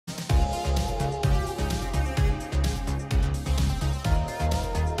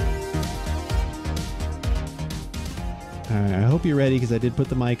hope you're ready because I did put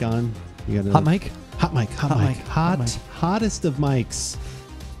the mic on. You got hot mic? Hot mic. Hottest of mics.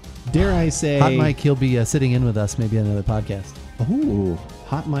 Dare I say... Hot mic, he'll be sitting in with us maybe on another podcast. Oh,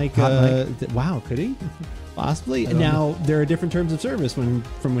 hot mic. Wow, could he? Possibly. Now, there are different terms of service from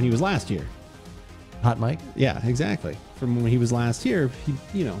when he was last here. Hot mic? Yeah, exactly. From when he was last here,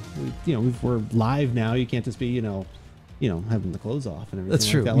 we're live now. You can't just be, having the clothes off and everything. That's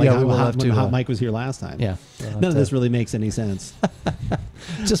true. Like that. When hot mic was here last time. Yeah. None of this really makes any sense.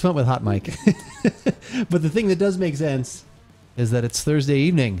 Just went with hot mic. But the thing that does make sense is that it's Thursday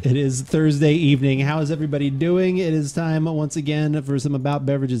evening. It is Thursday evening. How is everybody doing? It is time once again for some About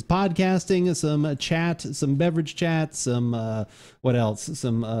Beverages podcasting, some chat, some beverage chat, some what else?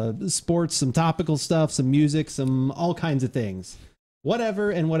 Some sports, some topical stuff, some music, some all kinds of things. Whatever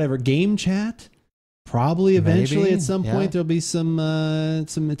and whatever. Game chat. Probably eventually Maybe, at some point there'll be some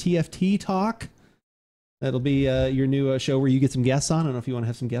TFT talk. That'll be your new show where you get some guests on. I don't know if you want to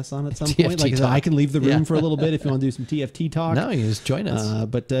have some guests on at some point. Like I can leave the room for a little bit if you want to do some TFT talk. No, you just join us.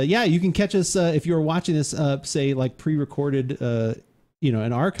 But you can catch us if you're watching this, say like pre-recorded,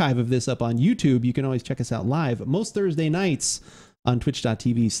 an archive of this up on YouTube. You can always check us out live most Thursday nights on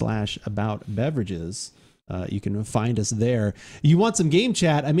twitch.tv/AboutBeverages. You can find us there. You want some game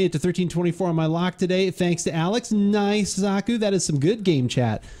chat? I made it to 1324 on my lock today. Thanks to Alex. Nice, Zaku. That is some good game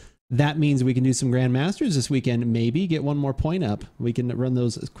chat. That means we can do some Grandmasters this weekend. Maybe get one more point up. We can run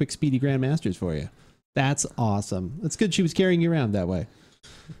those quick, speedy Grandmasters for you. That's awesome. That's good. She was carrying you around that way.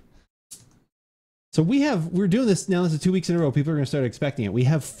 So we're doing this now. This is 2 weeks in a row. People are going to start expecting it. We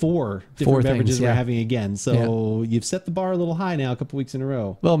have four different beverages we're having again. So you've set the bar a little high now, a couple weeks in a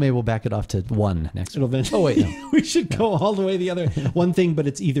row. Well, maybe we'll back it off to one next week. Oh, wait, no. We should go all the way the other one thing, but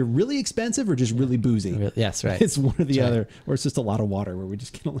it's either really expensive or just really boozy. Yes, right. It's one or the other, or it's just a lot of water where we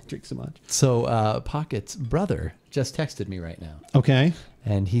just can only drink so much. So Pocket's brother just texted me right now. Okay.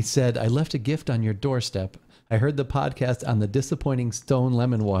 And he said, I left a gift on your doorstep. I heard the podcast on the disappointing Stone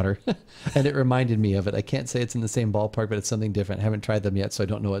lemon water, and it reminded me of it. I can't say it's in the same ballpark, but it's something different. I haven't tried them yet, so I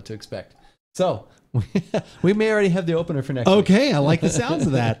don't know what to expect. So we may already have the opener for next week. Okay, I like the sounds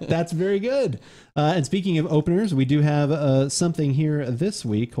of that. That's very good. And speaking of openers, we do have something here this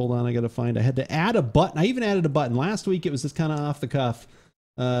week. Hold on, I had to add a button. I even added a button. Last week, it was just kind of off the cuff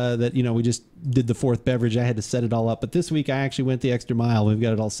that, we just did the fourth beverage. I had to set it all up. But this week, I actually went the extra mile. We've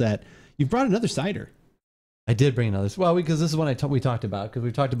got it all set. You've brought another cider. I did bring another. Well, because this is one we talked about, because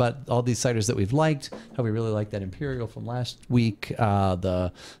we've talked about all these ciders that we've liked, how we really like that Imperial from last week,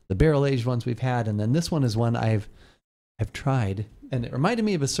 the barrel aged ones we've had, and then this one is one I've tried, and it reminded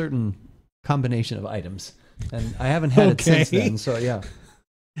me of a certain combination of items, and I haven't had it since then. So yeah,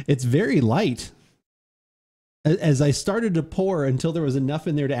 it's very light. As I started to pour until there was enough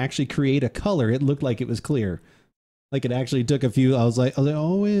in there to actually create a color, it looked like it was clear. Like it actually took a few. I was like,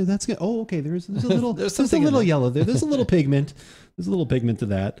 oh, wait, that's good. Oh, okay. There's a little, there's a little yellow there. There's a little pigment. There's a little pigment to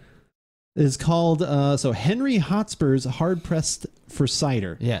that. It's called Henry Hotspur's Hard Pressed for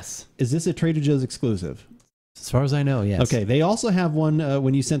Cider. Yes. Is this a Trader Joe's exclusive? As far as I know, yes. Okay. They also have one.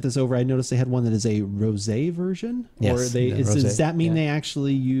 When you sent this over, I noticed they had one that is a rosé version. Yes. Or does that mean they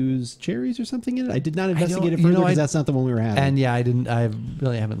actually use cherries or something in it? I did not investigate it further because that's not the one we were having. And yeah, I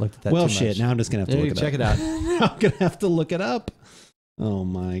really haven't looked at that. Well, too shit. much. Now I'm just gonna have to look it up. Check it out. I'm gonna have to look it up. Oh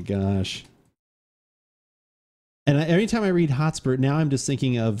my gosh. And every time I read Hotspur, now I'm just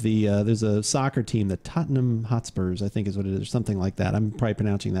thinking of there's a soccer team, the Tottenham Hotspurs, I think is what it is, or something like that. I'm probably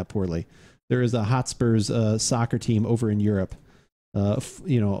pronouncing that poorly. There is a Hotspurs soccer team over in Europe,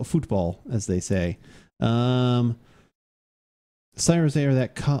 football, as they say. Cyrus there,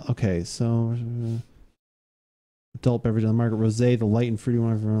 okay, so adult beverage on the market, rosé, the light and fruity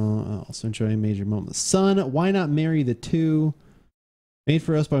one, also enjoying a major moment. The sun, why not marry the two? Made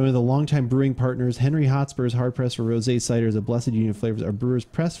for us by one of the longtime brewing partners, Henry Hotspur's Hard Press for Rosé Cider is a blessed union of flavors. Our brewers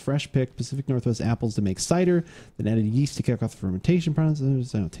press fresh-picked Pacific Northwest apples to make cider, then added yeast to kick off the fermentation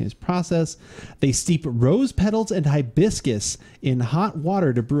process. They steep rose petals and hibiscus in hot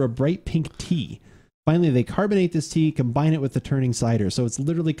water to brew a bright pink tea. Finally, they carbonate this tea, combine it with the turning cider. So it's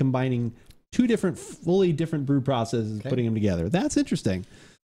literally combining two fully different brew processes, putting them together. That's interesting.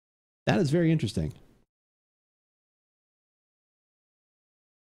 That is very interesting.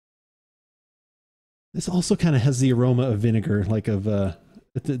 This also kind of has the aroma of vinegar, like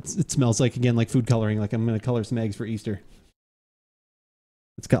it smells like, again, like food coloring, like I'm going to color some eggs for Easter.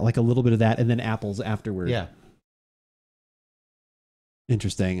 It's got like a little bit of that and then apples afterward. Yeah.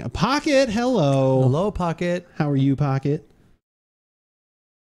 Interesting. Pocket, hello. Hello, Pocket. How are you, Pocket?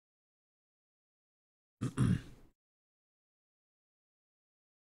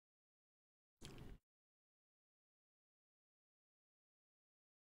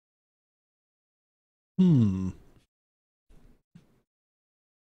 Hmm.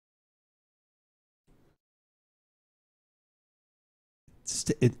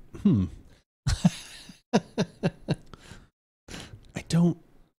 Hmm. I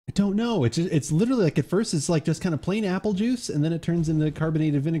don't know. It's literally like at first it's like just kind of plain apple juice, and then it turns into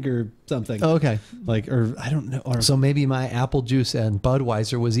carbonated vinegar something. Oh, okay. Like, or I don't know. Or, So maybe my apple juice and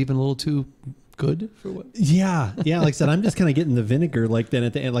Budweiser was even a little too good for what? yeah. Like I said, I'm just kind of getting the vinegar. Like then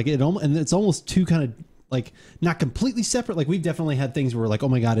at the end, like it almost, and it's almost too kind of like not completely separate. Like we've definitely had things where we're like, oh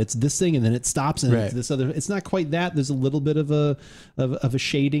my god, it's this thing, and then it stops, and it's this other. It's not quite that. There's a little bit of a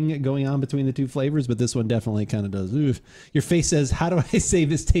shading going on between the two flavors, but this one definitely kind of does. Oof. Your face says, "How do I say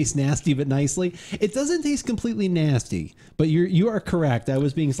this tastes nasty but nicely?" It doesn't taste completely nasty, but you are correct. I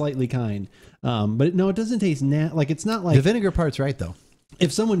was being slightly kind, but no, it doesn't taste like it's not like The vinegar part's right though.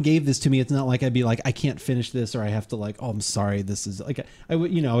 If someone gave this to me, it's not like I'd be like, I can't finish this, or I have to like, oh, I'm sorry, this is like, I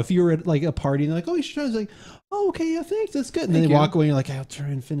would, if you were at like a party and they're like, oh, you should try, I was like, oh, okay, yeah, thanks, that's good. And then they walk away and you're like, I'll try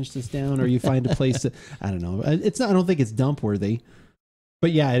and finish this down, or you find a place to, I don't know. It's not, I don't think it's dump worthy,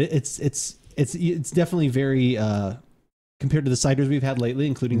 but yeah, it's definitely very, compared to the ciders we've had lately,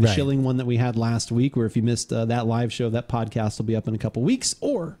 including the shilling one that we had last week, where if you missed that live show, that podcast will be up in a couple weeks,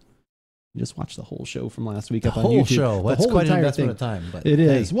 or you just watch the whole show from last week up on YouTube. The whole show. That's quite an investment of thing. time. But it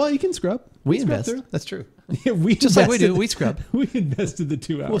is. Well, you can scrub. We invest. Through. That's true. Yeah, we just like we do. We scrub. We invested the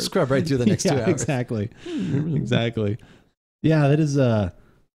 2 hours. We'll scrub right through the next 2 hours. Exactly. Exactly. Yeah, that is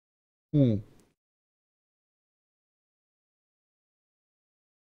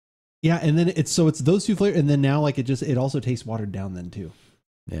Yeah, and then it's those two flavors, and then now like it also tastes watered down then too.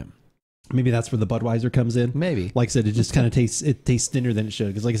 Yeah. Maybe that's where the Budweiser comes in. Maybe. Like I said, it just kind of tastes thinner than it should.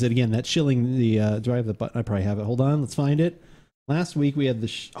 Because like I said, again, that shilling, do I have the button? I probably have it. Hold on, let's find it. Last week we had the,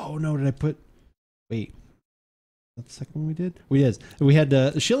 oh no, did I put, wait. That's the second one we did? We had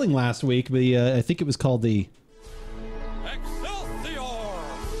the shilling last week, but I think it was called the Excelsior.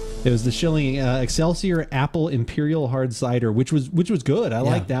 It was the shilling Excelsior Apple Imperial Hard Cider, which was good. I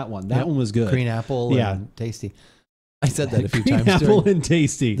like that one. That one was good. Green apple and tasty. I said that a few times. Apple and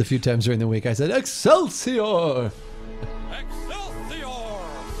tasty. The few times during the week, I said Excelsior. Excelsior.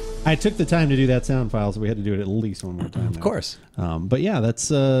 I took the time to do that sound file, so we had to do it at least one more time. Of course. But yeah,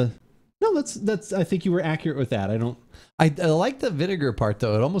 that's I think you were accurate with that. I like the vinegar part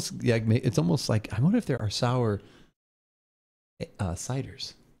though. It's almost like I wonder if there are sour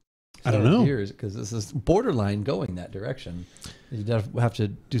ciders. I don't know, because this is borderline going that direction. You have to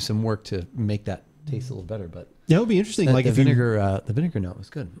do some work to make that taste a little better, but that would be interesting. Like the vinegar note was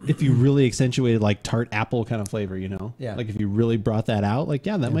good. If you really accentuated like tart apple kind of flavor, yeah. Like if you really brought that out, like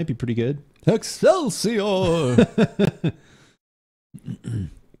that might be pretty good. Excelsior.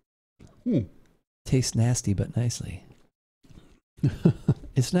 Tastes nasty, but nicely.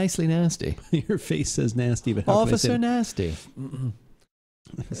 It's nicely nasty. Your face says nasty, but Officer Nasty.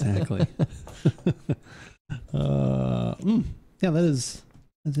 Exactly. Yeah, that's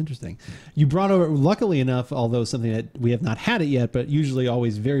interesting. You brought over, luckily enough, although something that we have not had it yet, but usually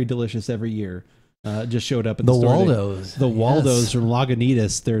always very delicious every year, just showed up in the store. Waldos. The Waldos from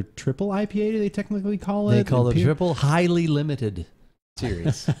Lagunitas. They're triple IPA, do they technically call it? They call it triple highly limited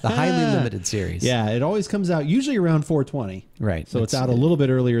series. The highly limited series. Yeah, it always comes out usually around 420. Right. So it's out a little bit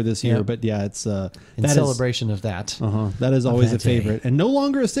earlier this year, but yeah, it's in celebration of that. That is always a favorite. And no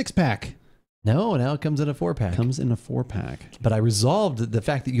longer a 6-pack. No, now it comes in a 4-pack. Comes in a 4-pack. But I resolved the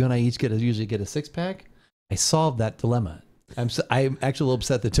fact that you and I each usually get a 6-pack. I solved that dilemma. I'm actually a little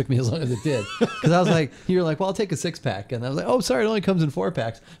upset that it took me as long as it did, because I was like, you're like, well, I'll take a 6-pack, and I was like, oh, sorry, it only comes in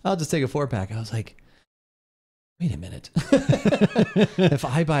 4-packs. I'll just take a 4-pack. I was like, wait a minute. If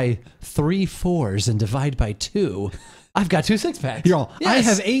I buy 3 4s and divide by 2, I've got 2 6-packs. You're all, yes. I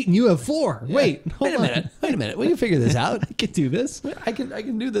have 8 and you have 4. Yeah. Wait a minute. We can figure this out. I can do this. I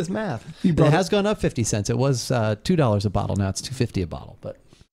can do this math. It has gone up 50 cents. It was $2 a bottle. Now it's $2.50 a bottle. But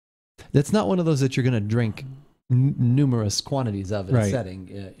that's not one of those that you're going to drink numerous quantities of in a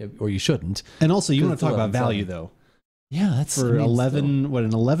setting, or you shouldn't. And also, you want to talk about value, though. Yeah, that's for an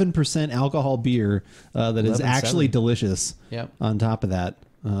 11% alcohol beer that is actually delicious. Yep. On top of that.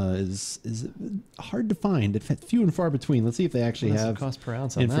 Is hard to find. It's few and far between. Let's see if they actually have cost per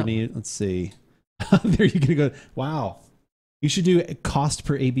ounce on that one. Let's see. There you're gonna go. Wow, you should do cost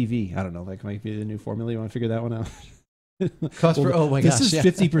per ABV. I don't know. That might be the new formula. You want to figure that one out? Cost per. Oh my gosh! This is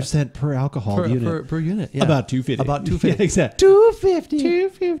 50% per alcohol unit. Per unit. Yeah. About 250. About 250. Yeah, exactly.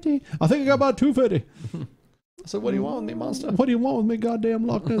 250. I think I got about 250. So what do you want with me, monster? What do you want with me, goddamn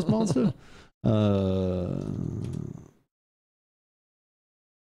Loch Ness monster?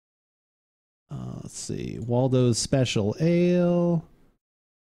 Let's see. Waldo's Special Ale.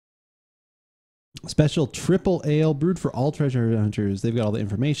 Special triple ale brewed for all treasure hunters. They've got all the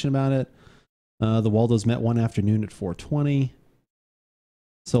information about it. The Waldos met one afternoon at 420.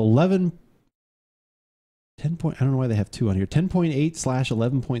 So 10 point, I don't know why they have two on here.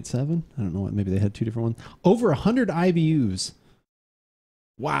 10.8/11.7. I don't know what, maybe they had two different ones. Over 100 IBUs.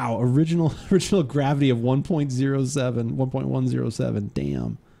 Wow, original gravity of 1.107.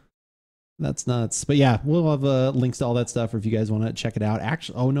 Damn. That's nuts. But yeah, we'll have links to all that stuff if you guys want to check it out.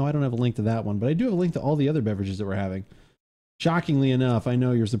 Actually, oh no, I don't have a link to that one, but I do have a link to all the other beverages that we're having. Shockingly enough, I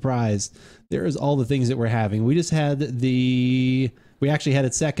know you're surprised. There is all the things that we're having. We just had we actually had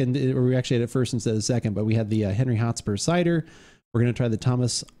it second, or we actually had it first instead of second, but we had the Henry Hotspur cider. We're going to try the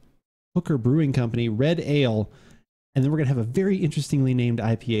Thomas Hooker Brewing Company Red Ale, and then we're going to have a very interestingly named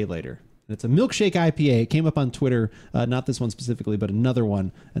IPA later. And it's a milkshake IPA. It came up on Twitter, not this one specifically, but another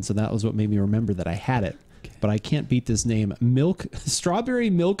one, and so that was what made me remember that I had it. Okay. But I can't beat this name. Strawberry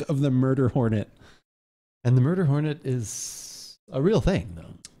milk of the Murder Hornet. And the Murder Hornet is a real thing,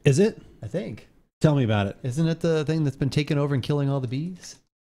 though. Is it? I think. Tell me about it. Isn't it the thing that's been taking over and killing all the bees?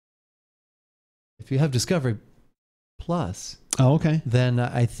 If you have Discovery Plus, oh okay, then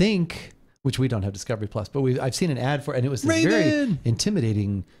I think, which we don't have Discovery Plus, but I've seen an ad for it, and it was this very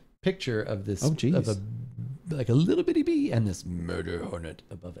intimidating picture of this, of like a little bitty bee and this Murder Hornet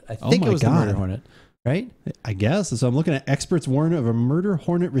above it. I think it was the Murder Hornet, right? I guess. So I'm looking at experts warn of a Murder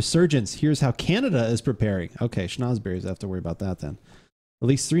Hornet resurgence. Here's how Canada is preparing. Okay, schnozberries, I have to worry about that then. At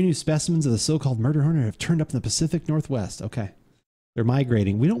least 3 new specimens of the so-called Murder Hornet have turned up in the Pacific Northwest. Okay. They're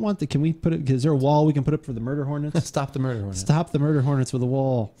migrating. We don't want the, can we put it, is there a wall we can put up for the Murder Hornets? Stop the Murder Hornets. Stop the Murder Hornets with a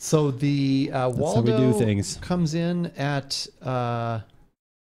wall. So the Waldo how we do things. Comes in at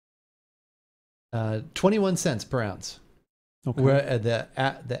 21 cents per ounce. Okay. Where the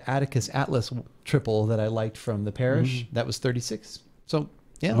Atticus Atlas triple that I liked from the Parish, that was 36. So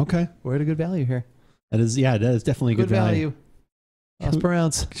yeah, okay, we're at a good value here. That is, yeah, that is definitely good value. Cost per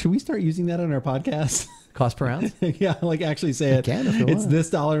ounce. Should we start using that on our podcast? Cost per ounce? Yeah, like actually say it. It's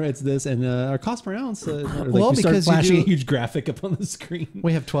this dollar, it's this, and our cost per ounce. Well, because start flashing a huge graphic up on the screen.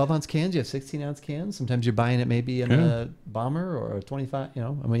 We have 12-ounce cans. You have 16-ounce cans. Sometimes you're buying it maybe in a bomber or a 25. You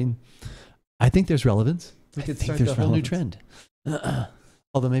know, I mean, I think there's relevance. We could start a whole new trend.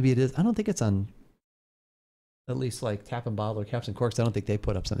 Although maybe it is. I don't think it's on. At least like Tap and Bottle or Caps and Corks, I don't think they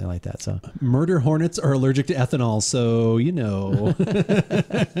put up something like that. So Murder Hornets are allergic to ethanol, so you know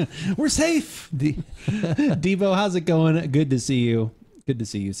we're safe. Debo, how's it going? Good to see you. Good to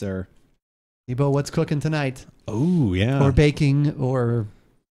see you, sir. Debo, what's cooking tonight? Oh yeah, or baking or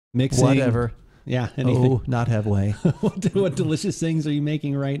mixing, whatever. Yeah, anything. Oh, not have way. What delicious things are you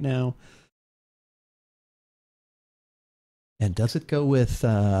making right now? And does it go with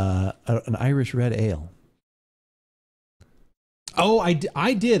an Irish red ale? Oh,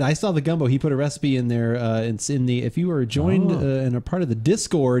 I did. I saw the gumbo. He put a recipe in there. It's in the, if you are joined and a part of the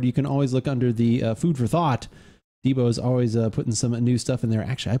Discord, you can always look under the food for thought. Debo is always putting some new stuff in there.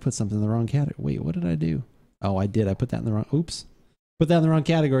 Actually, I put something in the wrong category. Wait, what did I do? Oh, I did. I put that in the wrong, oops. Put that in the wrong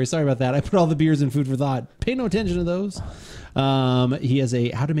category. Sorry about that. I put all the beers in food for thought. Pay no attention to those. He has a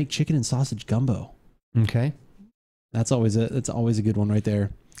how to make chicken and sausage gumbo. Okay. That's always a good one right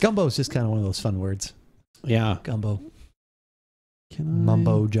there. Gumbo is just kind of one of those fun words. Yeah. Gumbo.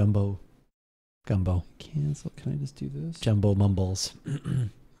 Mumbo jumbo gumbo. Cancel. Can I just do this? Jumbo mumbles.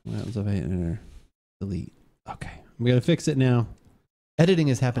 What happens if I hit enter? Delete. Okay. We got to fix it now. Editing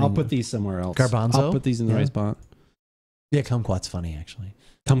is happening. I'll put these somewhere else. Garbanzo? I'll put these in the right spot. Yeah, kumquat's funny, actually.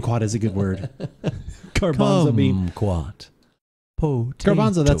 Kumquat is a good word. Garbanzo bean. Kumquat. Potato.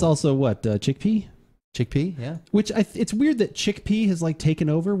 Garbanzo, that's also what? Chickpea? Chickpea, yeah. Which it's weird that chickpea has like taken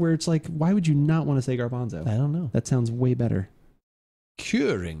over where it's like, why would you not want to say garbanzo? I don't know. That sounds way better.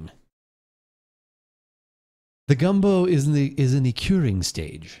 Curing. The gumbo is in the curing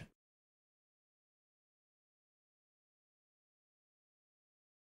stage.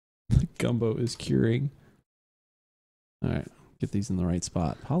 The gumbo is curing. All right, get these in the right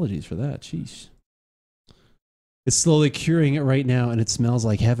spot. Apologies for that. Sheesh. It's slowly curing it right now, and it smells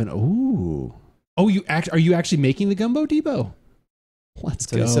like heaven. Ooh. Oh, are you actually making the gumbo, Debo? Let's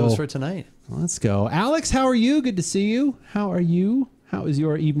go. So it's for tonight. Let's go. Alex, how are you? Good to see you. How are you? How is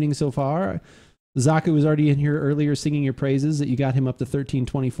your evening so far? Zaku was already in here earlier singing your praises that you got him up to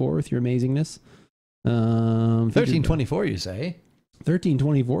 1324 with your amazingness. 1324, you say?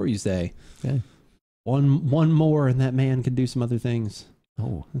 1324, you say. Okay. One more, and that man can do some other things.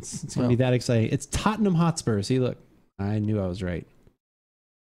 Oh, it's going to be that exciting. It's Tottenham Hotspur. See, look. I knew I was right.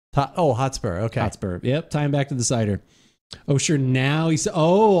 Hotspur. Okay. Hotspur. Yep. Time back to the cider. Oh, sure. Now he's.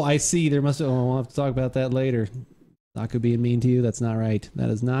 Oh, I see. There must. Oh, we'll have to talk about that later. Zaku being mean to you. That's not right. That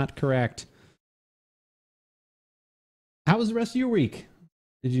is not correct. How was the rest of your week?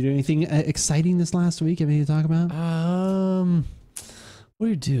 Did you do anything exciting this last week? Anything to talk about? What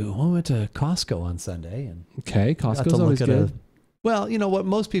did you do? Well, I went to Costco on Sunday and Okay, got Costco's to always look at good. well, you know what?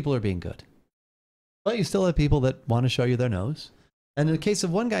 Most people are being good. But you still have people that want to show you their nose. And in the case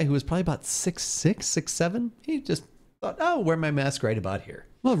of one guy who was probably about 6'6", 6'7", he just thought, oh, wear my mask right about here.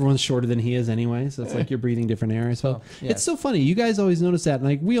 Well, everyone's shorter than he is anyway, so it's like you're breathing different air. So yeah. it's so funny. You guys always notice that.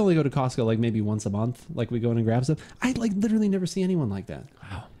 Like we only go to Costco like maybe once a month. Like we go in and grab stuff. I like literally never see anyone like that.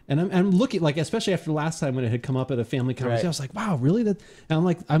 Wow. And I'm looking like, especially after last time when it had come up at a family conversation, Right. I was like, wow, really? That? And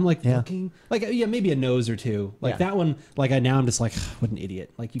I'm like looking like, yeah, maybe a nose or two. Like that one, like I'm just like, what an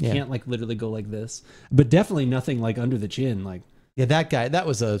idiot. Like you can't like literally go like this, but definitely nothing like under the chin. Like, yeah, that guy, that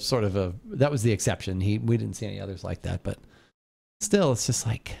was that was the exception. We didn't see any others like that, but still, it's just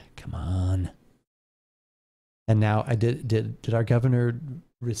like, come on. And now did our governor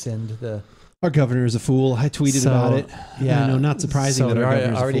rescind the... Our governor is a fool. I tweeted about it. Yeah, I know, not surprising that our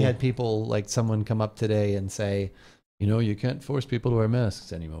governor already had people like someone come up today and say, you know, you can't force people to wear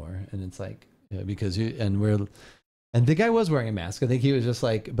masks anymore. And it's like, because and the guy was wearing a mask. I think he was just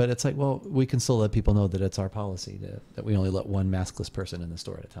like, but it's like, well, we can still let people know that it's our policy that we only let one maskless person in the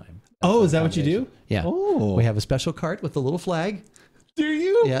store at a time. Oh, is that what you do? Yeah. Oh, We have a special cart with a little flag. Do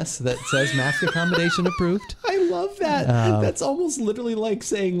you? Yes, that says mask accommodation approved. I love that. That's almost literally like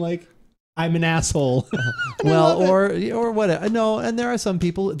saying like, I'm an asshole. Well, or whatever. No, and there are some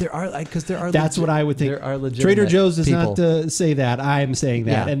people. That's what I would think. There are legitimate Trader Joe's does people. not say that. I'm saying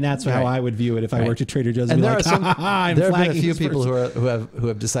that, and that's how I would view it if I worked at Trader Joe's. And there are some. There have been a few people who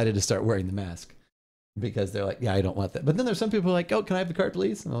have decided to start wearing the mask because they're like, yeah, I don't want that. But then there's some people who are like, oh, can I have the cart,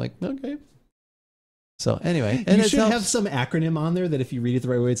 please? And I'm like, okay. So anyway, and you should have some acronym on there that if you read it the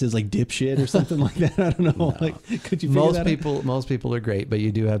right way, it says like dipshit or something like that. I don't know. No. Like, could you? Most people are great, but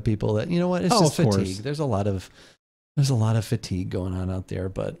you do have people that, you know what? It's just fatigue. Course. There's a lot of fatigue going on out there,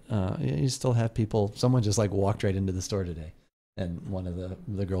 but you still have people. Someone just like walked right into the store today, and one of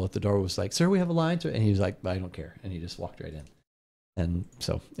the girl at the door was like, "Sir, we have a line," and he was like, "I don't care," and he just walked right in. And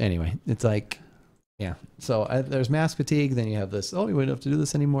so anyway, it's like. Yeah. So there's mask fatigue. Then you have this, we wouldn't have to do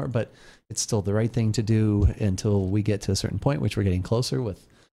this anymore, but it's still the right thing to do until we get to a certain point, which we're getting closer with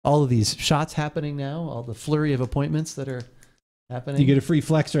all of these shots happening now, all the flurry of appointments that are happening. You get a free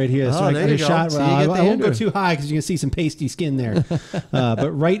flex right here. So there you go. Shot. So I won't go too high because you can see some pasty skin there. But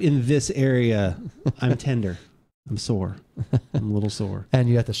right in this area, I'm tender. I'm sore. I'm a little sore. And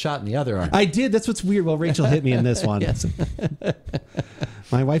you got the shot in the other arm. I did. That's what's weird. Well, Rachel hit me in this one. Yes.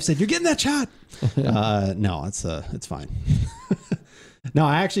 My wife said, "You're getting that shot." No, it's fine. No,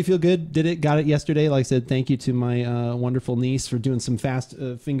 I actually feel good. Got it yesterday. Like I said, thank you to my wonderful niece for doing some fast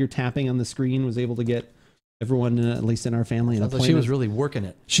finger tapping on the screen. Was able to get everyone, at least in our family, an appointment. She was really working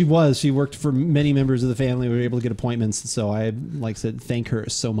it. She was. She worked for many members of the family. We were able to get appointments. So I, like I said, thank her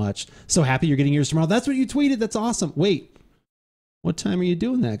so much. So happy you're getting yours tomorrow. That's what you tweeted. That's awesome. Wait, what time are you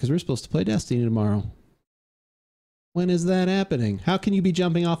doing that? Because we're supposed to play Destiny tomorrow. When is that happening? How can you be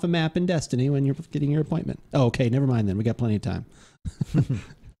jumping off a map in Destiny when you're getting your appointment? Oh, okay, never mind then. We got plenty of time.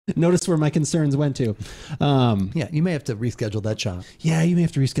 Notice where my concerns went to. Yeah, you may have to reschedule that shot. Yeah, you may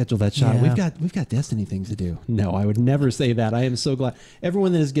have to reschedule that shot. Yeah. We've got Destiny things to do. No, I would never say that. I am so glad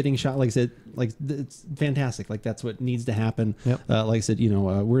everyone that is getting shot. Like I said, like it's fantastic. Like that's what needs to happen. Yep. Like I said,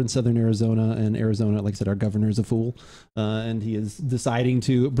 we're in Southern Arizona, and Arizona, like I said, our governor is a fool, and he is deciding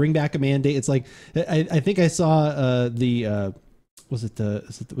to bring back a mandate. It's like I think I saw was it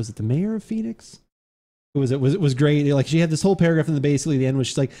the mayor of Phoenix? It was great. Like she had this whole paragraph in basically the end was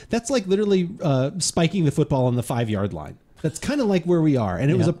she's like, that's like literally spiking the football on the 5-yard line. That's kind of like where we are. And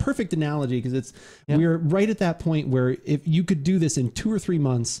it was a perfect analogy because we're right at that point where if you could do this in 2 or 3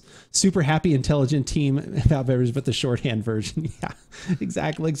 months, super happy, intelligent team about beverages, but the shorthand version. Yeah,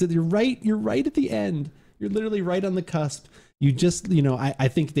 exactly. Like so you're right at the end. You're literally right on the cusp. You just, I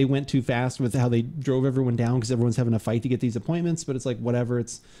think they went too fast with how they drove everyone down because everyone's having a fight to get these appointments, but it's like, whatever,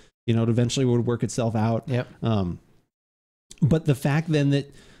 it eventually would work itself out. Yep. But the fact then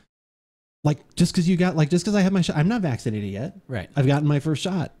that, just because I have my shot, I'm not vaccinated yet. Right. I've gotten my first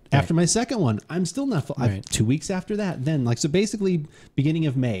shot. Right. After my second one, I'm still not. Right. 2 weeks after that, then so basically, beginning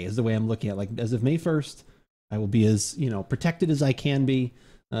of May is the way I'm looking at. Like as of May 1st, I will be as protected as I can be.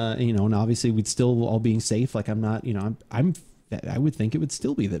 And obviously we'd still all being safe. Like I'm not. I would think it would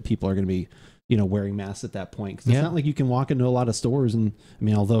still be that people are going to be wearing masks at that point. 'Cause it's not like you can walk into a lot of stores, and I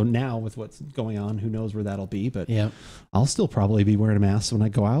mean, although now with what's going on, who knows where that'll be, but I'll still probably be wearing a mask when I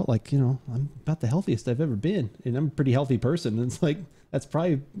go out. Like, I'm about the healthiest I've ever been, and I'm a pretty healthy person. And it's like, that's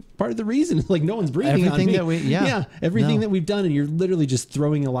probably part of the reason. Like, no one's breathing everything on me. Everything that we've done, and you're literally just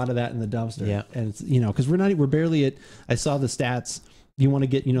throwing a lot of that in the dumpster. Yeah. And it's, because we're barely at, I saw the stats. You want to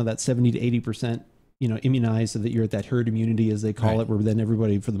get, that 70 to 80%, immunized, so that you're at that herd immunity, as they call it, where then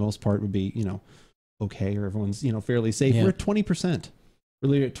everybody for the most part would be, okay, or everyone's, fairly safe. We're at 20%. We're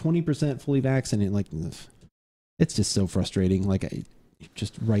literally at 20% fully vaccinated. Like, it's just so frustrating. Like,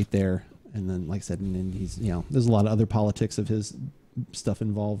 just right there. And then, like I said, and then he's, there's a lot of other politics of his stuff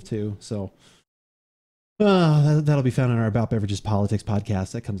involved too. So that'll be found on our About Beverages Politics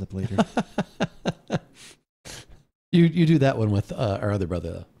podcast. That comes up later. You do that one with our other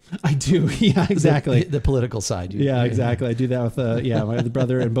brother, though. I do. Yeah, exactly. The political side. Exactly. I do that with my other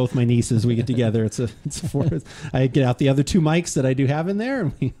brother and both my nieces. We get together. I get out the other 2 mics that I do have in there.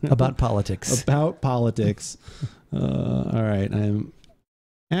 And About politics. About politics. All right. I'm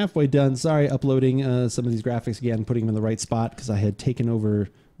halfway done. Sorry, uploading some of these graphics again, putting them in the right spot, because I had taken over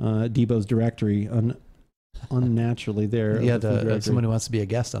Debo's directory unnaturally there. Yeah, someone who wants to be a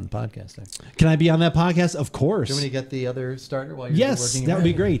guest on the podcast there. Can I be on that podcast? Of course. Do you want me to get the other starter while you're working? Yes, that would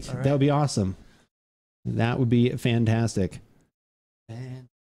be great. Right. That would be awesome. That would be fantastic.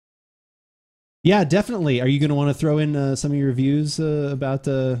 Yeah, definitely. Are you going to want to throw in some of your reviews about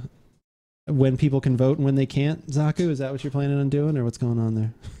when people can vote and when they can't, Zaku? Is that what you're planning on doing, or what's going on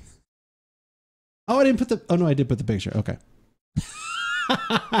there? Oh, I did put the picture. Okay.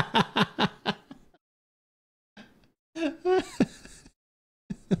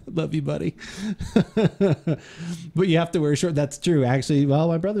 Love you, buddy. But you have to wear shorts. That's true, actually. Well,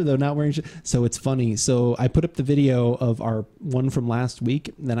 my brother, though, not wearing shorts. So it's funny. So I put up the video of our one from last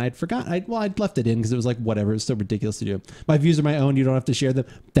week. Then I'd forgot. I'd left it in because it was like, whatever. It's so ridiculous to do. My views are my own. You don't have to share them.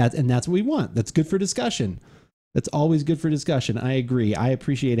 That's what we want. That's good for discussion. That's always good for discussion. I agree. I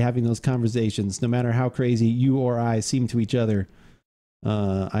appreciate having those conversations, no matter how crazy you or I seem to each other.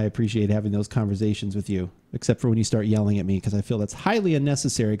 I appreciate having those conversations with you, except for when you start yelling at me, because I feel that's highly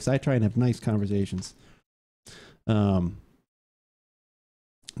unnecessary, because I try and have nice conversations. Did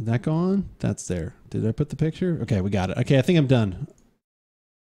that go on? That's there. Did I put the picture? Okay, we got it. Okay, I think I'm done.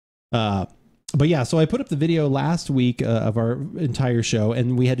 But yeah, so I put up the video last week of our entire show,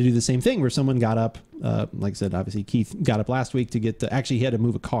 and we had to do the same thing where someone got up. Like I said, obviously Keith got up last week to get actually he had to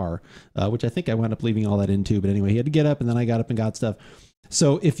move a car, which I think I wound up leaving all that in too. But anyway, he had to get up, and then I got up and got stuff.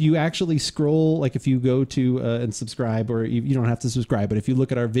 So if you actually scroll, like if you go to and subscribe, or you don't have to subscribe, but if you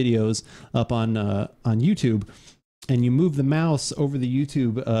look at our videos up on YouTube, and you move the mouse over the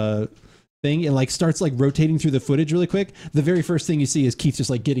YouTube thing, it like starts like rotating through the footage really quick. The very first thing you see is Keith just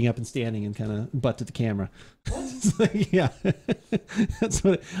like getting up and standing and kind of butt to the camera. It's like, yeah, that's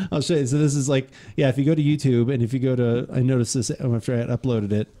what I'll show you. So this is like, yeah, if you go to YouTube and if you go to, I noticed this after I had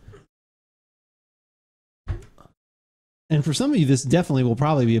uploaded it. And for some of you, this definitely will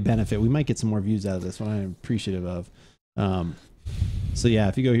probably be a benefit. We might get some more views out of this one. I'm appreciative of. So yeah,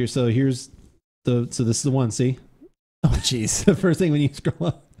 if you go here, so here's so this is the one, see? Oh, jeez. The first thing when you scroll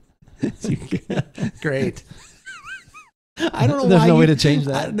up. Great. I don't know There's why no way to change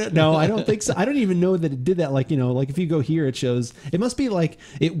that. No, I don't think so. I don't even know that it did that. Like, like if you go here, it shows, it must be like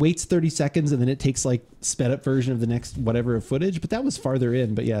it waits 30 seconds and then it takes like sped up version of the next whatever footage, but that was farther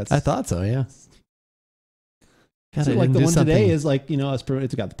in. But yeah, I thought so. Yeah. God, so like the one today is like,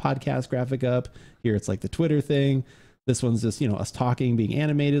 it's got the podcast graphic up here. It's like the Twitter thing. This one's just, us talking, being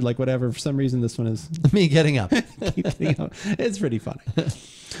animated, like whatever. For some reason, this one is me getting up. It's pretty funny.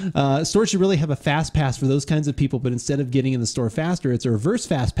 Stores should really have a fast pass for those kinds of people, but instead of getting in the store faster, it's a reverse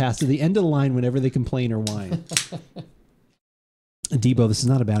fast pass to the end of the line whenever they complain or whine. Debo, this is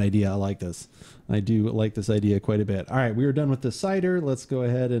not a bad idea. I like this. I do like this idea quite a bit. All right, we are done with the cider. Let's go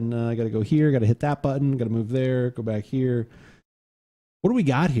ahead and I got to go here. Got to hit that button. Got to move there. Go back here. What do we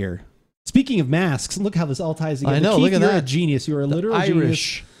got here? Speaking of masks, look how this all ties together. I know. Keith, look at you're that. A genius. You are a literal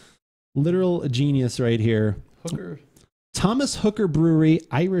Irish. genius. Literal genius right here. Hooker. Thomas Hooker Brewery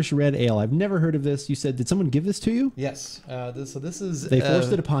Irish Red Ale. I've never heard of this. You said, did someone give this to you? Yes. So this is. They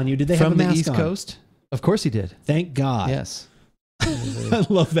forced it upon you. Did they have a mask from the East on? Coast? Of course he did. Thank God. Yes. I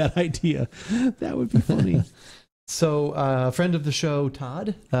love that idea. That would be funny. So, a friend of the show,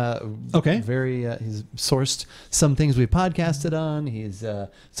 Todd. Okay. He's sourced some things we podcasted on. He's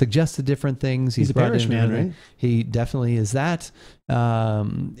suggested different things. He's a parish man, right? He definitely is that.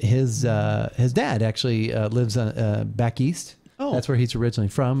 His dad actually lives back east. Oh. That's where he's originally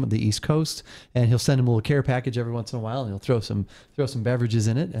from, the East Coast. And he'll send him a little care package every once in a while, and he'll throw some beverages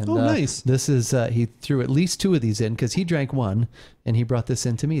in it. And, nice. This is he threw at least 2 of these in because he drank one, and he brought this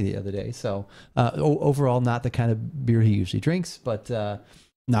in to me the other day. So overall, not the kind of beer he usually drinks, but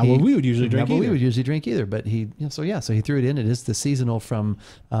not what we would usually drink. Not what we would usually drink either. But so he threw it in. It is the seasonal from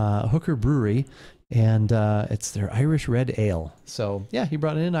Hooker Brewery, and it's their Irish Red Ale. So yeah, he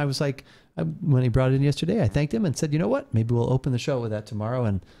brought it in. I was like, when he brought it in yesterday, I thanked him and said, you know what? Maybe we'll open the show with that tomorrow.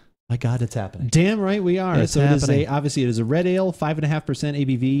 And my God, it's happening. Damn right we are. It's happening. Obviously it is a red ale, 5.5%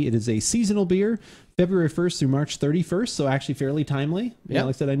 ABV. It is a seasonal beer, February 1st through March 31st. So actually fairly timely. Yeah.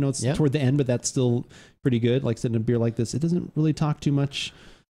 Like I said, I know it's toward the end, but that's still pretty good. Like I said, in a beer like this, it doesn't really talk too much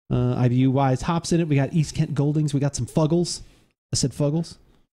IBU wise. Hops in it. We got East Kent Goldings. We got some Fuggles. I said Fuggles.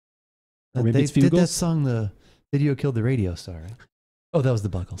 Or maybe it's Fugles. Did that song, The Video Killed the Radio Star, right? Oh, that was the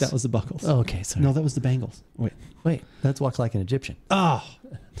Buckles. That was the Buckles. Oh, okay, sorry. No, that was the Bangles. Wait, that's Walk Like an Egyptian. Oh.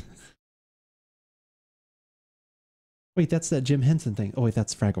 Wait, that's that Jim Henson thing. Oh, wait,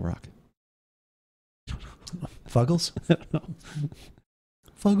 that's Fraggle Rock. Fuggles? I don't know.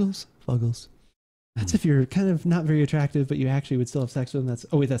 Fuggles. That's if you're kind of not very attractive, but you actually would still have sex with them. That's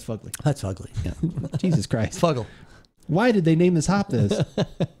Fugly. That's Fugly. Yeah. Jesus Christ. Fuggle. Why did they name this hop this?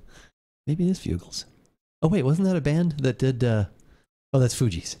 Maybe it is Fugles. Oh, wait, wasn't that a band that did... Oh, that's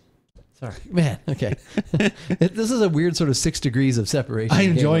Fuji's. Sorry. Man, okay. This is a weird sort of 6 degrees of separation.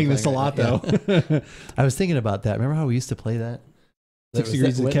 I'm enjoying this a lot, though. I was thinking about that. Remember how we used to play that? 6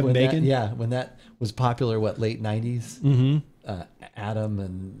 degrees of Kevin Bacon? When that was popular, late 90s? Mm-hmm. Adam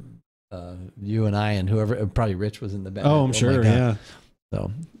and you and I and whoever, probably Rich was in the band. Oh, I'm sure, yeah.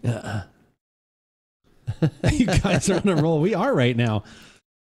 So, you guys are on a roll. We are right now.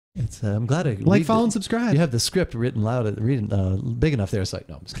 It's I'm glad I follow, and subscribe. You have the script written loud, big enough there. It's like,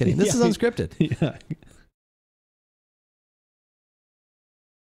 no, I'm just kidding. This is unscripted. Yeah.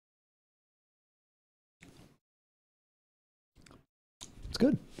 It's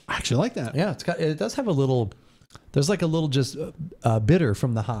good. I actually like that. Yeah, it does have a little. There's like a little just bitter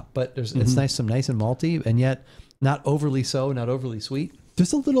from the hop, but it's nice and malty, and yet not overly so, not overly sweet.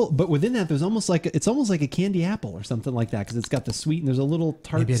 There's a little, but within that, there's almost like it's almost like a candy apple or something like that because it's got the sweet and there's a little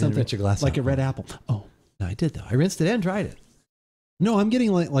tart. Maybe I didn't rinse your glass like out. A red apple. Oh, no, I did though. I rinsed it and tried it. No, I'm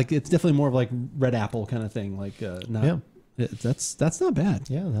getting like it's definitely more of like red apple kind of thing. Like that's not bad.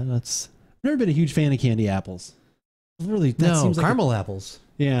 Yeah, that's. I've never been a huge fan of candy apples. Really, that no seems like caramel apples.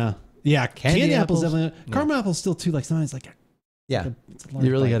 Yeah, candy apples definitely. No. Caramel apples still too. Like sometimes like. Yeah,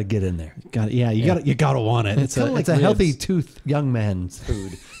 you really got to get it. Got it. Yeah, you got to want it. It's a healthy tooth young man's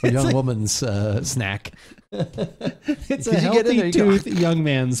food, a young woman's snack. It's a healthy tooth young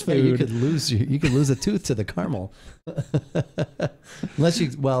man's food. Yeah, you could lose a tooth to the caramel. Unless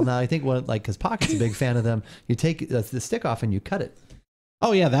you now I think because Pocket's a big fan of them. You take the stick off and you cut it.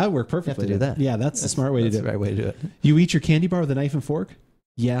 Oh yeah, that would work perfectly. You have to do that. Yeah, that's the smart way to do it. That's the right way to do it. You eat your candy bar with a knife and fork?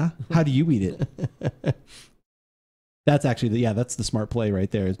 Yeah. How do you eat it? That's actually that's the smart play right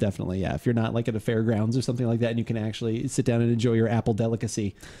there. Is definitely if you're not like at a fairgrounds or something like that, and you can actually sit down and enjoy your apple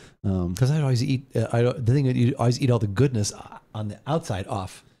delicacy. Because I'd always eat the thing that you always eat all the goodness on the outside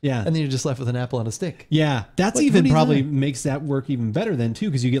off. Yeah, and then you're just left with an apple on a stick. Yeah, that's even probably makes that work even better then too,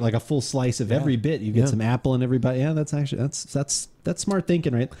 because you get like a full slice of every bit. You get some apple in everybody. Yeah, that's actually that's smart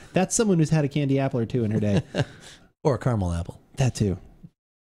thinking, right? That's someone who's had a candy apple or two in her day, or a caramel apple. That too.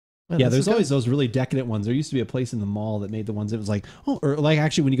 Yeah, there's always those really decadent ones. There used to be a place in the mall that made the ones that was like, or like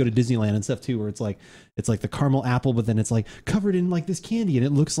actually when you go to Disneyland and stuff too, where it's like the caramel apple, but then it's like covered in like this candy and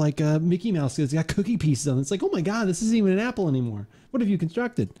it looks like Mickey Mouse. It's got cookie pieces on it. It's like, oh my God, this isn't even an apple anymore. What have you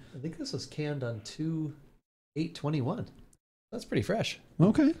constructed? I think this was canned on 2/8/21. That's pretty fresh.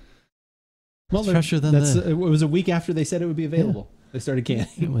 Okay. Well, fresher than it was a week after they said it would be available. Yeah. They started canning.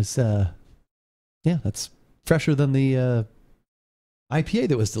 It was, that's fresher than the IPA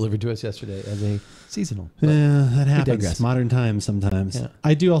that was delivered to us yesterday as a seasonal. Yeah, that happens. Modern times sometimes. Yeah.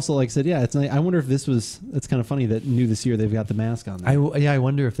 I do also like said, it's nice. I wonder if it's kind of funny that new this year they've got the mask on there. I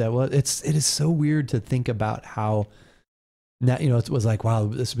wonder if that was. It is so weird to think about how. Now, it was like, wow,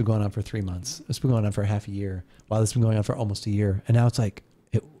 this has been going on for 3 months. This has been going on for half a year. Wow, this has been going on for almost a year. And now it's like,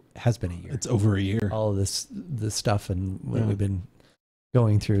 it has been a year. It's over a year. All of this stuff and what we've been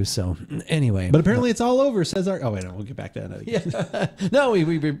going through. So anyway. But apparently it's all over, says our... Oh, wait, no, we'll get back to that. Yeah. No,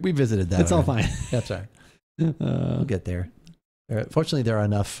 we visited that. It's all fine. That's right. We'll get there. Fortunately, there are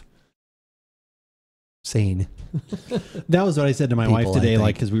enough sane. That was what I said to my wife today,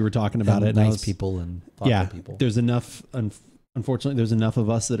 because we were talking about it. Nice people and thoughtful people. There's enough... Unfortunately, there's enough of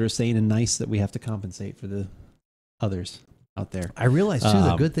us that are sane and nice that we have to compensate for the others out there. I realized, too,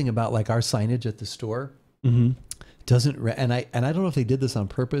 the good thing about our signage at the store, doesn't, and I don't know if they did this on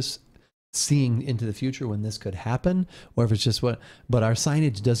purpose, seeing into the future when this could happen, or if it's just but our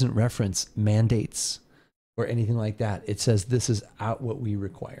signage doesn't reference mandates or anything like that. It says this is out what we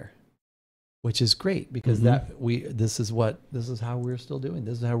require, which is great because this is how we're still doing.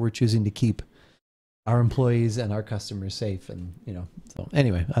 This is how we're choosing to keep our employees and our customers safe. And, so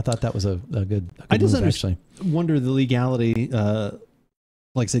anyway, I thought that was a good I just move, actually. wonder the legality, like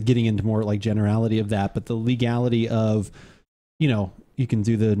I said, getting into more like generality of that, but the legality of, you can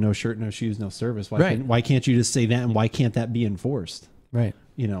do the no shirt, no shoes, no service. Why can't you just say that? And why can't that be enforced? Right.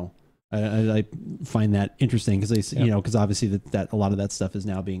 I find that interesting because because obviously that a lot of that stuff is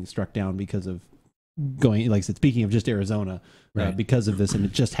now being struck down because of going, like I said, speaking of just Arizona, because of this, and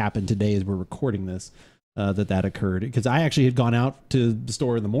it just happened today as we're recording this, that occurred. Because I actually had gone out to the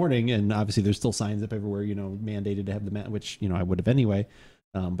store in the morning, and obviously there's still signs up everywhere, mandated to have the which I would have anyway,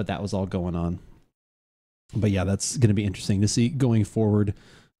 but that was all going on. But yeah, that's going to be interesting to see going forward.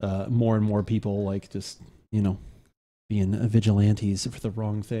 More and more people like just being vigilantes for the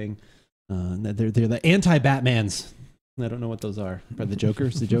wrong thing. They're the anti-Batmans. I don't know what those are. Are the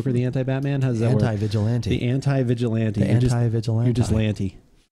Jokers? The Joker, the anti-Batman? How's that anti-vigilante. The anti-vigilante. The anti-vigilante. You're just Lanty.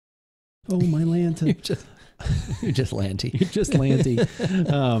 Oh, my Lanta. You're just Lanty. You're just Lanty.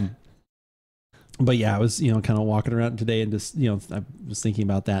 But yeah, I was, kind of walking around today and just, I was thinking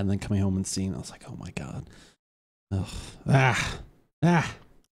about that and then coming home and seeing, I was like, oh my God.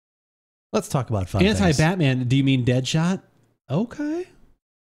 Let's talk about fun Anti-Batman. Things. Do you mean Deadshot? Okay.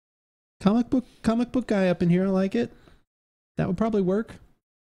 Comic book guy up in here. I like it. That would probably work.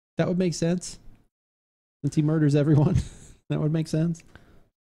 That would make sense. Since he murders everyone, that would make sense.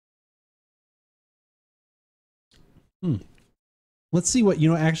 Let's see what,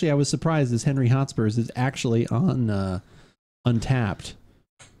 actually I was surprised this Henry Hotspurs is actually on Untapped.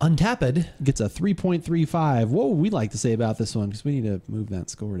 Untapped gets a 3.35. Whoa, we like to say about this one because we need to move that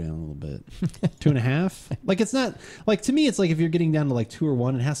score down a little bit. 2.5. Like it's not like, to me it's like if you're getting down to like 2 or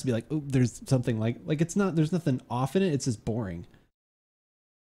 1, it has to be like, oh, there's something like it's not, there's nothing off in it. It's just boring.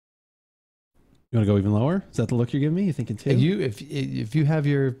 You want to go even lower? Is that the look you're giving me? You thinking 2? If you have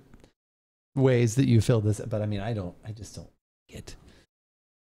your ways that you fill this, but I mean I just don't like it.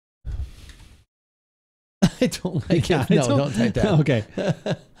 I don't like it. No, don't type that. Okay.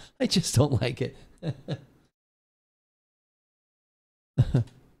 I just don't like it.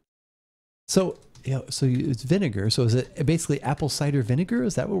 So it's vinegar. So is it basically apple cider vinegar?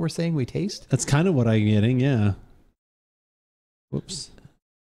 Is that what we're saying we taste? That's kind of what I'm getting, yeah. Whoops.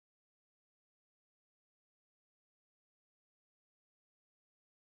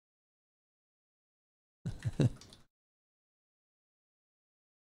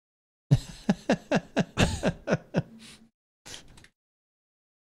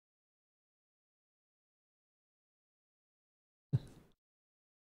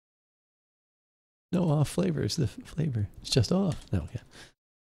 No off flavors. The flavor. It's just off. No,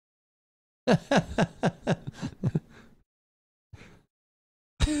 yeah.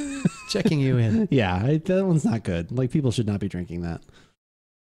 Checking you in. Yeah, that one's not good. Like people should not be drinking that.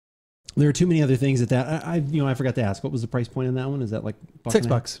 There are too many other things that I forgot to ask. What was the price point on that one? Is that like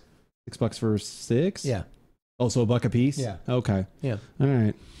 $6? $6 for 6? Yeah. Oh, so $1 a piece? Yeah. Okay. Yeah. All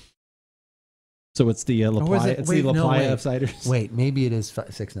right. So it's the La Playa, the La Playa of ciders. Wait, maybe it is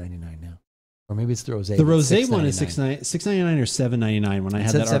 $6.99 now, or maybe it's the rosé. The rosé one is $6.99 or $7.99 when I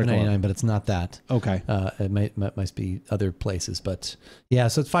had that article. $7.99, but it's not that. Okay. It might be other places, but yeah.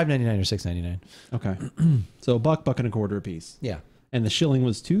 So it's $5.99 or $6.99. Okay. So $1.25 a piece. Yeah. And the shilling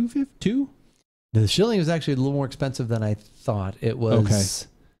was $2.52. The shilling was actually a little more expensive than I thought. It was. Okay.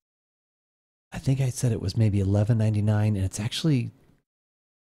 I think I said it was maybe $11.99, and it's actually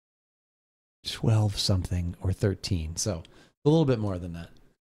 12 something or 13. So a little bit more than that.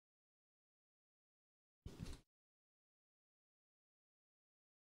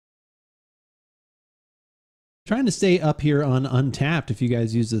 Trying to stay up here on Untapped. If you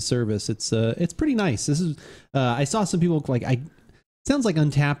guys use this service, it's pretty nice. This is I saw some people sounds like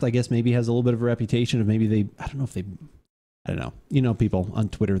Untapped, I guess maybe has a little bit of a reputation of maybe I don't know. People on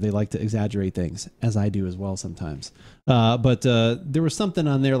Twitter, they like to exaggerate things, as I do as well sometimes. But there was something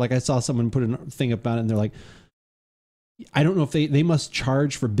on there, like I saw someone put a thing about it, and they're like, I don't know if they must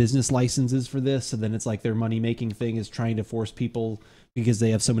charge for business licenses for this. So then it's like their money-making thing is trying to force people, because they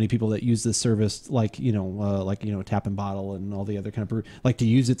have so many people that use this service, like Tap and Bottle and all the other kind of brew, like to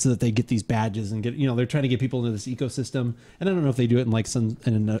use it so that they get these badges and get, they're trying to get people into this ecosystem. And I don't know if they do it in like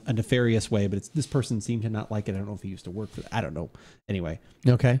a nefarious way, but this person seemed to not like it. I don't know if he used to work for that. I don't know. Anyway.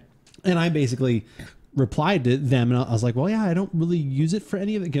 Okay. And I basically replied to them, and I was like, well, yeah, I don't really use it for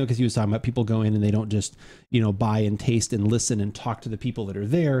any of it, because he was talking about people go in and they don't just, buy and taste and listen and talk to the people that are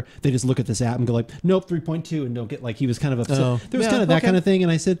there. They just look at this app and go like, nope, 3.2, and don't get, like, he was kind of upset. Oh, there was kind of that kind of thing.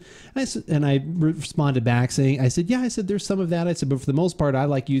 And I said, and I responded back saying, I said, there's some of that. I said, but for the most part, I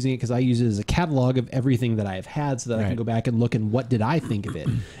like using it because I use it as a catalog of everything that I have had, so that I can go back and look and what did I think of it.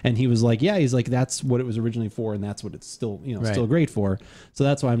 And he was like, he's like, that's what it was originally for, and that's what it's still, still great for. So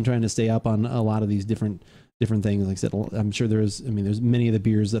that's why I'm trying to stay up on a lot of these different things. Like I said, I'm sure there's many of the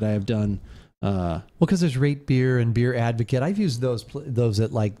beers that I have done. Well, because there's Rate Beer and Beer Advocate. I've used those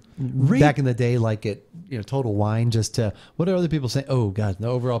at like back in the day, like at Total Wine, just to what are other people saying? Oh God, the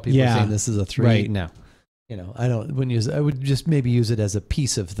overall people are saying this is a 3. Right. No, I wouldn't use it. I would just maybe use it as a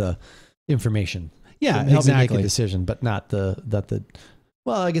piece of the information. Yeah, help me make exactly. a decision, but not the.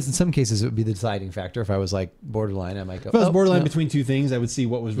 Well, I guess in some cases it would be the deciding factor. If I was like borderline, I might go. If I was borderline between two things, I would see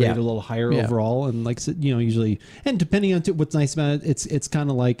what was rated a little higher overall, and like usually, and depending on what's nice about it, it's kind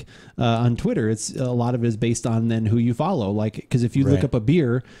of like on Twitter. It's a lot of it is based on then who you follow. Like, because if you look up a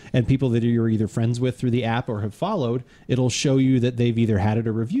beer and people that you're either friends with through the app or have followed, it'll show you that they've either had it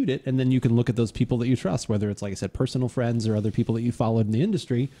or reviewed it, and then you can look at those people that you trust, whether it's like I said, personal friends or other people that you followed in the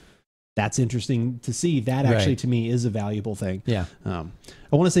industry. That's interesting to see. That actually, to me, is a valuable thing. Yeah. I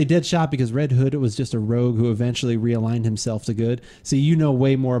want to say Deadshot because Red Hood was just a rogue who eventually realigned himself to good. See, you know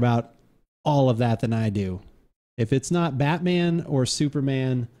way more about all of that than I do. If it's not Batman or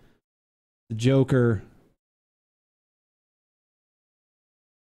Superman, the Joker,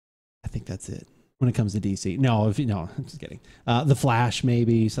 I think that's it when it comes to DC. No, I'm just kidding. The Flash,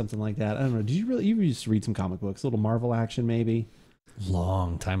 maybe something like that. I don't know. Did you just read some comic books? A little Marvel action, maybe.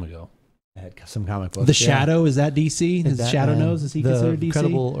 Long time ago. I had some comic books. The Shadow, is that DC? Is Shadow Knows? Is he considered DC?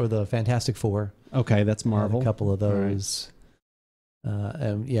 Incredible or the Fantastic Four. Okay, that's Marvel. A couple of those.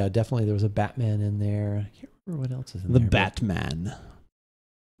 Right. Definitely there was a Batman in there. I can't remember what else is in there. The Batman.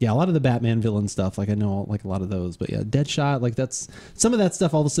 Yeah, a lot of the Batman villain stuff. Like I know like a lot of those, but yeah, Deadshot. Like that's some of that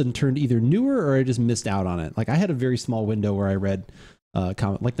stuff. All of a sudden turned either newer or I just missed out on it. Like I had a very small window where I read.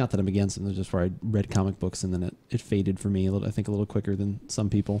 Like not that I'm against them, just where I read comic books and then it faded for me I think a little quicker than some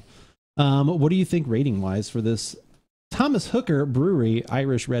people. What do you think rating wise for this Thomas Hooker Brewery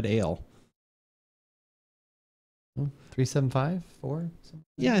Irish Red Ale? 3.75, 4.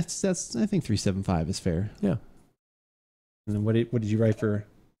 Yeah, I think 3.75 is fair. Yeah. And then what did you write for?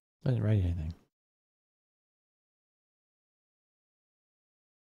 I didn't write anything.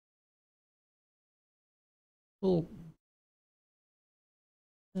 Well.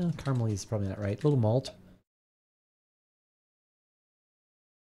 Caramely is probably not right. A little malt.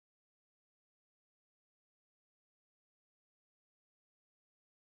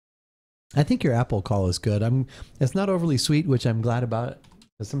 I think your apple call is good. It's not overly sweet, which I'm glad about.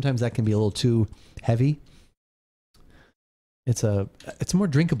 Because sometimes that can be a little too heavy. It's a more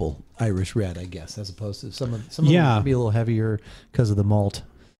drinkable Irish red, I guess, as opposed to some of them can be a little heavier because of the malt.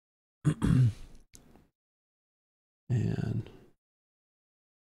 And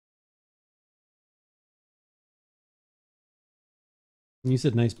you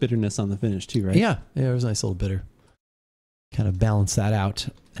said nice bitterness on the finish too, right? Yeah, it was a nice little bitter. Kind of balance that out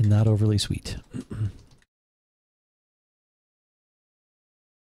and not overly sweet.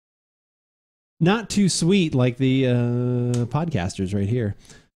 Not too sweet like the podcasters right here.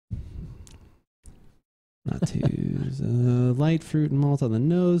 Not too light fruit and malt on the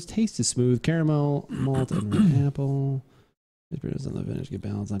nose. Taste is smooth. Caramel, malt, and red apple. Bitterness on the finish. Good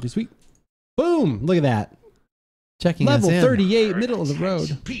balance. Not too sweet. Boom! Look at that. Checking level us in. 38, middle of the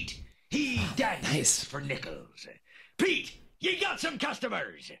road. Pete, he dances for nickels. Pete, you got some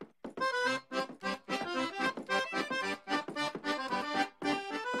customers.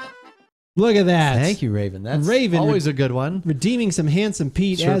 Look at that. Thank you, Raven. That's Raven always a good one. Redeeming some Handsome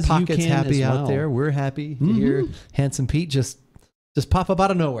Pete Sure, as Pocket's you can happy as well. out there. We're happy to hear Handsome Pete just pop up out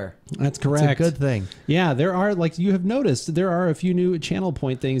of nowhere. That's correct. It's a good thing. Yeah, there are, like you have noticed, there are a few new channel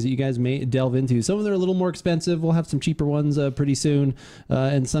point things that you guys may delve into. Some of them are a little more expensive. We'll have some cheaper ones pretty soon.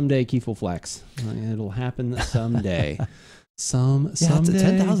 And someday Keith will flex. It'll happen someday. Someday. That's a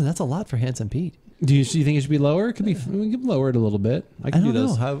 10,000. That's a lot for Handsome Pete. Do you think it should be lower? It could be. We can lower it a little bit. I can do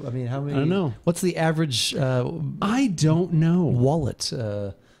those. How many? I don't know. What's the average? I don't know. Wallet.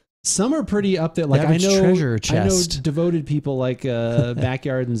 Some are pretty up there. Like average treasure chest. I know devoted people like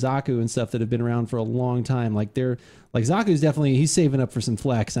Backyard and Zaku and stuff that have been around for a long time. Like they're like Zaku's definitely he's saving up for some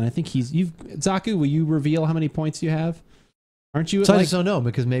flex, and I think Zaku. Will you reveal how many points you have? Aren't you? So I just don't know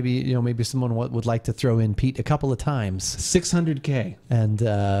because maybe someone would like to throw in Pete a couple of times. 600K, and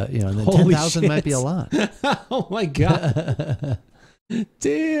and then Holy 10,000 might be a lot. Oh my god.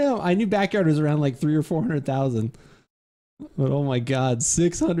 Damn, I knew backyard was around like 300,000 or 400,000, but oh my god,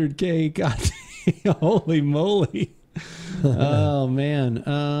 600K! God, damn, holy moly! Oh man,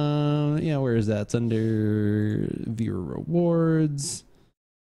 yeah, where is that? It's under viewer rewards,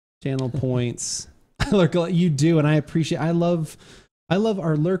 channel points. You do, and I appreciate. I love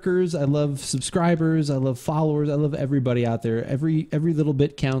our lurkers. I love subscribers. I love followers. I love everybody out there. Every little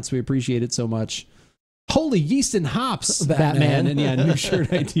bit counts. We appreciate it so much. Holy yeast and hops, Batman. And yeah, new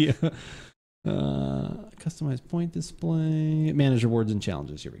shirt idea. Customized point display. Manage rewards and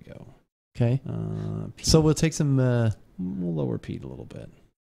challenges. Here we go. Okay. So we'll take some. We'll lower Pete a little bit.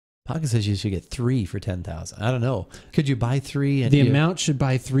 Pocket says you should get 3 for 10,000. I don't know. Could you buy 3? And the amount should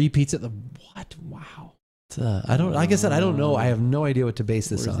buy 3 pizza. What? Wow. I don't. Like I said, I don't know. I have no idea what to base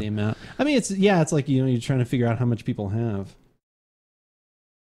this on. The amount? I mean, it's like you're trying to figure out how much people have.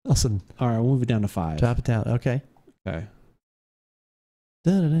 Awesome. All right, we'll move it down to 5. Drop it down. Okay. Okay.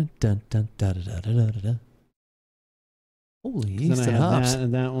 Holy yeast and I hops. have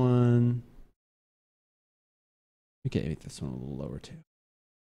that one. Okay, make this one a little lower too.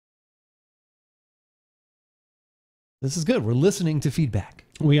 This is good. We're listening to feedback.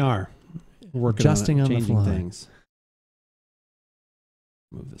 We are. We're working Adjusting on the changing fly. things.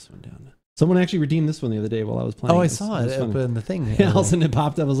 Move this one down. Someone actually redeemed this one the other day while I was playing. Oh, I saw it up in the thing. Yeah, all of a sudden it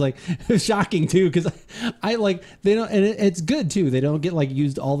popped up. I was like, it was shocking too, because I like they don't, and it's good too. They don't get like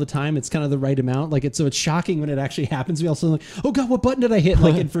used all the time. It's kind of the right amount. Like it's shocking when it actually happens. We also like, oh god, what button did I hit?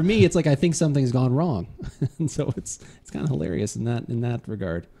 Like, and for me, it's like I think something's gone wrong, and so it's kind of hilarious in that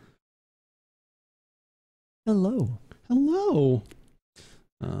regard. Hello.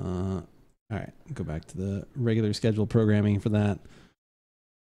 All right, go back to the regular scheduled programming for that.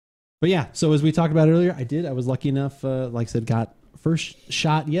 But yeah, so as we talked about earlier, I was lucky enough, like I said, got first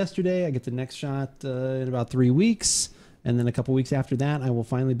shot yesterday. I get the next shot in about 3 weeks. And then a couple weeks after that, I will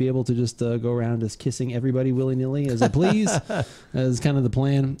finally be able to just go around just kissing everybody willy-nilly as I please. As kind of the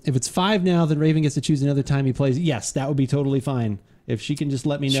plan. If it's 5 now, then Raven gets to choose another time he plays. Yes, that would be totally fine. If she can just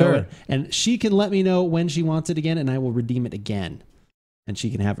let me know Sure. it. And she can let me know when she wants it again, and I will redeem it again. And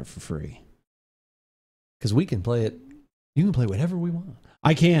she can have it for free. Because we can play it. You can play whatever we want.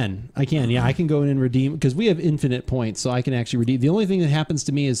 I can. Yeah, I can go in and redeem because we have infinite points, so I can actually redeem. The only thing that happens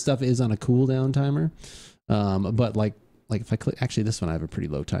to me is stuff is on a cooldown timer. But like if I click, actually this one I have a pretty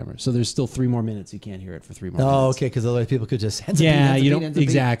low timer, so there's still 3 more minutes. You can't hear it for 3 more minutes. Oh, okay, because otherwise people could just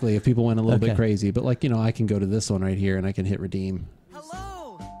exactly. If people went a little bit crazy, but I can go to this one right here and I can hit redeem.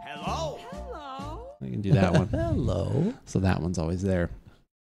 Hello. I can do that one. Hello. So that one's always there.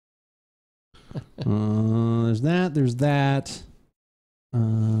 There's that.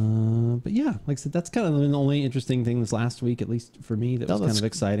 But yeah, like I said, that's kind of the only interesting thing this last week, at least for me, that was kind of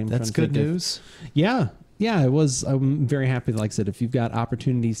exciting. That's good news. Yeah, it was. I'm very happy. Like I said, if you've got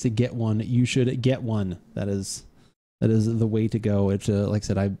opportunities to get one, you should get one. That is the way to go. It's like I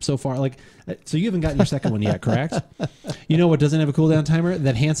said, I so far so you haven't gotten your second one yet, correct? You know what doesn't have a cooldown timer?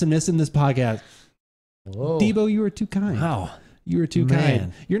 That handsomeness in this podcast. Whoa. Debo, you were too kind. Wow. You were too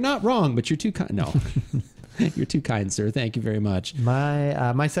kind. You're not wrong, but you're too kind. No. You're too kind, sir. Thank you very much.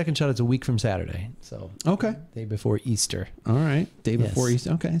 My second shot is a week from Saturday, so okay, day before Easter. All right, day before Easter.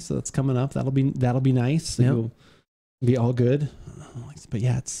 Okay, so that's coming up. That'll be nice. So you'll be all good. But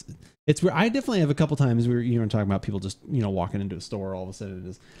yeah, it's where I definitely have a couple times where you were talking about people just walking into a store. All of a sudden, it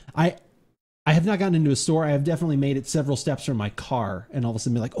is I have not gotten into a store. I have definitely made it several steps from my car, and all of a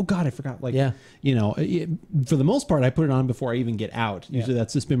sudden be like, oh God, I forgot. For the most part, I put it on before I even get out. Usually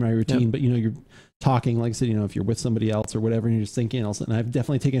that's just been my routine. Yep. But you're talking, like I said, if you're with somebody else or whatever, and you're just thinking, all of a sudden I've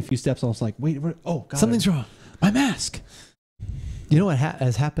definitely taken a few steps. And I was like, wait, oh God, something's wrong. My mask. You know what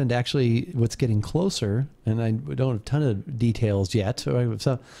has happened? Actually, what's getting closer, and I don't have a ton of details yet.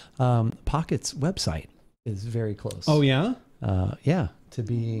 So, Pocket's website is very close. Oh yeah. Yeah. To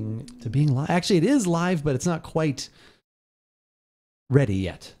being live. Actually, it is live, but it's not quite ready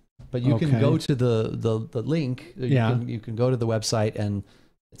yet. But you can go to the link. You can go to the website, and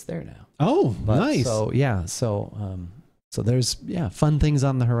it's there now. Oh, nice. So yeah, so there's fun things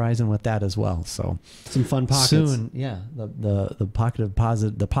on the horizon with that as well. So some fun pockets soon. Yeah, the pocket of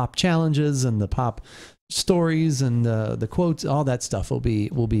positive, the pop challenges and the pop stories and the quotes, all that stuff will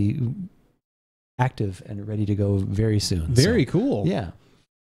be active and ready to go very soon. Very cool. Yeah.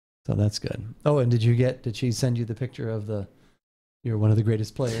 So that's good. Oh, and did she send you the picture of you're one of the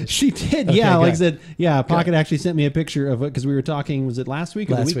greatest players? She did. Okay, yeah. Like I said, Pocket actually sent me a picture of it because we were talking, was it last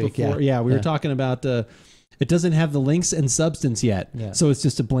week or the week before? Yeah. We were talking about, it doesn't have the links and substance yet. Yeah. So it's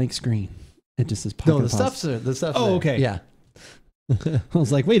just a blank screen. It just says Pocket. No, the stuff's Oh, okay. Yeah. I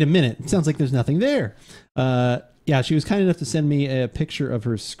was like, wait a minute. It sounds like there's nothing there. Yeah, she was kind enough to send me a picture of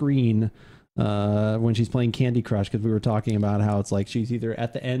her screen when she's playing Candy Crush, because we were talking about how it's like she's either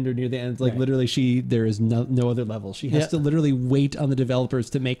at the end or near the end. It's like literally there is no other level. She has to literally wait on the developers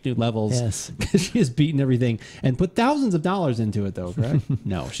to make new levels. Yes. Because she has beaten everything and put thousands of dollars into it, though, correct?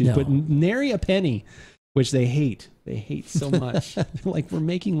 No, she's put nary a penny, which they hate. They hate so much. They're like, we're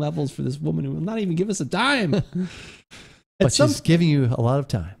making levels for this woman who will not even give us a dime. But she's giving you a lot of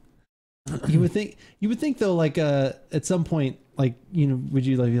time. You would think though, like at some point, like, you know, would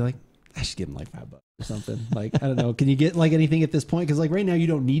you like be like, I should give him like $5 or something? Like, I don't know. Can you get like anything at this point? Because like right now you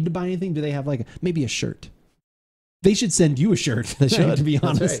don't need to buy anything. Do they have like maybe a shirt? They should send you a shirt. They should, to be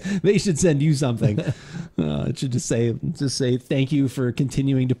honest. Right. They should send you something. It should just say thank you for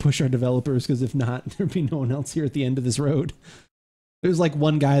continuing to push our developers, because if not, there'd be no one else here at the end of this road. There's like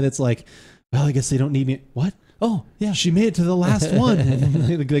one guy that's like, well, I guess they don't need me. What? Oh, yeah, she made it to the last one. And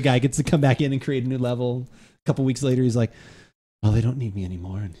the guy gets to come back in and create a new level. A couple weeks later, he's like, well, they don't need me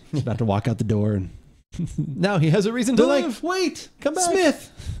anymore. And he's about to walk out the door. And now he has a reason to live. Like, wait, come back.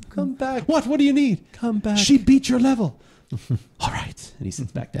 Smith, come back. What do you need? Come back. She beat your level. All right. And he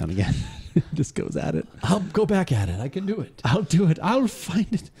sits back down again. Just goes at it. I'll go back at it. I can do it. I'll do it. I'll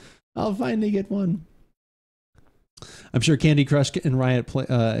find it. I'll finally get one. I'm sure Candy Crush and Riot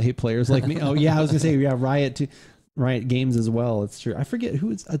hate players like me. Oh, yeah, I was going to say, yeah, Riot too. Riot Games as well. It's true. I forget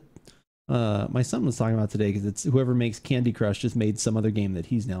who it's. My son was talking about today, because it's whoever makes Candy Crush just made some other game that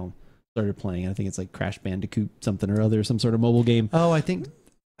he's now started playing. I think it's like Crash Bandicoot something or other, some sort of mobile game. Oh, I think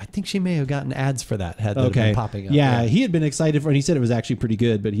she may have gotten ads for that. Had that been popping up. Yeah, he had been excited for it. And he said it was actually pretty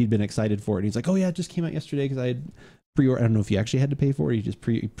good, but he'd been excited for it. And he's like, oh yeah, it just came out yesterday because I had pre-ordered. I don't know if you actually had to pay for it. You just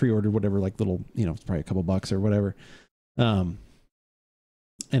pre-ordered whatever, like little, you know, it's probably a couple bucks or whatever. And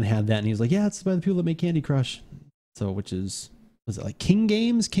had that, and he was like, yeah, it's by the people that make Candy Crush. So, which was it like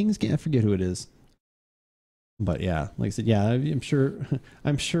King's Game? I forget who it is. But yeah, like I said, yeah,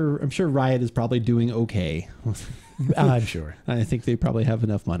 I'm sure Riot is probably doing okay. I'm sure. I think they probably have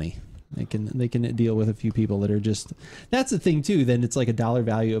enough money. They can deal with a few people that are just. That's the thing too. Then it's like a dollar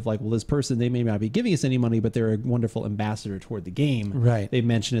value of like, well, this person, they may not be giving us any money, but they're a wonderful ambassador toward the game. Right. They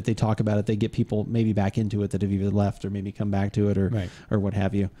mention it. They talk about it. They get people maybe back into it that have either left or maybe come back to it or what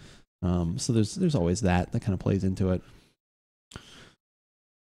have you. So there's always that kind of plays into it.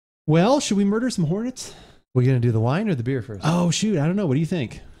 Well, should we murder some hornets? We're going to do the wine or the beer first? Oh, shoot. I don't know. What do you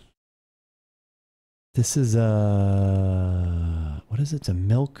think? This is what is it? It's a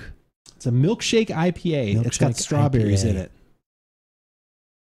milkshake IPA. It's got strawberries in it.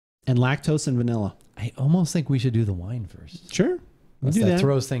 And lactose and vanilla. I almost think we should do the wine first. Sure. Unless that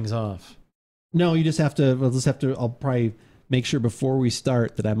throws things off. No, you just have to, I'll probably make sure before we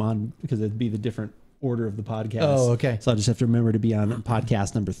start that I'm on, because it'd be the different order of the podcast. Oh, okay. So I'll just have to remember to be on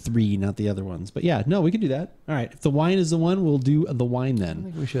podcast number 3, not the other ones. But yeah, no, we can do that. All right. If the wine is the one, we'll do the wine then. I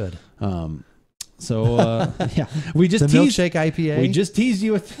think we should. So yeah, we just teased milkshake IPA. We just teased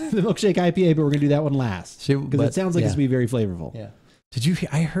you with the milkshake IPA, but we're gonna do that one last because it sounds like it's gonna be very flavorful. Yeah. Did you?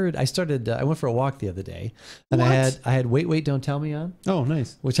 I heard. I started. I went for a walk the other day, and I had Wait, Don't Tell Me on. Oh,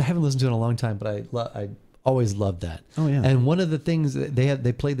 nice. Which I haven't listened to in a long time, but I always loved that. Oh yeah. And one of the things that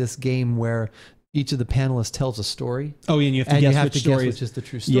they played this game where each of the panelists tells a story. Oh, yeah, and you have to guess which is the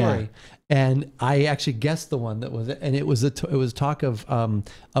true story. Yeah. And I actually guessed the one that was it, and it was talk of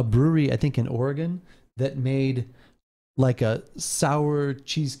a brewery, I think in Oregon, that made like a sour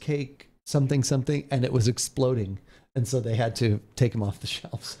cheesecake something, and it was exploding, and so they had to take them off the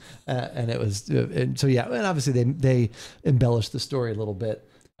shelves. And it was, and so yeah, and obviously they embellished the story a little bit.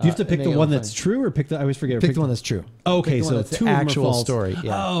 Do you have to pick the one that's true, or pick the? I always forget. Pick the one that's true. Okay, so two actual story.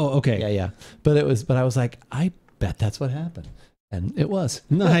 Yeah. Oh, okay. Yeah. But I was like, I bet that's what happened, and it was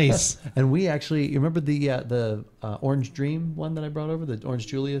nice. And we actually, you remember the Orange Dream one that I brought over, the Orange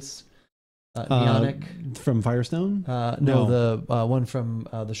Julius Neonic from Firestone? No, the one from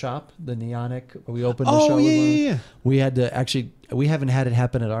the shop, the Neonic. We opened the show. Oh yeah. We had to actually. We haven't had it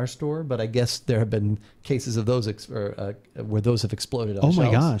happen at our store, but I guess there have been cases of those where those have exploded on Oh shelves. My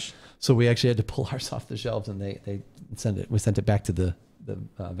gosh! So we actually had to pull ours off the shelves, and they sent it. We sent it back to the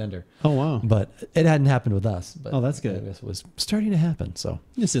vendor. Oh wow! But it hadn't happened with us. But that's good. I guess it was starting to happen. So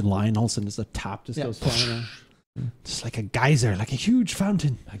just in line, all of a sudden, the top just goes flying out. Just like a geyser, like a huge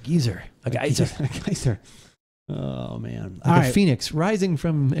fountain. A geyser. A geyser. Oh, man. Like a phoenix rising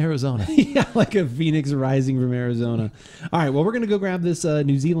from Arizona. Yeah, like a phoenix rising from Arizona. All right, well, we're going to go grab this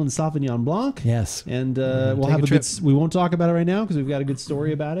New Zealand Sauvignon Blanc. Yes. And we'll have a good... We won't talk about it right now because we've got a good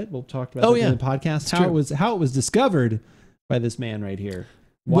story about it. We'll talk about it in the podcast. How it was discovered by this man right here.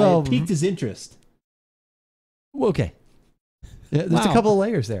 Why it piqued his interest. Okay. Yeah, there's a couple of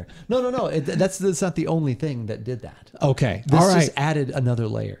layers there. No. That's not the only thing that did that. Okay. This All right. just added another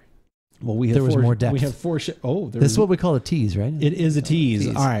layer. Well, there was more depth. We have four. This is what we call a tease, right? It is a tease.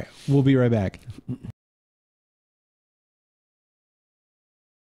 All right. We'll be right back.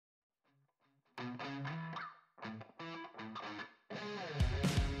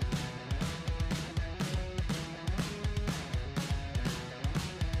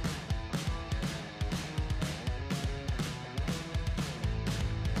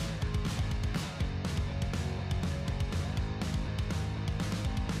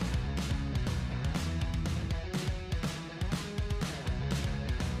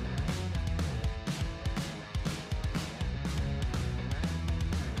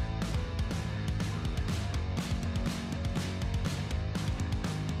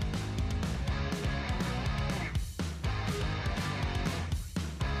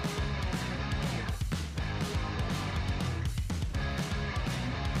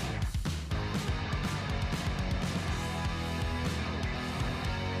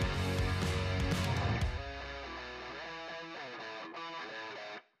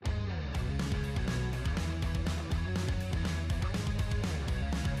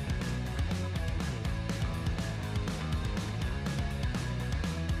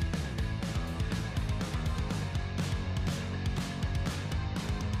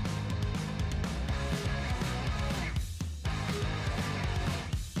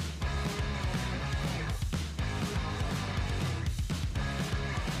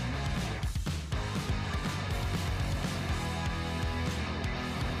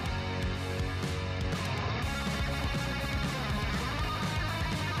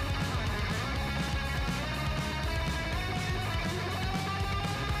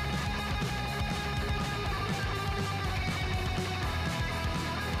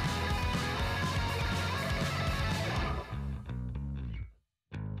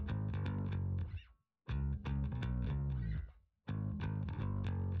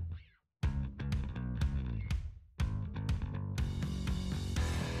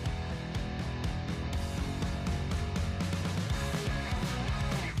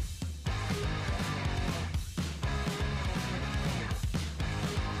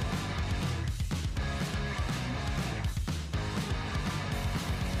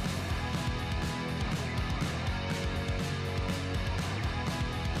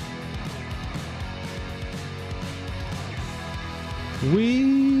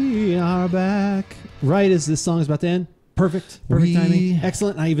 We are back. Right as this song is about to end. Perfect timing.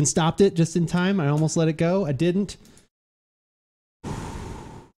 Excellent. I even stopped it just in time. I almost let it go. I didn't. So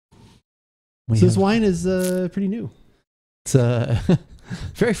this wine is pretty new. It's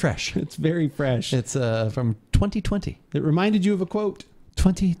very fresh. It's very fresh. It's from 2020. It reminded you of a quote.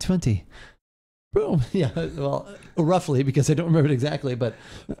 2020. Boom. Yeah, well, roughly, because I don't remember it exactly, but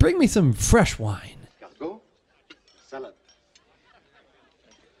bring me some fresh wine. Escargot, salad.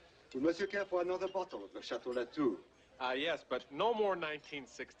 Would Monsieur care for another bottle of the Chateau Latour? Yes, but no more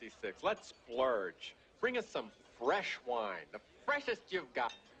 1966. Let's splurge. Bring us some fresh wine. The freshest you've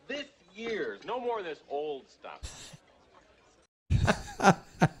got. This year's. No more of this old stuff.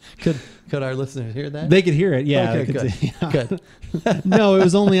 Could our listeners hear that? They could hear it. Yeah. Okay, good. Good. No, it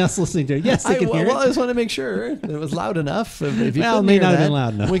was only us listening to it. Yes, they could hear well, it. I just want to make sure it was loud enough. If you Well, it couldn't may hear not have that, been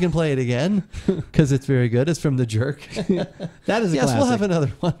loud enough. we can play it again because it's very good. It's from The Jerk. That is a yes, classic. we'll have another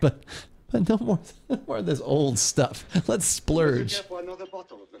one, but no more of this old stuff. Let's splurge. Care for another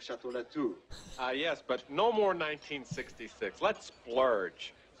bottle of the Chateau Latour? Yes, but no more 1966. Let's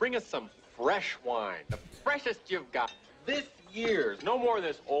splurge. Bring us some fresh wine. The freshest you've got. This year's. No more of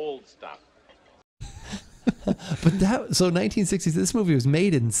this old stuff. But 1960s. This movie was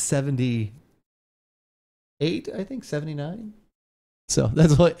made in 78, I think 79. So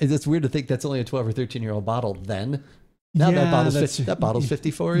that's weird to think that's only a 12 or 13-year-old bottle then. Now Yeah, that bottle's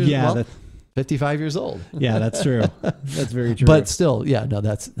 54 years Yeah, well, 55 years old. Yeah, that's true. That's very true. But still, yeah, no,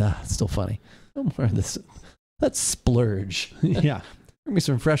 that's still funny. No more of this. Let's splurge. Yeah. Bring me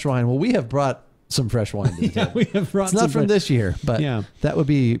some fresh wine. Well, we have brought some fresh wine to the table. We have brought It's not from this year, but Yeah. that would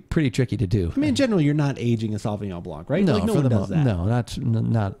be pretty tricky to do. I mean, in general, you're not aging a Sauvignon Blanc, right? No, Like, no for one the does that. No,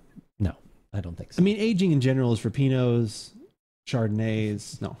 no, I don't think so. I mean, aging in general is for Pinots,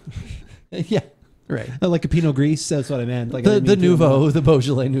 Chardonnays. No. Yeah, right. Like a Pinot Gris, that's what I meant. Like I The didn't mean to- Nouveau, the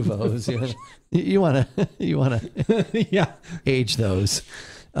Beaujolais Nouveaux. You want to Yeah. age those.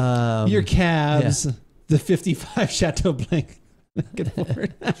 Your cabs, the 55 Chateau Blanc.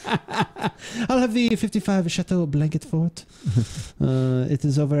 Fort. I'll have the 55 Chateau Blanket Fort. It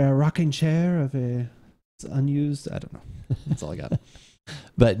is over a rocking chair of a it's unused. I don't know. That's all I got.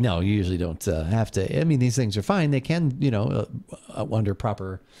 But no, you usually don't have to. I mean, these things are fine. They can, under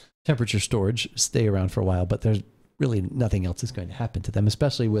proper temperature storage, stay around for a while, but there's really nothing else that's going to happen to them,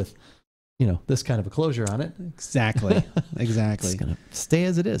 especially with, this kind of a closure on it. Exactly. Exactly. It's going to stay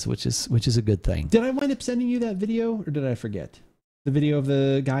as it is, which is a good thing. Did I wind up sending you that video, or did I forget? The video of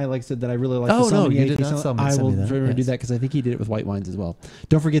the guy, like I said, that I really like. Oh, no, you did not send me I will that. remember to do that because I think he did it with white wines as well.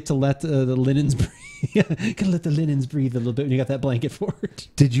 Don't forget to let the linens breathe. Gotta let the linens breathe a little bit when you got that blanket for it.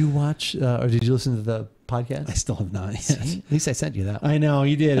 Did you watch or did you listen to the podcast? I still have not yet. At least I sent you that one. I know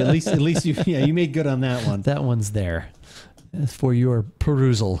you did. At least you made good on that one. That one's there for your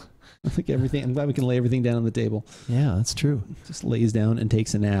perusal. I think everything. I'm glad we can lay everything down on the table. Yeah, that's true. Just lays down and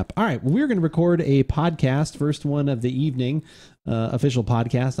takes a nap. All right. Well, we're going to record a podcast, first one of the evening, official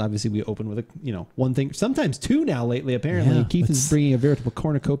podcast. Obviously, we open with one thing, sometimes two now lately. Apparently, Yeah, Keith is bringing a veritable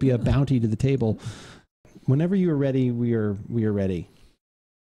cornucopia bounty to the table. Whenever you are ready, we are ready.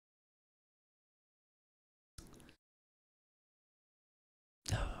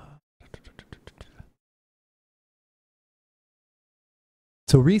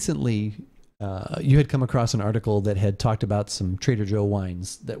 So recently, you had come across an article that had talked about some Trader Joe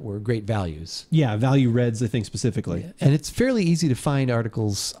wines that were great values. Yeah, value reds, I think specifically. And it's fairly easy to find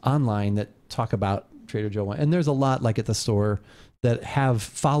articles online that talk about Trader Joe wine. And there's a lot like at the store that have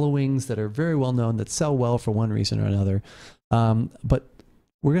followings that are very well known, that sell well for one reason or another. But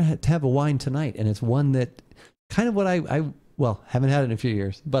we're going to have a wine tonight, and it's one that kind of what I haven't had it in a few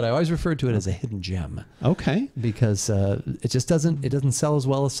years, but I always refer to it as a hidden gem. Okay. Because it just doesn't sell as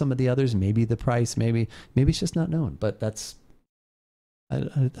well as some of the others. Maybe the price, maybe it's just not known. But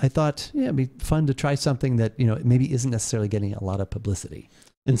I thought, it'd be fun to try something that maybe isn't necessarily getting a lot of publicity.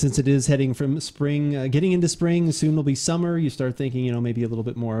 And since it is heading from spring, getting into spring, soon will be summer. You start thinking, maybe a little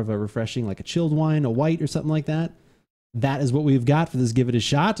bit more of a refreshing, like a chilled wine, a white or something like that. That is what we've got for this Give It a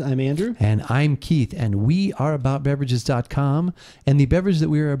Shot. I'm Andrew. And I'm Keith, and we are AboutBeverages.com. And the beverage that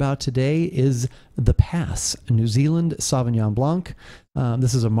we are about today is the Pass New Zealand Sauvignon Blanc.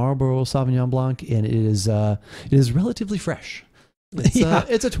 This is a Marlborough Sauvignon Blanc, and it is relatively fresh.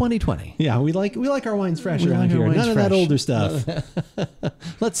 It's a 2020. Yeah, we like our wines fresh around here. None of that older stuff.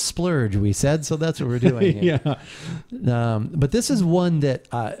 Let's splurge, we said, so that's what we're doing here. Yeah. But this is one that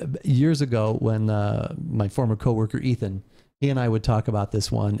years ago when my former coworker Ethan, he and I would talk about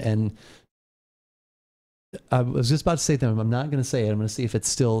this one, and I was just about to say to him, I'm not going to say it. I'm going to see if it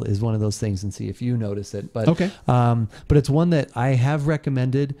still is one of those things and see if you notice it. But okay. But it's one that I have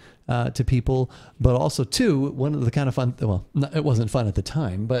recommended to people, but also too, one of the kind of fun. Well, it wasn't fun at the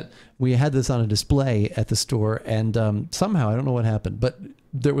time, but we had this on a display at the store, and somehow I don't know what happened, but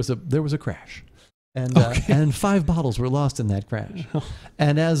there was a crash. And 5 bottles were lost in that crash.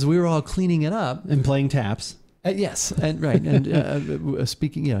 And as we were all cleaning it up and playing taps. Yes, and right, and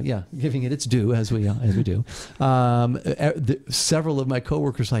speaking, giving it its due as we do. Several of my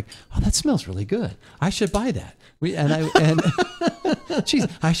coworkers like, oh, that smells really good. I should buy that. Geez,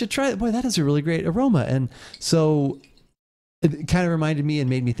 I should try it. Boy, that has a really great aroma. And so it kind of reminded me and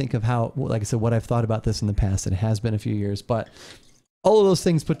made me think of how, like I said, what I've thought about this in the past. And it has been a few years, but all of those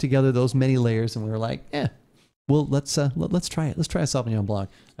things put together, those many layers, and we were like, well, let's try it. Let's try a Sauvignon Blanc.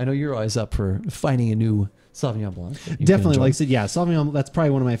 I know you're always up for finding a new Sauvignon Blanc. Definitely, like I said, Sauvignon. That's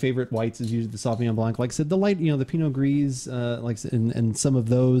probably one of my favorite whites. Is usually the Sauvignon Blanc. Like I said, the light, the Pinot Gris, and some of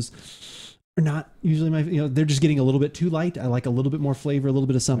those are not usually my. They're just getting a little bit too light. I like a little bit more flavor, a little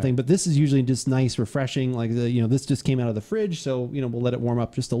bit of something. Right. But this is usually just nice, refreshing. Like this just came out of the fridge, so we'll let it warm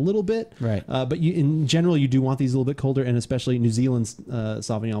up just a little bit. Right. But in general, you do want these a little bit colder, and especially New Zealand's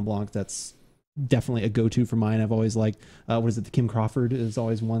Sauvignon Blanc. That's definitely a go-to for mine. I've always liked, the Kim Crawford is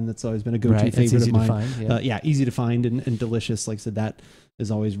always one that's always been a go-to favorite of mine. Find, easy to find and delicious. Like I said, that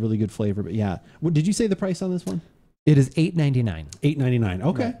is always really good flavor. But what did you say the price on this one? It is $8.99. $8.99.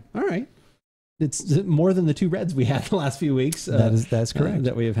 Okay, right. All right. It's more than the 2 reds we had the last few weeks. That's correct.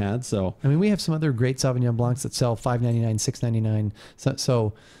 That we have had. So I mean, we have some other great Sauvignon Blancs that sell $5.99, $6.99.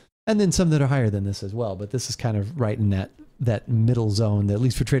 So, and then some that are higher than this as well. But this is kind of right in that middle zone that, at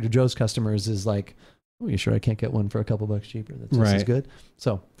least for Trader Joe's customers, is like, oh, you sure I can't get one for a couple bucks cheaper? That's just as good.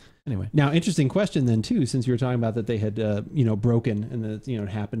 So anyway. Now, interesting question then too, since you were talking about that they had, broken and that, it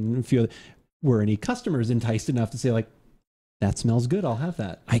happened. Were any customers enticed enough to say like, that smells good, I'll have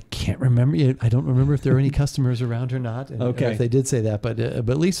that? I can't remember. I don't remember if there were any customers around or not. And okay. If they did say that, but at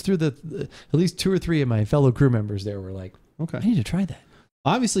least at least 2 or 3 of my fellow crew members there were like, okay, I need to try that.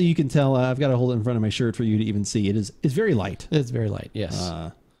 Obviously, you can tell. I've got to hold it in front of my shirt for you to even see. It's very light. It's very light. Yes.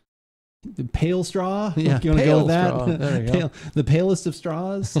 The pale straw. Yeah. You want to go with that? Straw. There you go. The palest of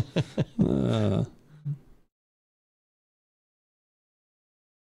straws.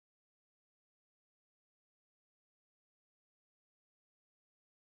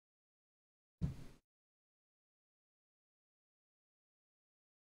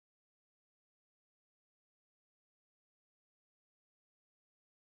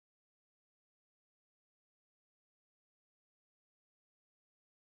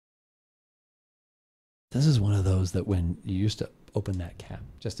 This is one of those that when you used to open that cap,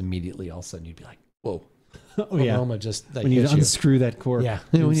 just immediately all of a sudden you'd be like, whoa. Oh, yeah. Aroma just like When you hits unscrew that cork. Yeah.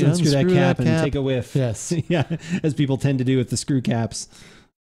 When you unscrew that cap and take a whiff. Yes. Yeah. As people tend to do with the screw caps.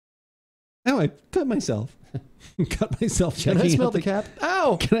 Oh, I cut myself. Cut myself Can checking I smell out the cap?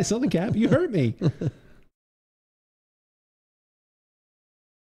 Ow! Can I smell the cap? You hurt me.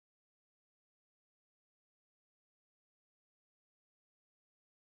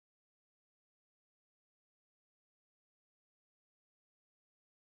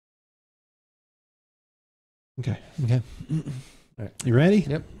 Okay. Okay. All right. You ready?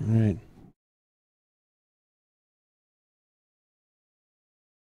 Yep. All right.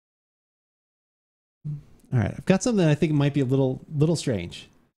 All right. I've got something that I think might be a little strange.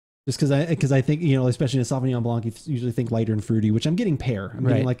 Just because I think, especially in a Sauvignon Blanc, you usually think lighter and fruity, which I'm getting pear. I'm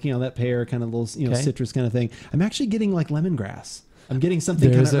getting like, that pear kind of little, citrus kind of thing. I'm actually getting like lemongrass. I'm getting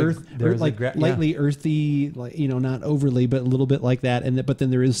something kind of lightly earthy, like, not overly, but a little bit like that. But then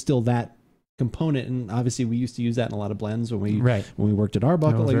there is still that component, and obviously we used to use that in a lot of blends when we worked at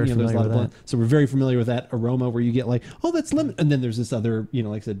Arbuckle. There's a lot of blends, so we're very familiar with that aroma where you get like, oh, that's lemon, and then there's this other,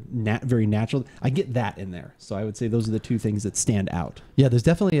 like I said, very natural. I get that in there, so I would say those are the two things that stand out. Yeah, there's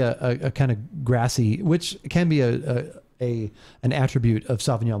definitely a kind of grassy, which can be an attribute of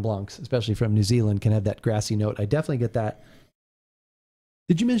Sauvignon Blancs, especially from New Zealand, can have that grassy note. I definitely get that.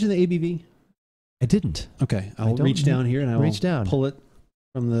 Did you mention the ABV? I didn't. Okay, I'll reach down here and I will pull it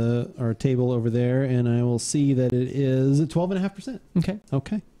from our table over there, and I will see that it is 12.5%.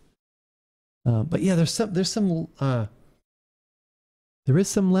 Okay. But yeah, there is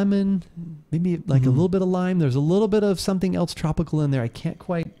some lemon, maybe like a little bit of lime. There's a little bit of something else tropical in there. I can't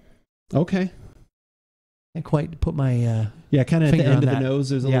quite. Okay. Can't quite put my kind of at the end of that. the nose.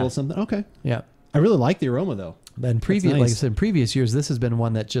 There's a little something. Okay. Yeah. I really like the aroma though. And like I said, in previous years, this has been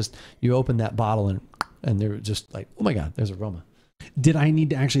one that just you open that bottle and they're just like, oh my god, there's aroma. Did I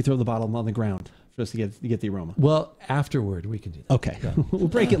need to actually throw the bottle on the ground just to get the aroma? Well, afterward we can do that. Okay. Yeah. We'll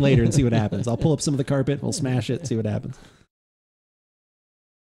break it later and see what happens. I'll pull up some of the carpet. We'll smash it. See what happens.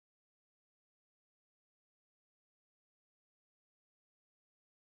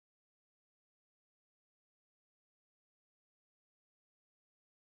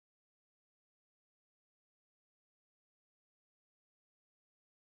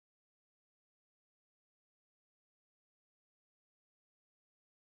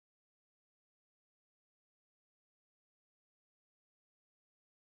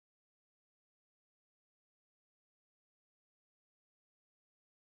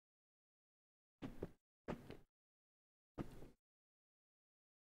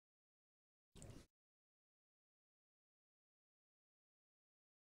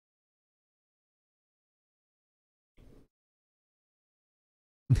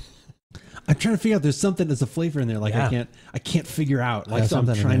 I'm trying to figure out. There's something. There's a flavor in there. Like I can't figure out. Like so I'm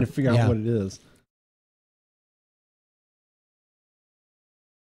trying to figure out what it is.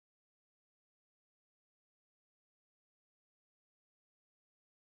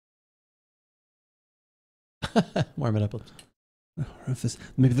 Warm it up.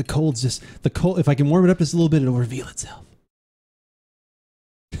 Maybe the cold's just the cold. If I can warm it up just a little bit, it'll reveal itself.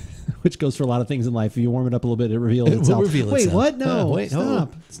 Which goes for a lot of things in life. If you warm it up a little bit, it reveals itself. Wait, what? No,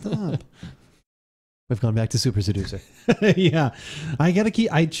 stop. We've gone back to Super Seducer. Yeah,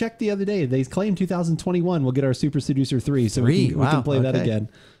 I checked the other day. They claim 2021 we'll get our Super Seducer 3, so we can play that again.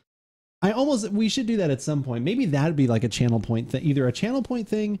 We should do that at some point. Maybe that'd be like a channel point thing, either a channel point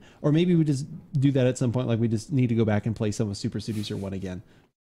thing, or maybe we just do that at some point. Like we just need to go back and play some of Super Seducer 1 again.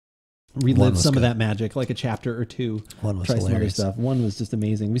 Relive some of that magic, like a chapter or two. One was try some other stuff. One was just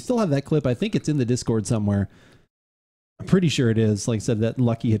amazing. We still have that clip. I think it's in the Discord somewhere. I'm pretty sure it is. Like I said, that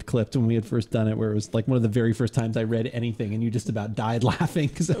Lucky had clipped when we had first done it, where it was like one of the very first times I read anything, and you just about died laughing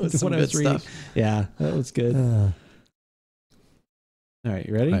because that was what I was reading. Yeah, that was good. All right,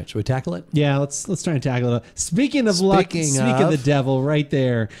 you ready? All right, should we tackle it? Yeah, let's try and tackle it. Speaking of luck, speaking of the devil, right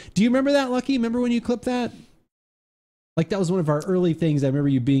there. Do you remember that, Lucky? Remember when you clipped that? Like that was one of our early things. I remember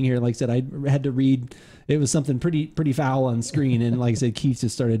you being here. Like I said, I had to read. It was something pretty foul on screen, and like I said, Keith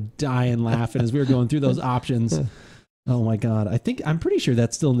just started dying laughing as we were going through those options. Oh my god! I'm pretty sure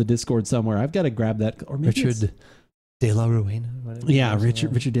that's still in the Discord somewhere. I've got to grab that. Or maybe Richard De La Ruina. Yeah,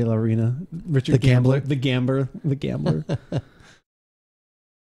 Richard De La Ruina. Richard the Gambler. The Gambler.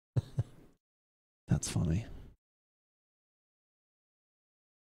 That's funny.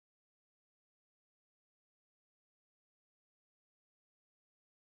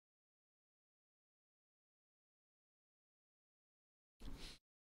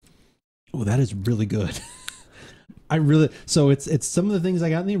 Oh, that is really good. I really, so it's some of the things I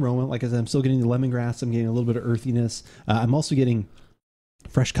got in the aroma. Like I said, I'm still getting the lemongrass. I'm getting a little bit of earthiness. I'm also getting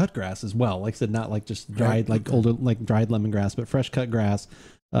fresh cut grass as well. Like I said, not like just dried, like older, like dried lemongrass, but fresh cut grass.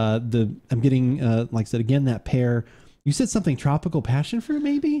 I'm getting, like I said, again, that pear. You said something tropical passion fruit,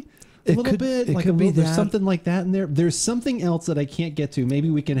 maybe? A little bit. It like could be there's something like that in there. There's something else that I can't get to. Maybe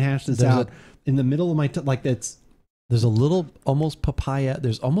we can hash this out in the middle of my, like that's. There's a little almost papaya.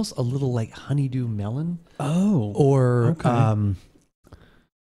 There's almost a little like honeydew melon. Oh. Or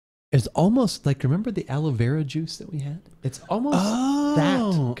it's almost like, remember the aloe vera juice that we had? It's almost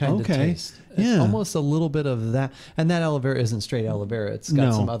that kind of taste. It's almost a little bit of that. And that aloe vera isn't straight aloe vera. It's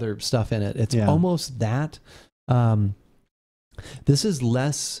got some other stuff in it. It's almost that. This is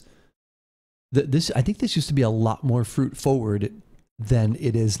less... I think this used to be a lot more fruit forward than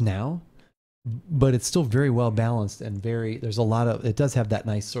it is now. But it's still very well balanced and there's a lot of, it does have that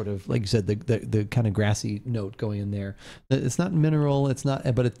nice sort of, like you said, the kind of grassy note going in there. It's not mineral, it's not,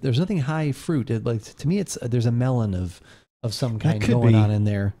 but there's nothing high fruit. Like to me, there's a melon of some kind going on in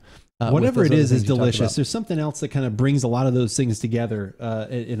there. Whatever it is delicious. There's something else that kind of brings a lot of those things together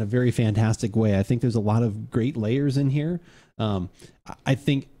in a very fantastic way. I think there's a lot of great layers in here. I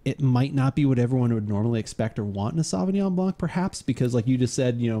think it might not be what everyone would normally expect or want in a Sauvignon Blanc, perhaps, because like you just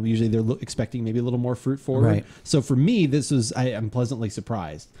said, usually they're expecting maybe a little more fruit forward. Right. So for me, I'm pleasantly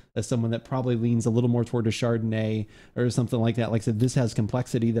surprised as someone that probably leans a little more toward a Chardonnay or something like that. Like I said, this has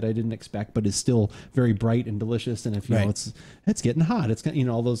complexity that I didn't expect, but is still very bright and delicious. And if you know, it's getting hot, it's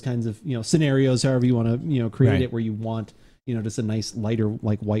all those kinds of, scenarios, however you want to, create it where you want, just a nice lighter,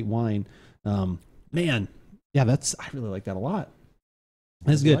 like white wine. Man. Yeah, I really like that a lot.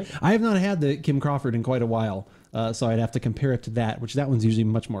 That's good. I have not had the Kim Crawford in quite a while, so I'd have to compare it to that, which that one's usually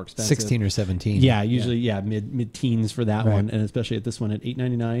much more expensive. 16 or 17. Yeah, usually mid teens for that one, and especially at this one at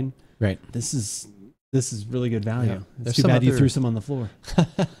 $8.99. Right. This is really good value. Yeah. It's too bad you threw some on the floor.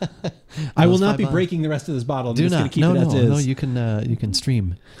 I will not be breaking the rest of this bottle. I'm just going to keep it as is. No, you can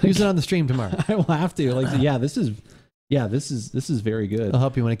stream. Use it on the stream tomorrow. I will have to. This is very good. I'll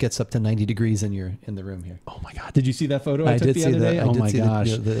help you when it gets up to 90 degrees in the room here. Oh my God. Did you see that photo I took the other day? Oh my gosh.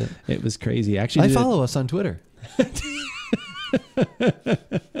 It was crazy. Actually, I follow us on Twitter.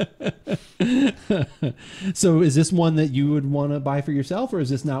 So is this one that you would want to buy for yourself, or is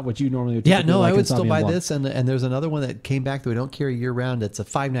this not what you normally would? Yeah, no, I would still buy this. And there's another one that came back that we don't carry year round. It's a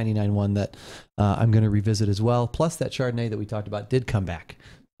 $5.99 one that I'm going to revisit as well. Plus that Chardonnay that we talked about did come back.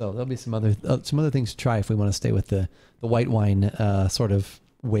 So there'll be some other things to try if we want to stay with the white wine sort of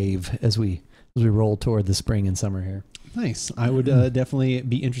wave as we roll toward the spring and summer here. Nice. I would definitely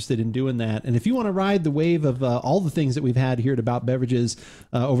be interested in doing that. And if you want to ride the wave of all the things that we've had here at About Beverages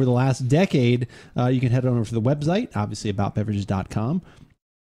over the last decade, you can head on over to the website, obviously AboutBeverages.com.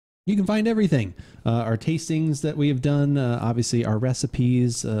 You can find everything. Our tastings that we have done, obviously our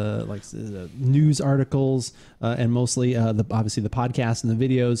recipes, news articles, and mostly obviously the podcast and the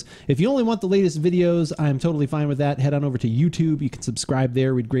videos. If you only want the latest videos, I'm totally fine with that. Head on over to YouTube. You can subscribe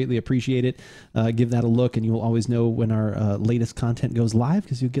there. We'd greatly appreciate it. Give that a look, and you will always know when our latest content goes live,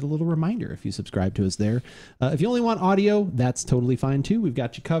 because you'll get a little reminder if you subscribe to us there. If you only want audio, that's totally fine too. We've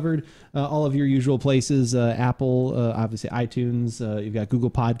got you covered. All of your usual places, Apple, obviously iTunes, you've got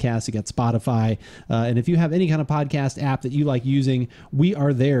Google Podcasts, you got Spotify. And if you have any kind of podcast app that you like using, we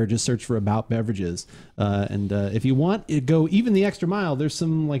are there. Just search for About Beverages. And if you want to go even the extra mile, there's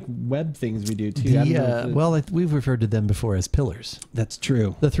some like web things we do too. We've referred to them before as pillars. That's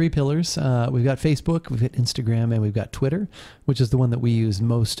true. The 3 pillars. We've got Facebook, we've got Instagram, and we've got Twitter, which is the one that we use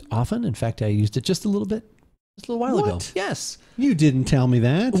most often. In fact, I used it just a little while ago. Yes. You didn't tell me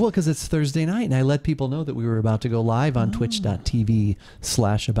that. Well, because it's Thursday night, and I let people know that we were about to go live on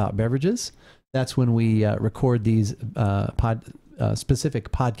twitch.tv/AboutBeverages. That's when we record these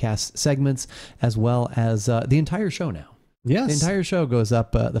specific podcast segments, as well as the entire show now. Yes. The entire show goes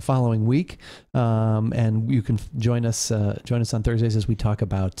up the following week, and you can join us on Thursdays as we talk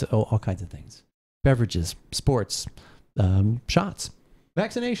about all kinds of things. Beverages, sports, shots.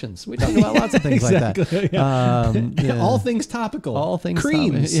 Vaccinations. We talk about lots of things like that. Yeah. All things topical. All things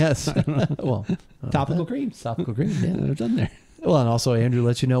creams. Yes. Well, topical creams. Topical creams. Yeah, they're done there. Well, and also Andrew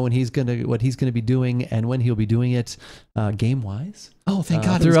lets you know what he's gonna be doing and when he'll be doing it, game wise. Oh, thank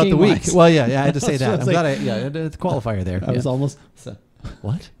God! Throughout the week. Well, yeah, I had to say that. I'm glad the qualifier there. I was almost. So,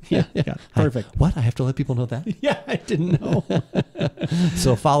 what? Yeah, perfect. What? I have to let people know that? Yeah, I didn't know.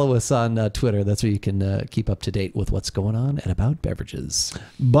 So follow us on Twitter. That's where you can keep up to date with what's going on at About Beverages.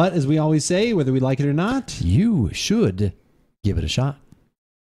 But as we always say, whether we like it or not, you should give it a shot.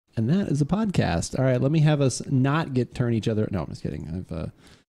 And that is a podcast. All right, let me have us not turn each other. No, I'm just kidding. I've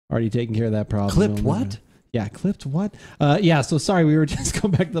already taken care of that problem. Clipped what? Yeah, clipped what? Yeah, so sorry, we were just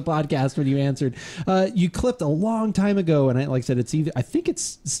going back to the podcast when you answered. You clipped a long time ago, and like I said, I think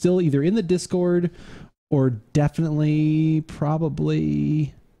it's still either in the Discord or definitely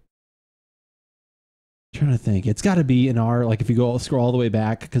probably... I'm trying to think. It's got to be in our, like if you scroll all the way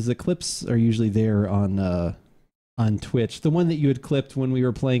back, because the clips are usually there on Twitch. The one that you had clipped when we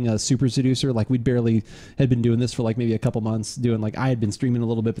were playing Super Seducer, like we'd barely had been doing this for like maybe a couple months, doing like I had been streaming a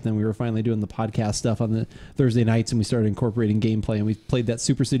little bit, but then we were finally doing the podcast stuff on the Thursday nights, and we started incorporating gameplay, and we played that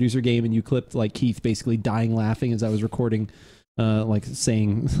Super Seducer game, and you clipped like Keith basically dying laughing as I was recording, like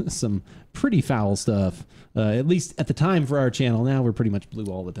saying some pretty foul stuff. At least at the time for our channel. Now we're pretty much blue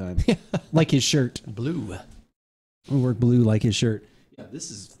all the time, like his shirt. Blue. We work blue like his shirt. Yeah,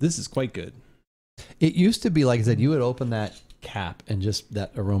 this is quite good. It used to be, like I said, you would open that cap and just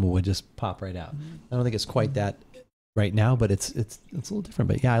that aroma would just pop right out. I don't think it's quite that right now, but it's a little different.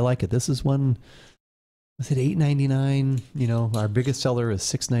 But yeah, I like it. This is one. Was it $8.99? You know, our biggest seller is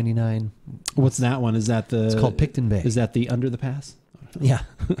 $6.99. What's that one? Is that the? It's called Picton Bay. Is that the Under the Pass? Yeah,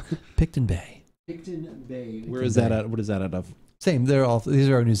 Picton Bay. Picton Bay. Where is that at? What is that out of? Same. These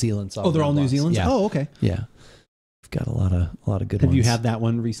are our New Zealand Sauvignon. Oh, they're all New Zealand's? Yeah. Oh, okay. Yeah. We've got a lot of good ones. Have you had that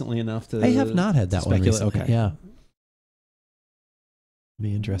one recently enough to? I have not had that one recently. Okay. Yeah.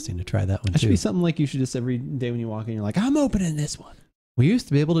 Be interesting to try that one That too. should be something like you should just every day when you walk in, you're like, I'm opening this one. We used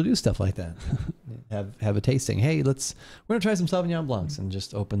to be able to do stuff like that. have a tasting. Hey, we're gonna try some Sauvignon Blancs and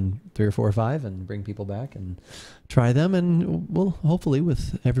just open 3 or 4 or 5 and bring people back and try them. And we'll hopefully,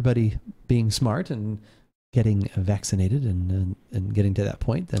 with everybody being smart and getting vaccinated and getting to that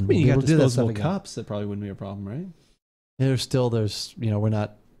point, then we'll you be got able to do that stuff disposable again. cups. That probably wouldn't be a problem, right? There's we're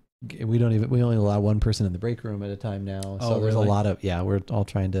not. We only allow one person in the break room at a time now. So there's really? a lot of we're all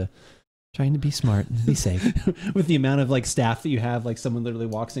trying to be smart and be safe. With the amount of like staff that you have, like someone literally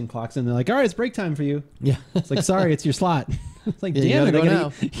walks in, clocks in, they're like, all right, it's break time for you. Yeah. It's like, sorry, it's your slot. It's like, Yeah, damn you it,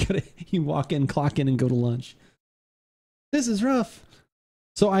 gotta go now. you walk in, clock in, and go to lunch. This is rough.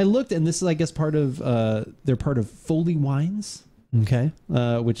 So I looked, and this is, I guess, they're part of Foley Wines. Okay.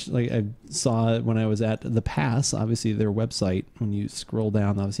 Which like I saw when I was at the Pass. Obviously, their website. When you scroll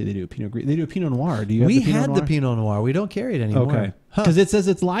down, obviously they do a Pinot Noir. Do you? We have the Pinot had Noir? the Pinot Noir. We don't carry it anymore. Okay, because it says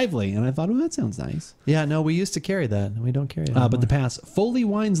it's lively, and I thought, oh, that sounds nice. Yeah, no, we used to carry that. We don't carry it anymore. But the Pass Foley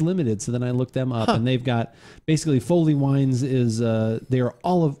Wines Limited. So then I looked them up, and they've got basically Foley Wines is they are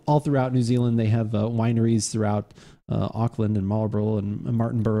all throughout New Zealand. They have wineries throughout Auckland and Marlborough and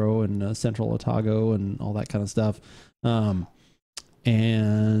Martinborough and Central Otago and all that kind of stuff. But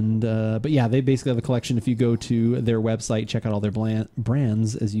yeah, they basically have a collection. If you go to their website, check out all their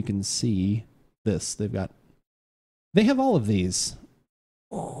brands, as you can see they have all of these.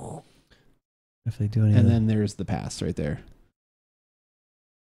 If they do any, and then there's the Pass right there.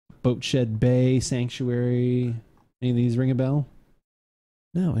 Boatshed Bay, Sanctuary. Any of these ring a bell?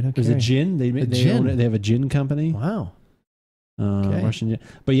 no, we don't. There's carry. a gin. They gin. own it. They have a gin company. Wow. Okay. Russian gin.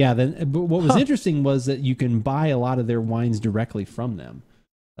 But yeah, but what was interesting was that you can buy a lot of their wines directly from them.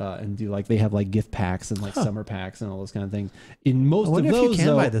 And do they have like gift packs and like summer packs and all those kind of things. In most I wonder of those, if you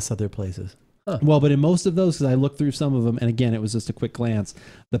can buy this other places. Huh. Well, but in most of those, because I looked through some of them, and again, it was just a quick glance.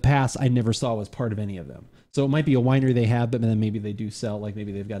 The Pass I never saw was part of any of them. So it might be a winery they have, but then maybe they do sell, like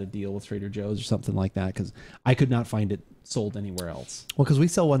maybe they've got a deal with Trader Joe's or something like that. Because I could not find it sold anywhere else. Well, because we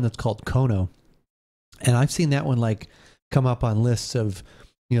sell one that's called Kono, and I've seen that one come up on lists of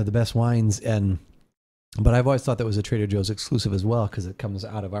the best wines, but I've always thought that was a Trader Joe's exclusive as well, because it comes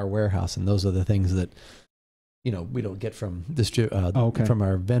out of our warehouse, and those are the things that we don't get from from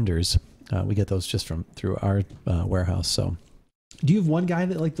our vendors. We get those just through our warehouse. So, do you have one guy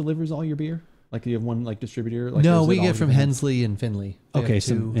that delivers all your beer? Like, do you have one distributor? No, we get from Hensley and Finley. Okay,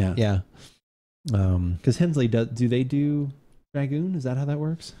 so yeah. Because Hensley do they do Dragoon? Is that how that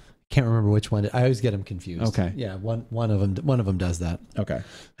works? Can't remember which one. I always get them confused. Okay. Yeah, one of them does that. Okay.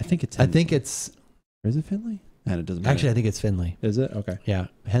 I think it's or is it Finley? And it doesn't matter. Actually, I think it's Finley. Is it? Okay. Yeah.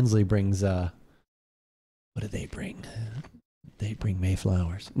 Hensley brings what do they bring? They bring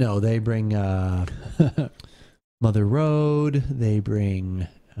Mayflowers. No, they bring Mother Road. They bring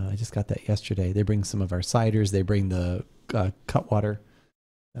I just got that yesterday. They bring some of our ciders. They bring the Cutwater.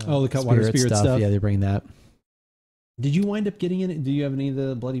 The Cutwater spirit stuff. Yeah, they bring that. Did you wind up getting it? Do you have any of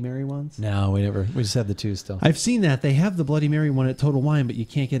the Bloody Mary ones? No, we never. We just have the 2 still. I've seen that. They have the Bloody Mary one at Total Wine, but you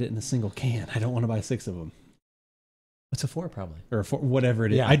can't get it in a single can. I don't want to buy 6 of them. What's a 4 probably? Or 4, whatever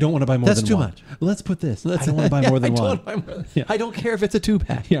it is. Yeah. I don't want to buy more than one. That's too much. Let's put this. I don't want to buy more than one. I don't care if it's a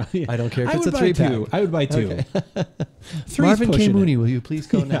 2-pack. Yeah. I don't care if it's a 3-pack. I would buy 2. Okay. 3's Marvin K. pushing Mooney, it. will you please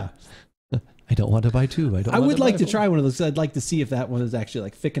go now? I don't want to buy two. I would like to try one of those. I'd like to see if that one is actually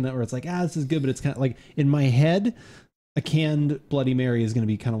like thick enough where it's like, this is good, but it's kind of like in my head, a canned Bloody Mary is going to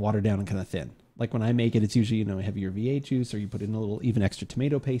be kind of watered down and kind of thin. Like when I make it, it's usually, heavier V8 juice, or you put in a little even extra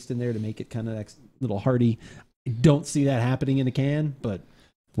tomato paste in there to make it kind of a little hearty. I don't see that happening in a can, but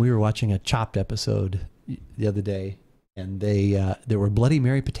we were watching a Chopped episode the other day, and there were Bloody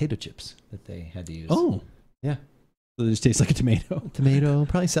Mary potato chips that they had to use. Oh, yeah. So it just tastes like a tomato. Tomato,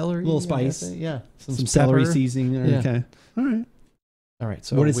 probably celery. A little spice. Yeah. Some celery pepper. seasoning. Yeah. Okay. All right.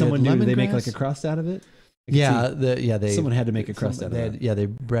 So what did we someone had do? Did they make lemongrass. like a crust out of it? Someone had to make a crust out of it. Yeah, they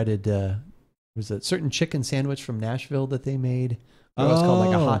breaded. There was a certain chicken sandwich from Nashville that they made. It was called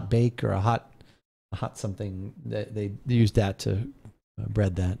like a hot bake or a hot something. They used that to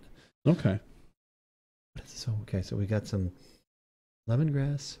bread that. Okay. So we got some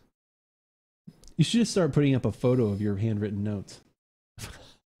lemongrass. You should just start putting up a photo of your handwritten notes.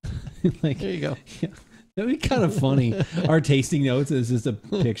 Like, there you go. Yeah, that'd be kind of funny. Our tasting notes is just a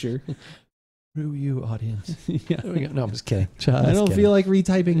picture. Screw you, audience. Yeah. There we go. No, I'm just kidding. I don't feel like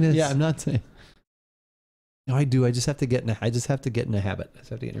retyping this. Yeah, I'm not saying. No, I do. I just have to get in a habit. I just have to get in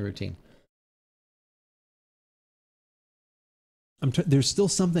a routine. There's still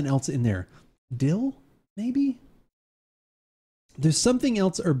something else in there. Dill, maybe? There's something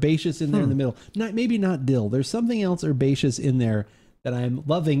else herbaceous in there in the middle. Maybe not dill. There's something else herbaceous in there that I'm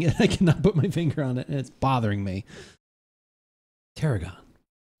loving, and I cannot put my finger on it, and it's bothering me. Tarragon.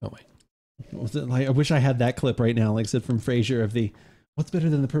 Oh, wait. Was it like, I wish I had that clip right now, like I said from Frasier, of the what's better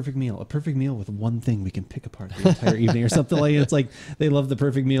than the perfect meal? A perfect meal with one thing we can pick apart the entire evening, or something like that. It's like they love the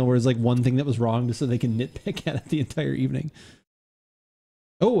perfect meal where it's like one thing that was wrong just so they can nitpick at it the entire evening.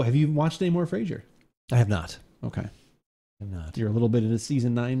 Oh, have you watched any more Frasier? I have not. Okay. I'm not. You're a little bit into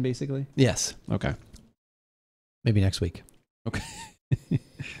season 9, basically? Yes. Okay. Maybe next week. Okay.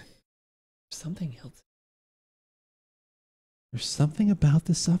 Something else. There's something about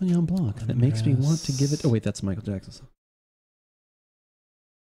the Sauvignon Blanc that makes me want to give it... Oh, wait, that's Michael Jackson's song.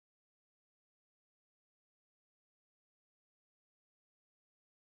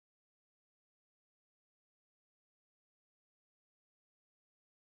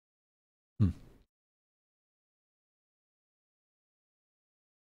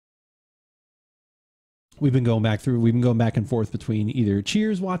 We've been going back and forth between either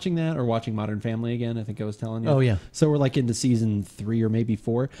Cheers, watching that, or watching Modern Family again. I think I was telling you. Oh, yeah. So we're like into season 3 or maybe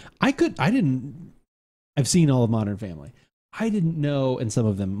 4. I've seen all of Modern Family. I didn't know, and some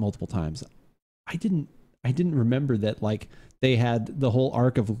of them multiple times. I didn't remember that like they had the whole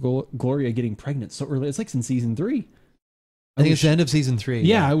arc of Gloria getting pregnant so early. It's like in season 3. I think it's the end of season 3.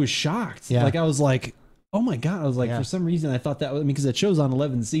 Yeah, I was shocked. Yeah. Like I was like, oh my God. I was like, for some reason I thought that was, because it show's on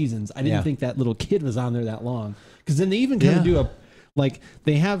 11 seasons. I didn't think that little kid was on there that long. Because then they even kind of do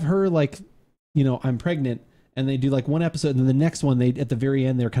they have her like, I'm pregnant, and they do like one episode, and then the next one, at the very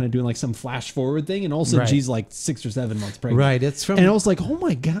end, they're kind of doing like some flash forward thing, and all of a sudden she's like 6 or 7 months pregnant. Right. It's from, and I was like, oh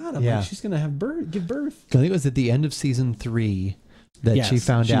my God. I'm like, she's going to give birth. I think it was at the end of season 3 that she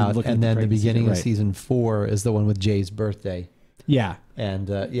found out, and then the beginning of season 4 is the one with Jay's birthday. Yeah. And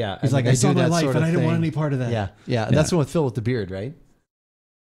he's like, I saw my life and I didn't want any part of that. Yeah. And that's the one with Phil with the beard, right?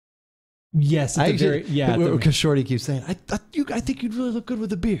 Yes. Because Shorty keeps saying, I think you'd really look good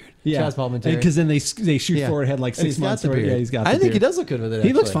with a beard. Yeah. Chaz Palminteri. Because then they shoot forward ahead like 6 months. Yeah, he's got the I think beard. he does look good with it.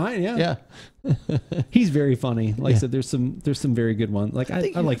 He looks fine. Yeah. Yeah. He's very funny. Like I said, there's some very good ones. Like I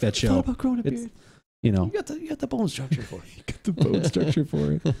like that show. Thought about growing a beard. You got the bone structure for it. You got the bone structure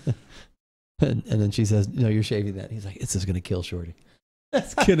for it. And then she says, no, you're shaving that. He's like, it's just going to kill Shorty.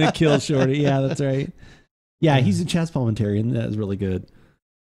 That's gonna kill Shorty. Yeah, that's right. Yeah, he's a Chaz Palminteri, and that is really good.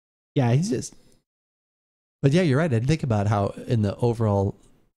 Yeah, he's just. But yeah, you're right. I didn't think about how in the overall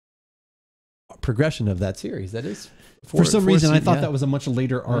progression of that series, that is. For some reason, I thought that was a much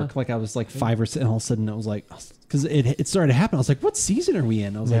later arc. Like I was like 5 or 6, and all of a sudden I was like, because it started to happen. I was like, what season are we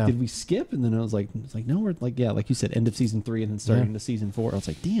in? I was like, did we skip? And then I was like, no, we're like, like you said, end of season 3, and then starting into season 4. I was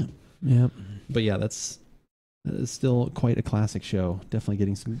like, damn. Yeah. But yeah, that is still quite a classic show. Definitely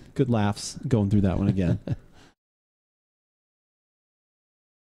getting some good laughs going through that one again.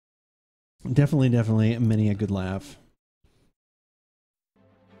 Definitely many a good laugh.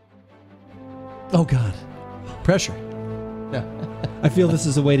 Oh God, pressure. Yeah. I feel this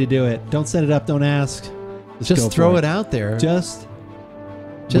is a way to do it. Don't set it up. Don't ask. Just throw it out there. Just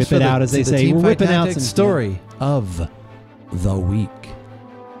whip it out, as they say. We're whipping out some story of the week.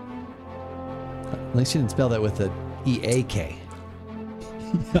 At least you didn't spell that with an E-A-K.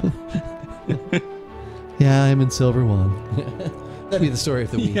 Yeah, I'm in Silver One. That'd be the story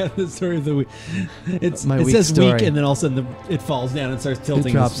of the week. Yeah, the story of the week. It says story. week, and then all of a sudden it falls down and starts tilting.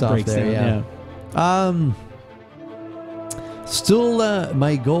 It drops off breaks there, down. yeah. Still,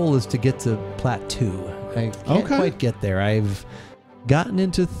 my goal is to get to Plat 2. I can't quite get there. I've gotten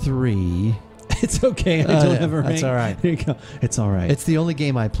into 3. It's okay. I don't have a rank. That's all right. There you go. It's all right. It's the only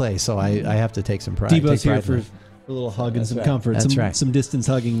game I play, so I have to take some pride. Debo's take here pride for in it. a little hug and That's some right. comfort. That's Some distance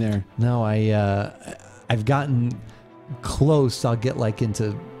hugging there. No, I've gotten close. I'll get like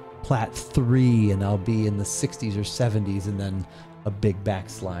into Plat 3, and I'll be in the 60s or 70s, and then a big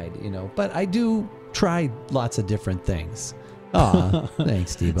backslide, you know. But I do try lots of different things. Aw,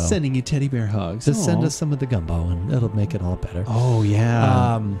 thanks, Debo. Sending you teddy bear hugs. Just send Aw. us some of the gumbo, and it'll make it all better. Oh,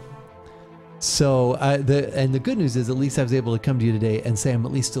 yeah. So the good news is at least I was able to come to you today and say I'm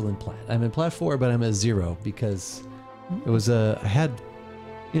at least still in Plat. I'm in Plat 4, but I'm at 0 because it was I had,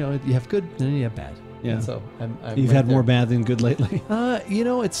 you know, you have good and then you have bad. Yeah. And so I'm You've right had more there. bad than good lately. You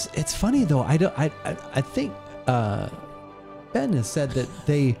know, it's funny though. I think Ben has said that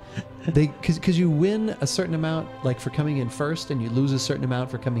they because you win a certain amount like for coming in first and you lose a certain amount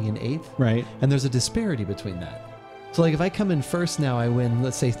for coming in 8th. Right. And there's a disparity between that. So like if I come in first now, I win,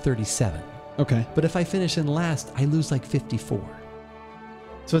 let's say 37. Okay. But if I finish in last, I lose like 54.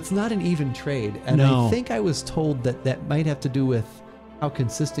 So it's not an even trade. And No. I think I was told that that might have to do with how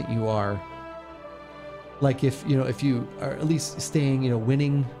consistent you are. Like if you are at least staying,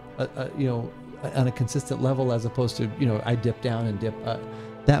 winning, on a consistent level as opposed to, I dip down and dip.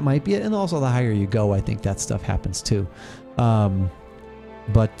 That might be it. And also the higher you go, I think that stuff happens too.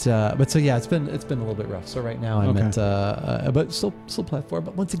 But so yeah, it's been a little bit rough. So right now I'm at but still platform.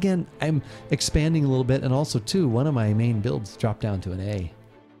 But once again, I'm expanding a little bit, and also too, one of my main builds dropped down to an A.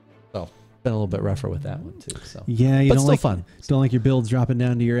 So been a little bit rougher with that one too. So yeah, you but don't still like fun. Don't like your builds dropping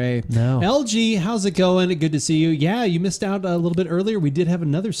down to your A. No. LG, how's it going? Good to see you. Yeah, you missed out a little bit earlier. We did have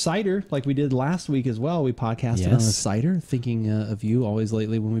another cider like we did last week as well. We podcasted on a cider. Thinking of you always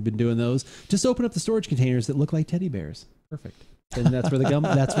lately when we've been doing those. Just open up the storage containers that look like teddy bears. Perfect. And that's where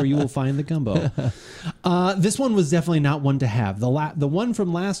that's where you will find the gumbo. This one was definitely not one to have. The one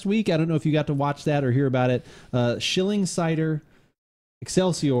from last week, I don't know if you got to watch that or hear about it. Schilling Cider,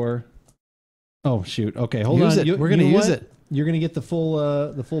 Excelsior. Oh shoot. Okay, hold use on. It. We're going to use what? it. You're going to get the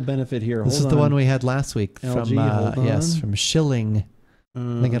full benefit here. This is the one we had last week LG, from from Schilling.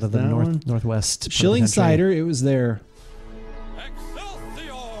 I think out of the northwest. Schilling Cider. It was there.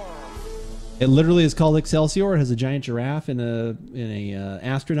 It literally is called Excelsior. It has a giant giraffe in a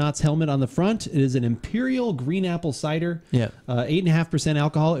astronaut's helmet on the front. It is an imperial green apple cider. Yeah, 8.5%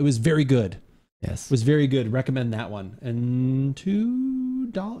 alcohol. It was very good. Yes, it was very good. Recommend that one. And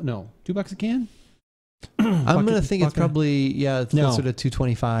 $2 a can. I'm gonna think it's probably it's closer to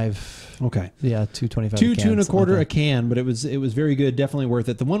 $2.25. Okay, yeah, $2.25. $2.25 a can, but it was very good. Definitely worth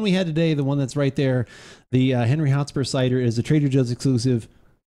it. The one we had today, the one that's right there, the Henry Hotspur cider is a Trader Joe's exclusive.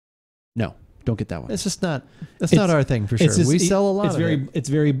 No. Don't get that one. It's just not. It's not our thing for sure. We sell a lot. It's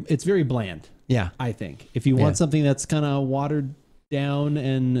very bland. Yeah, I think if you want something that's kind of watered down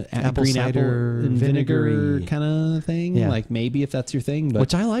and apple green cider apple and vinegar kind of thing, like maybe if that's your thing. But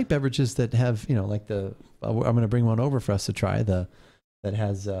which I like beverages that have like the. I'm going to bring one over for us to try that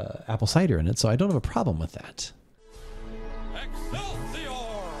has apple cider in it. So I don't have a problem with that.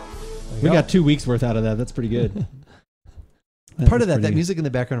 We got 2 weeks worth out of that. That's pretty good. Part of that music in the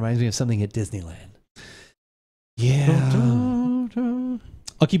background reminds me of something at Disneyland. Yeah.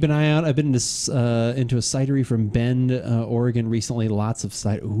 I'll keep an eye out. I've been into a cidery from Bend, Oregon recently. Lots of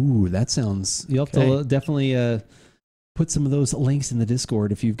cider. Ooh, that sounds... You'll have to definitely put some of those links in the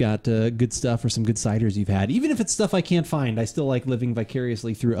Discord if you've got good stuff or some good ciders you've had. Even if it's stuff I can't find, I still like living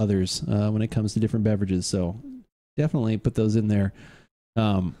vicariously through others when it comes to different beverages. So definitely put those in there.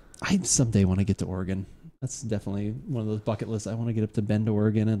 I someday want to get to Oregon. That's definitely one of those bucket lists. I want to get up to Bend,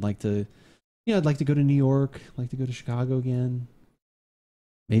 Oregon. I'd like to go to New York. I'd like to go to Chicago again.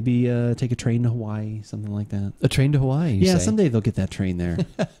 Maybe take a train to Hawaii, something like that. A train to Hawaii, you say? Someday they'll get that train there.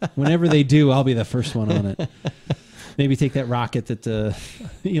 Whenever they do, I'll be the first one on it. Maybe take that rocket that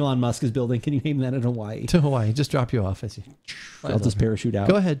Elon Musk is building. Can you name that in Hawaii? To Hawaii. Just drop you off. I'll just parachute out.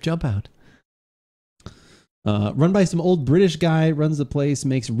 Go ahead. Jump out. Run by some old British guy, runs the place,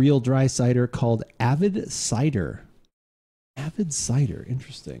 makes real dry cider called Avid Cider. Avid Cider,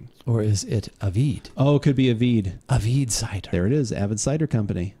 interesting. Or is it Avid? Oh, it could be Avid. Avid Cider. There it is, Avid Cider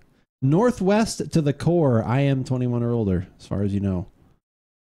Company. Northwest to the core. I am 21 or older, as far as you know.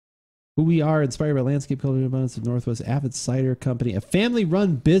 Who we are, inspired by landscape culture abundance of Northwest. Avid Cider Company, a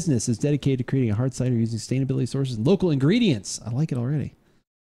family-run business, is dedicated to creating a hard cider using sustainability sources and local ingredients. I like it already.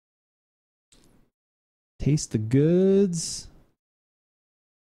 Taste the goods.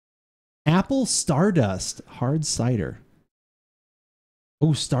 Apple Stardust hard cider.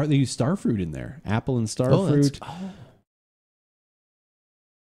 Oh, they use star fruit in there. Apple and star fruit.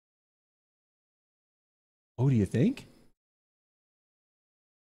 Oh, do you think?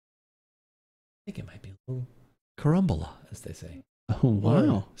 I think it might be a little carambola, as they say. Oh,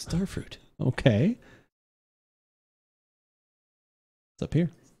 wow. Starfruit. Okay. It's up here.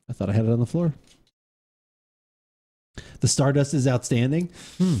 I thought I had it on the floor. The Stardust is outstanding.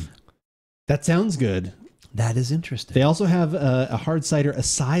 That sounds good. That is interesting. They also have a hard cider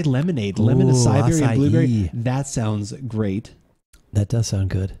acai lemonade. Lemon, acai berry, and blueberry. That sounds great. That does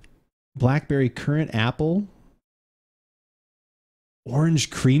sound good. Blackberry currant apple. Orange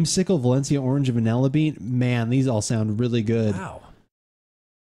creamsicle, Valencia orange and vanilla bean. Man, these all sound really good. Wow.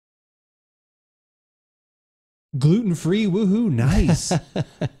 Gluten-free, woohoo, nice.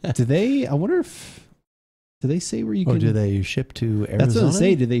 I wonder if, do they say where you can? Or do they ship to Arizona? That's what I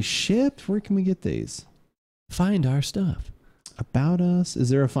say. Do they ship? Where can we get these? Find our stuff. About Us. Is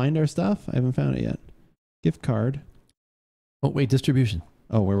there a Find Our Stuff? I haven't found it yet. Gift card. Oh, wait, distribution.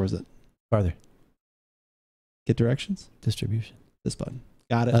 Oh, where was it? Farther. Get directions? Distribution. This button.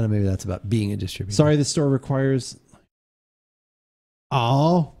 Got it. I don't know, maybe that's about being a distributor. Sorry, the store requires.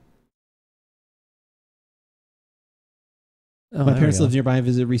 Oh. My parents live nearby. A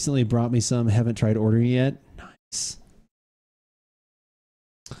visit recently brought me some. Haven't tried ordering yet. Nice.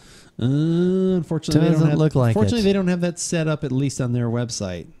 Unfortunately, they don't have that set up, at least on their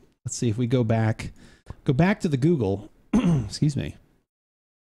website. Let's see if we go back to the Google. Excuse me.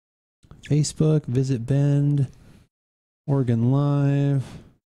 Facebook, Visit Bend, Oregon Live,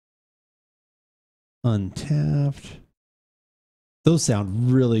 Untapped. Those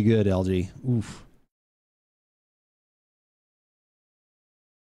sound really good, LG. Oof.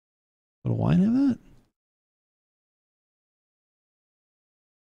 Would a wine have that?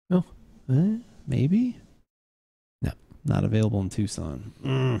 No. Maybe? No. Not available in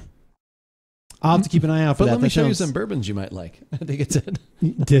Tucson. I'll have to keep an eye out for that. Let me show you some bourbons you might like. I think it said.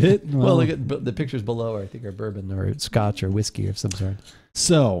 Did it? Well, look at the pictures below, I think, are bourbon or scotch or whiskey of some sort.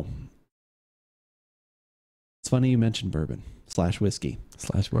 So, it's funny you mentioned bourbon / whiskey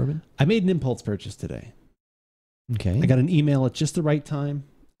 / bourbon. I made an impulse purchase today. Okay. I got an email at just the right time.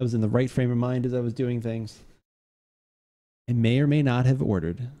 I was in the right frame of mind as I was doing things. I may or may not have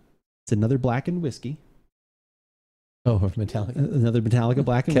ordered. It's another blackened whiskey. Oh, Metallica. Another Metallica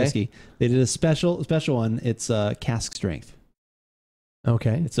blackened whiskey. They did a special one. It's cask strength.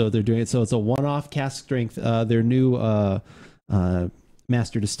 Okay. So they're doing it. So it's a one-off cask strength. Their new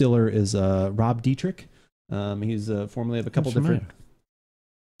master distiller is Rob Dietrich. He's formerly of a couple different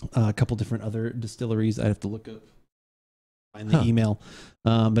other distilleries. I'd have to look up, find the email.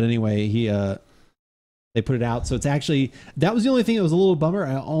 But anyway, they put it out. So it's actually, that was the only thing that was a little bummer.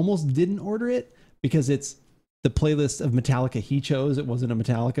 I almost didn't order it because it's the playlist of Metallica he chose. It wasn't a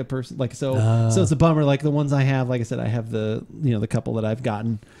Metallica person. So it's a bummer. Like the ones I have, like I said, I have the couple that I've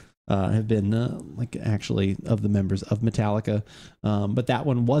gotten have been actually of the members of Metallica. But that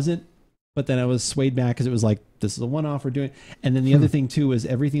one wasn't. But then I was swayed back because it was like, this is a one-off we're doing. And then the other thing too is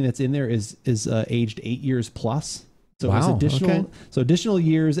everything that's in there is aged 8 years plus. So it was additional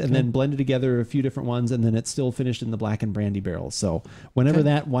years and then blended together a few different ones, and then it's still finished in the black and brandy barrels. So whenever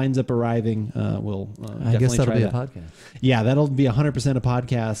that winds up arriving, we'll I guess that'll be a podcast. Yeah, that'll be 100% a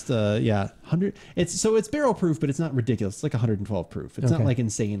podcast. 100. It's barrel proof, but it's not ridiculous. It's like 112 proof. It's not like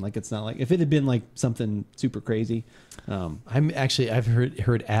insane. Like it's not like if it had been like something super crazy. I've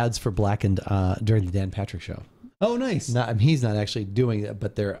heard ads for blackened during the Dan Patrick show. Oh, nice. He's not actually doing it,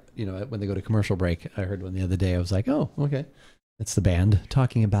 but they're, when they go to commercial break, I heard one the other day. I was like, oh, okay. It's the band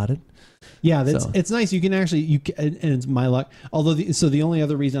talking about it. Yeah, it's nice. You can actually, and it's my luck. Although, the only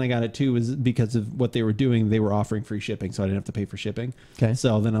other reason I got it too is because of what they were doing. They were offering free shipping, so I didn't have to pay for shipping. Okay.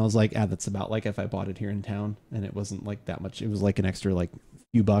 So then I was like, that's about like if I bought it here in town, and it wasn't like that much. It was like an extra like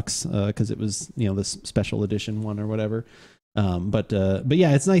few bucks because it was this special edition one or whatever. But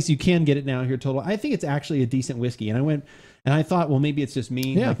yeah, it's nice. You can get it now here total. I think it's actually a decent whiskey. And I went and I thought, well, maybe it's just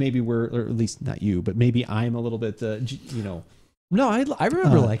me. Yeah. Like maybe or at least not you, but maybe I'm a little bit, No, I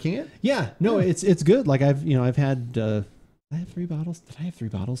remember liking it. Yeah, no, it's good. Like I've had, I have 3 bottles. Did I have 3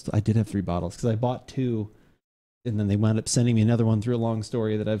 bottles? I did have 3 bottles because I bought 2 and then they wound up sending me another one through a long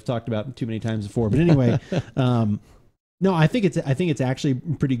story that I've talked about too many times before. But anyway, no, I think it's actually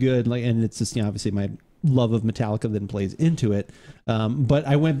pretty good. Like, and it's just, obviously my love of Metallica then plays into it. But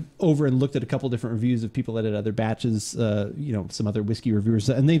I went over and looked at a couple different reviews of people that had other batches, some other whiskey reviewers,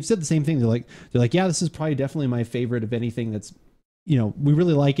 and they've said the same thing. They're like, yeah, this is probably definitely my favorite of anything that's, we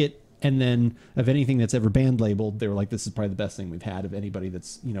really like it. And then of anything that's ever band labeled, they were like, this is probably the best thing we've had of anybody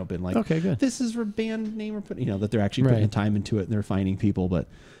that's, been like, okay, good. This is for band name or put, that they're actually putting Right. the time into it and they're finding people. But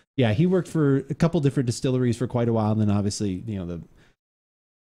yeah, he worked for a couple different distilleries for quite a while. And then obviously,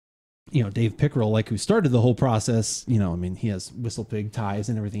 Dave Pickerel, like who started the whole process, he has Whistle Pig ties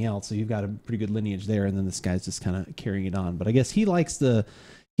and everything else. So you've got a pretty good lineage there. And then this guy's just kind of carrying it on. But I guess he likes the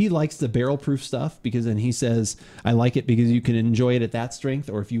barrel proof stuff because then he says, I like it because you can enjoy it at that strength.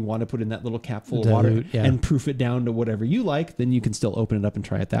 Or if you want to put in that little cap full of water and proof it down to whatever you like, then you can still open it up and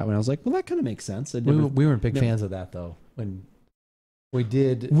try it that way. I was like, well, that kind of makes sense. We weren't big fans of that though. When we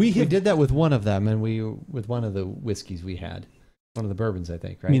did that with one of them and with one of the whiskeys we had. One of the bourbons, I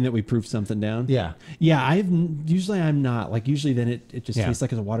think, right? I mean that we proof something down? Yeah. Yeah, I'm not. Like usually then it just tastes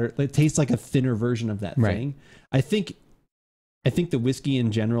like a water. It tastes like a thinner version of that thing. I think the whiskey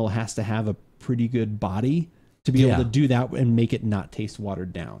in general has to have a pretty good body to be able to do that and make it not taste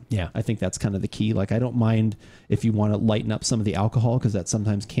watered down. Yeah. I think that's kind of the key. Like I don't mind if you want to lighten up some of the alcohol because that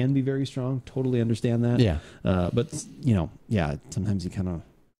sometimes can be very strong. Totally understand that. Yeah. But sometimes you kind of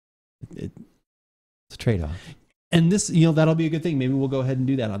it's a trade-off. And this, that'll be a good thing. Maybe we'll go ahead and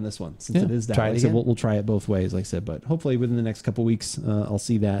do that on this one since it is that. Try it again. We'll try it both ways, like I said. But hopefully within the next couple weeks, I'll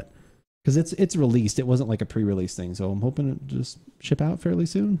see that because it's released. It wasn't like a pre-release thing, so I'm hoping it just ship out fairly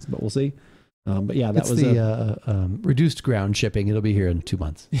soon. But we'll see. But yeah, that was the reduced ground shipping. It'll be here in 2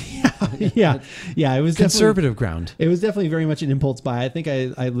 months. yeah. It was conservative ground. It was definitely very much an impulse buy. I think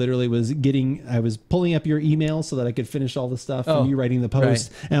I literally was pulling up your email so that I could finish all the stuff from you writing the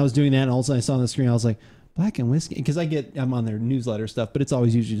post, and I was doing that. And all of a sudden I saw on the screen, I was like, Black and Whiskey, because I'm on their newsletter stuff, but it's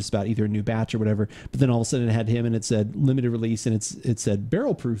always usually just about either a new batch or whatever. But then all of a sudden it had him and it said limited release and it said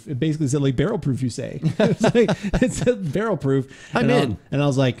barrel proof. It basically said like barrel proof, you say. It said barrel proof. I'm in. And I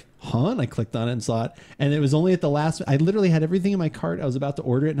was like, huh? And I clicked on it and saw it. And it was only at the last, I literally had everything in my cart. I was about to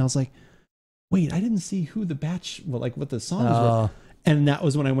order it and I was like, wait, I didn't see who the batch, what the songs were. And that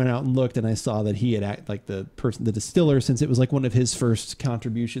was when I went out and looked and I saw that he had the distiller, since it was like one of his first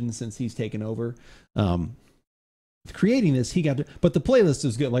contributions since he's taken over. Creating this, he got to, but the playlist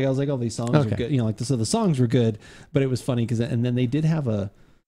was good. Like I was like, oh, these songs are good. So the songs were good, but it was funny and then they did have I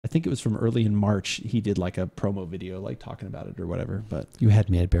think it was from early in March. He did like a promo video, like talking about it or whatever. But you had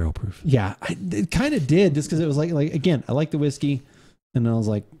me at barrel proof. Yeah, it kind of did just because it was like again, I like the whiskey, and I was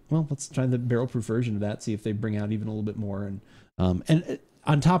like, well, let's try the barrel proof version of that, see if they bring out even a little bit more. And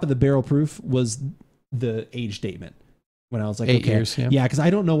on top of the barrel proof was the age statement. When I was like, 8 years, yeah, because I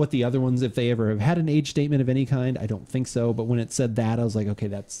don't know what the other ones, if they ever have had an age statement of any kind. I don't think so. But when it said that, I was like, okay,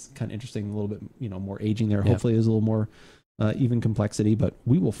 that's kind of interesting. A little bit, more aging there. Hopefully, there's a little more even complexity. But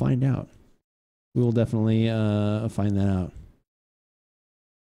we will find out. We will definitely find that out.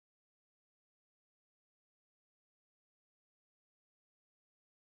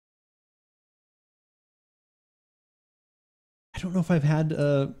 I don't know if I've had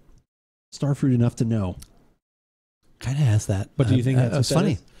Starfruit enough to know. Kind of has that, but do you think that's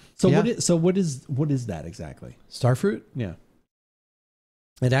funny? So what is that exactly? Starfruit? Yeah,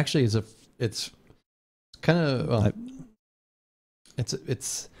 it actually is it's kind of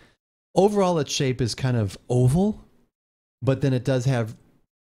it's overall its shape is kind of oval, but then it does have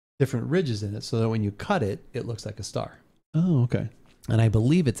different ridges in it, so that when you cut it, it looks like a star. Oh, okay. And I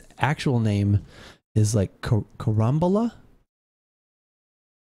believe its actual name is like Carambola.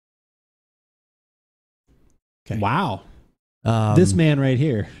 Okay. Wow. This man right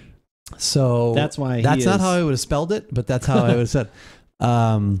here. So that's why that's not how I would have spelled it, but that's how I would have said.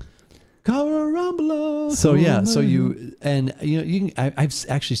 Carambola. So yeah, so you can. I've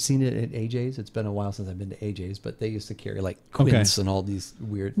actually seen it at AJ's. It's been a while since I've been to AJ's, but they used to carry like quince and all these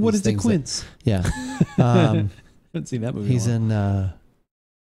weird. What these is the quince? Yeah, haven't seen that movie. He's in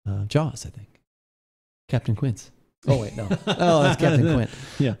Jaws, I think. Captain Quince. Oh wait, no. Oh, that's Captain Quint.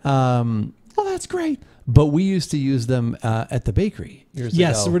 Yeah. Oh, that's great. But we used to use them at the bakery years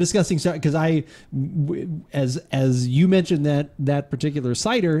ago. So we're discussing because as you mentioned that particular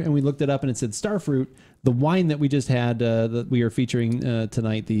cider, and we looked it up and it said Starfruit. The wine that we just had that we are featuring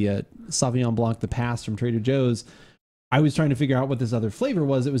tonight, the Sauvignon Blanc, the Pass from Trader Joe's. I was trying to figure out what this other flavor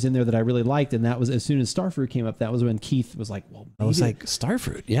was that was in there that I really liked, and that was as soon as Starfruit came up, that was when Keith was like, well, I was like,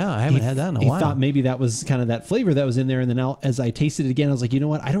 Starfruit? Yeah, I haven't had that in a while. He thought maybe that was kind of that flavor that was in there, and then as I tasted it again, I was like, you know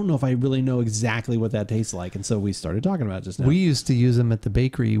what? I don't know if I really know exactly what that tastes like, and so we started talking about it just now. We used to use them at the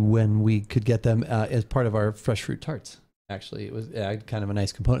bakery when we could get them as part of our fresh fruit tarts. Actually, it was kind of a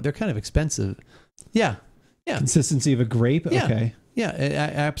nice component. They're kind of expensive. Yeah. Consistency of a grape? Yeah. Okay. Yeah,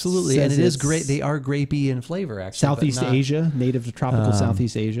 absolutely. Says and it is great. They are grapey in flavor, actually. Southeast Asia, native to tropical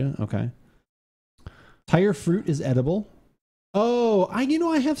Southeast Asia. Okay. Tire fruit is edible. Oh, I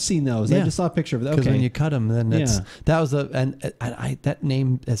have seen those. I Yeah. just saw a picture of it. Because Okay. when you cut them, then it's Yeah. that was that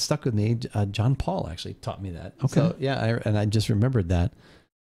name has stuck with me. John Paul actually taught me that. Okay. So, yeah, I just remembered that.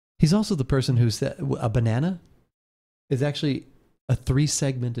 He's also the person who said a banana is actually a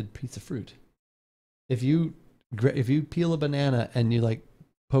 3-segmented piece of fruit. If you peel a banana and you like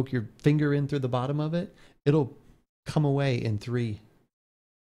poke your finger in through the bottom of it, it'll come away in 3.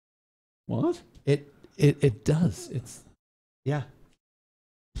 What? It does. It's yeah.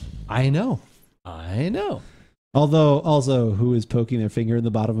 I know. Although, also, who is poking their finger in the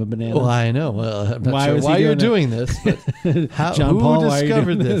bottom of a banana? Well, I know. Well, I'm not Why sure was he why you're doing doing this. But how, John who Paul, why are you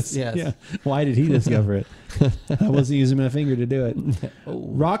discovered doing this? Yes. Yeah. Why did he discover it? I wasn't using my finger to do it. Oh.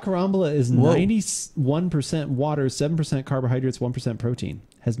 Raw Carambula is Whoa. 91% water, 7% carbohydrates, 1% protein.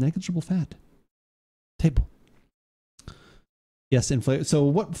 Has negligible fat. Table. Yes, in flavor. So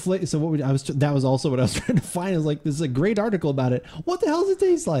what flavor? So what? That was also what I was trying to find. I was like, this is a great article about it. What the hell does it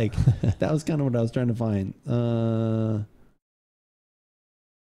taste like? That was kind of what I was trying to find.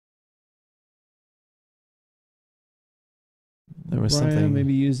 There was Brian, something.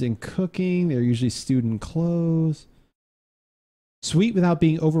 maybe used in cooking. They're usually stewed in cloves. Sweet without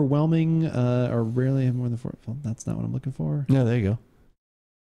being overwhelming, or rarely have more than 4. Well, that's not what I'm looking for. No, there you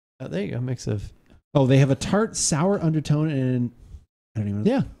go. There you go. Mix of Oh, they have a tart, sour undertone, and I don't even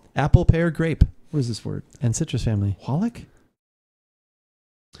know. yeah, apple, pear, grape, What is this word? and citrus family. Wallach?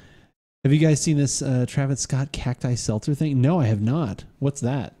 Have you guys seen this Travis Scott cacti seltzer thing? No, I have not. What's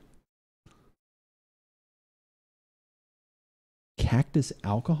that? Cactus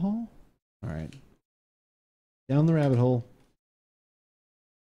alcohol? All right. Down the rabbit hole.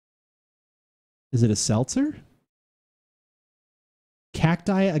 Is it a seltzer?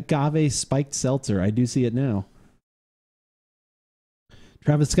 Cacti agave spiked seltzer. I do see it now.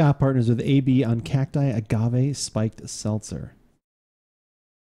 Travis Scott partners with AB on cacti agave spiked seltzer.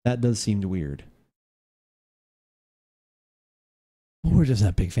 That does seem weird. Well, we're just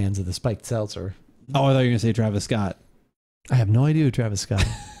not big fans of the spiked seltzer. Oh, I thought you were going to say Travis Scott. I have no idea who Travis Scott is.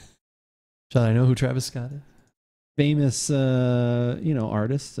 Shall I know who Travis Scott is? Famous,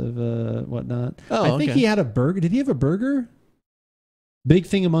 artist of whatnot. Oh, I think okay. he had a burger. Did he have a burger? Big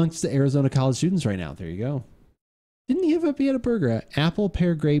thing amongst the Arizona college students right now. There you go. Didn't he he had a burger? Apple,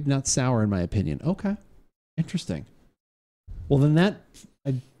 pear, grape, not sour, in my opinion. Okay. Interesting. Well, then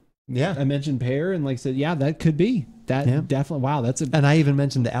I mentioned pear and said, yeah, that could be. That definitely, wow, that's a... And I even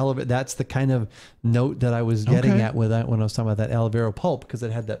mentioned the aloe vera. That's the kind of note that I was getting at with that when I was talking about that aloe vera pulp, because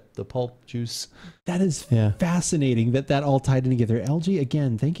it had the pulp juice. That is fascinating that all tied in together. LG,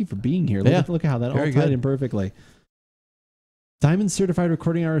 again, thank you for being here. Look at how that all tied in perfectly. Diamond certified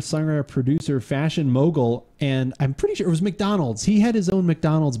recording artist, songwriter, producer, fashion mogul, and I'm pretty sure it was McDonald's. He had his own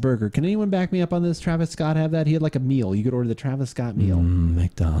McDonald's burger. Can anyone back me up on this? Travis Scott have that? He had a meal. You could order the Travis Scott meal.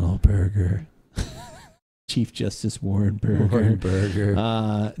 McDonald burger. Chief Justice Warren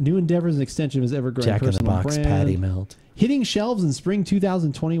Burger. New endeavors and extension of his ever-growing Jack in the personal Box brand. patty melt. Hitting shelves in spring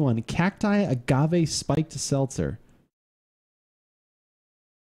 2021. Cacti agave spiked seltzer.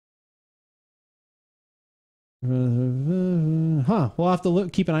 We'll have to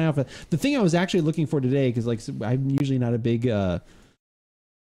keep an eye out for that. The thing I was actually looking for today, because I'm usually not a big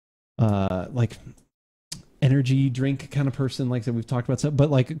energy drink kind of person, like I said, we've talked about stuff,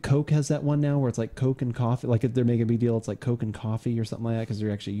 but Coke has that one now where it's Coke and coffee, they're making a big deal, it's Coke and coffee or something like that, because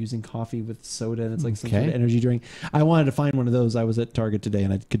they're actually using coffee with soda, and it's some sort of energy drink. I wanted to find one of those. I was at Target today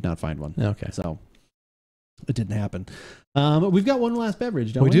and I could not find one. Okay. So it didn't happen. We've got one last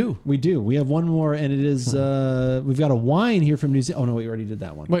beverage, don't we? We do. We have one more, and it is we've got a wine here from New Zealand. Oh no, we already did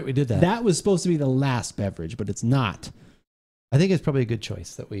that one. Wait, we did that. That was supposed to be the last beverage, but it's not. I think it's probably a good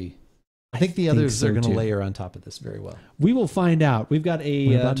choice that we... I think the others are going to layer on top of this very well. We will find out. We've got a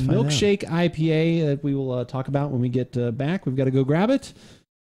milkshake IPA that we will talk about when we get back. We've got to go grab it.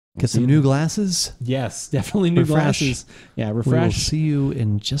 Get some new glasses. Yes, definitely new glasses. Yeah, refresh. We will see you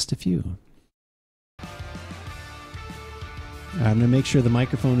in just a few. I'm going to make sure the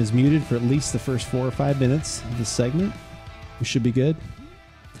microphone is muted for at least the first 4 or 5 minutes of this segment. We should be good.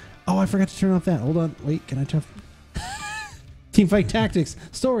 Oh, I forgot to turn off that. Hold on. Wait, can I turn... Teamfight Tactics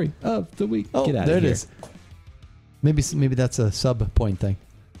story of the week. Oh, Get out there of it here. is. Maybe that's a sub point thing.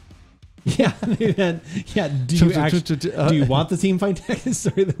 Yeah, yeah. Do you want the Teamfight Tactics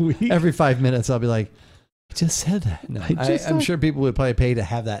story of the week? Every 5 minutes, I'll be like, I just said that. No, I'm sure people would probably pay to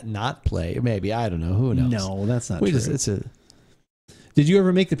have that not play. Maybe, I don't know. Who knows? No, that's not true. Did you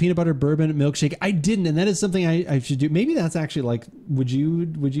ever make the peanut butter bourbon milkshake? I didn't, and that is something I should do. Maybe that's actually would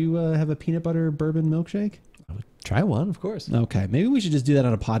you have a peanut butter bourbon milkshake? Try one, of course. Okay, maybe we should just do that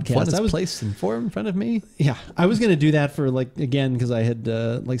on a podcast. One is placed in front of me. Yeah, I was going to do that for again, because I had,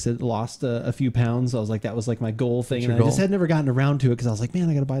 like I said, lost a few pounds. I was like, that was like my goal thing. And I just had never gotten around to it because I was like, man,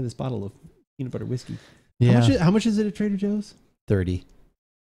 I got to buy this bottle of peanut butter whiskey. Yeah. How much is it at Trader Joe's? 30.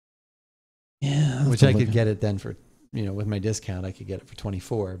 Yeah. Which I could get it then for, with my discount, I could get it for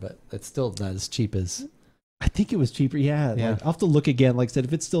 24, but it's still not as cheap as. I think it was cheaper. Yeah. Yeah. I'll have to look again. Like I said,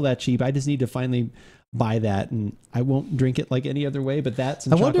 if it's still that cheap, I just need to finally buy that, and I won't drink it like any other way, but that's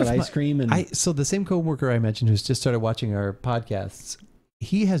some chocolate ice cream. And so the same coworker I mentioned who's just started watching our podcasts,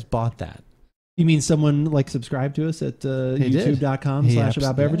 he has bought that. You mean someone like subscribed to us at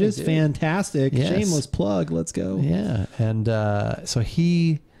youtube.com/AboutBeverages? Yeah, fantastic. Yes. Shameless plug. Let's go. Yeah. And so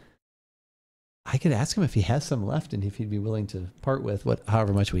I could ask him if he has some left and if he'd be willing to part with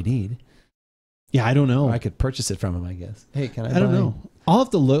however much we need. Yeah, I don't know. Or I could purchase it from him, I guess. Hey, can I don't know. I'll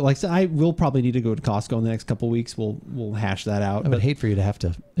have to look. Like I said, I will probably need to go to Costco in the next couple of weeks. We'll hash that out. I would hate for you to have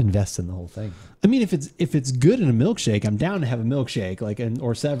to invest in the whole thing. I mean, if it's good in a milkshake, I'm down to have a milkshake,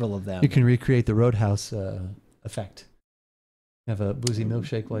 or several of them. You can recreate the Roadhouse effect. Have a boozy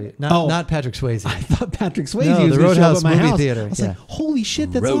milkshake while you not Patrick Swayze. I thought Patrick Swayze was the Roadhouse movie house. theater. I was like, holy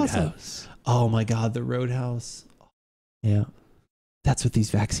shit, that's awesome. Oh my god, the Roadhouse. Yeah. That's what these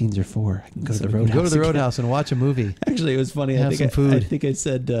vaccines are for. I can go to the Roadhouse. Go to the Roadhouse and watch a movie. Actually, it was funny. Have some food. I think I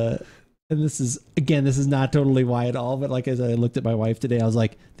said, and this is not totally why at all, but like as I looked at my wife today, I was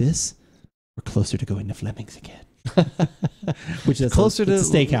like, we're closer to going to Fleming's again. Which is closer to a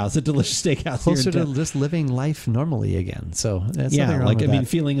steakhouse, a delicious steakhouse. Closer to just living life normally again. So that's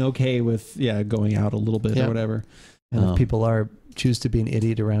feeling okay with going out a little bit or whatever. And if people choose to be an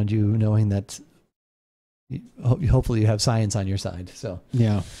idiot around you, knowing that hopefully you have science on your side. So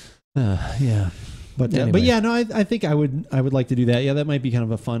yeah. But anyway. I think I would like to do that. Yeah, that might be kind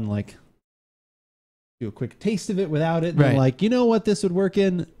of a fun, do a quick taste of it without it. And right. you know what this would work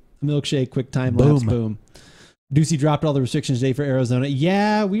in? A milkshake, quick time lapse, boom. Ducey dropped all the restrictions today for Arizona.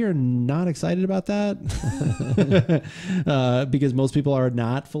 Yeah, we are not excited about that because most people are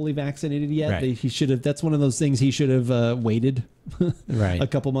not fully vaccinated yet. Right. He should have. That's one of those things he should have waited a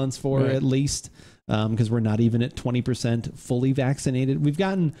couple months for at least, because we're not even at 20% fully vaccinated. We've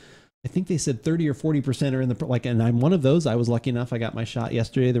gotten, I think they said 30 or 40% are in the and I'm one of those. I was lucky enough. I got my shot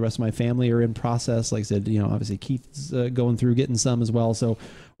yesterday. The rest of my family are in process. Like I said, obviously Keith's going through getting some as well. So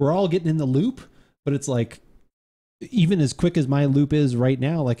we're all getting in the loop, but it's even as quick as my loop is right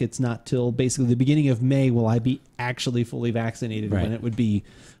now, it's not till basically the beginning of May will I be actually fully vaccinated when it would be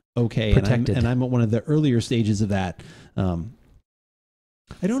okay. Protected. And I'm at one of the earlier stages of that. I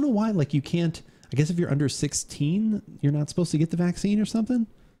don't know why, you can't, I guess if you're under 16, you're not supposed to get the vaccine or something.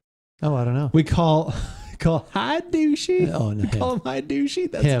 Oh, I don't know. We call hi douchey. Oh, no. We call him hi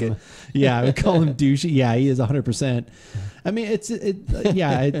douchey. That's him. good. Yeah, we call him douchey. Yeah, he is 100%. I mean,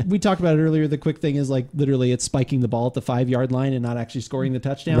 we talked about it earlier. The quick thing is literally it's spiking the ball at the 5-yard line and not actually scoring the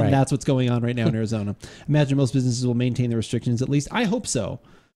touchdown. Right. That's what's going on right now in Arizona. Imagine most businesses will maintain the restrictions. At least I hope so.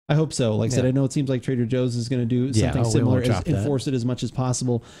 Like I said, I know it seems like Trader Joe's is going to do something similar, enforce it as much as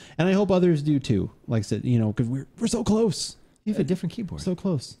possible. And I hope others do too. Like I said, because we're so close. You have a different keyboard. So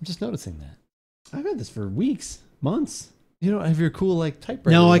close. I'm just noticing that. I've had this for weeks, months. You don't have your cool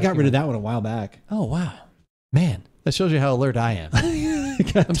typewriter. No, I got rid of that one a while back. Oh wow, man, that shows you how alert I am.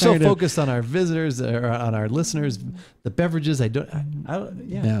 I'm so focused on our visitors or on our listeners, the beverages. I don't.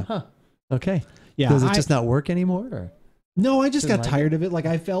 Huh. Okay. Yeah. Does it just not work anymore? Or? No, I just got tired of it.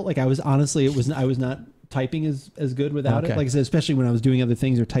 I felt like I was I was not typing as good without it. Like I said, especially when I was doing other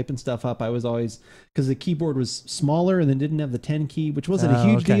things or typing stuff up, I was always, because the keyboard was smaller and then didn't have the 10 key, which wasn't a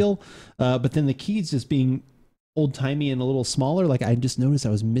huge deal. But then the keys just being old timey and a little smaller, I just noticed I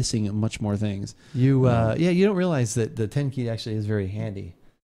was missing much more things. You don't realize that the 10 key actually is very handy.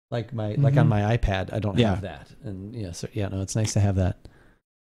 On my iPad, I don't have that. And it's nice to have that.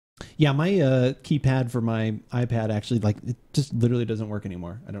 Yeah, my keypad for my iPad actually, it just literally doesn't work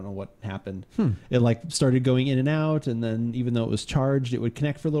anymore. I don't know what happened. It started going in and out, and then even though it was charged, it would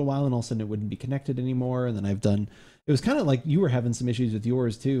connect for a little while, and all of a sudden it wouldn't be connected anymore. And then it was kind of like you were having some issues with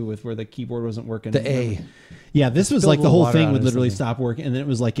yours too, with where the keyboard wasn't working. The A. Yeah, this was the whole thing would literally stop working, and then it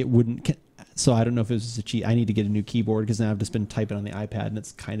was it wouldn't. So I don't know if it was just a cheat. I need to get a new keyboard because now I've just been typing on the iPad, and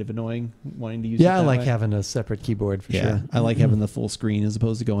it's kind of annoying wanting to use it. Yeah, I like having a separate keyboard for sure. I like having the full screen as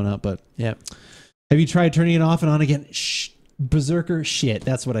opposed to going up. But yeah, have you tried turning it off and on again? Shh, berserker shit.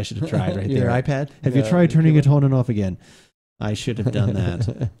 That's what I should have tried right there. Your iPad? Have you tried turning it on and off again? I should have done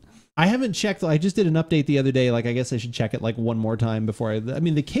that. I haven't checked. I just did an update the other day. I guess I should check it one more time before I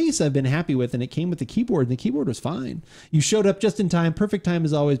mean, the case I've been happy with, and it came with the keyboard, and the keyboard was fine. You showed up just in time. Perfect time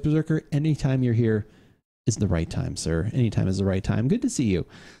as always, Berserker. Anytime you're here, is the right time, sir. Anytime is the right time. Good to see you.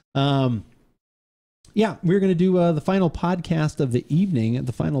 Yeah, we're going to do the final podcast of the evening,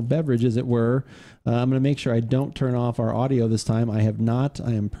 the final beverage, as it were. I'm going to make sure I don't turn off our audio this time. I have not.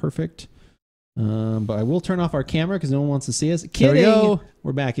 I am perfect. But I will turn off our camera because no one wants to see us. Kidding. There we go.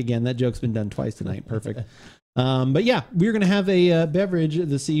 We're back again. That joke's been done twice tonight. Perfect. But yeah, we're going to have a beverage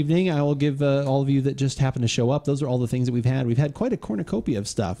this evening. I will give all of you that just happen to show up. Those are all the things that we've had. We've had quite a cornucopia of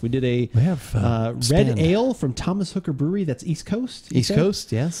stuff. We did a red ale from Thomas Hooker Brewery. That's East Coast. East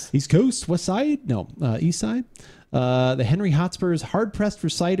Coast, yes. East Coast, West Side? No, East Side. The Henry Hotspur's hard pressed for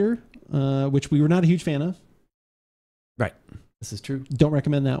cider, which we were not a huge fan of. Right. This is true. Don't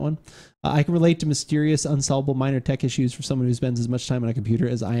recommend that one. I can relate to mysterious, unsolvable minor tech issues for someone who spends as much time on a computer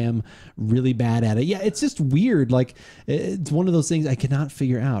as I am really bad at it. Yeah, it's just weird. Like, it's one of those things I cannot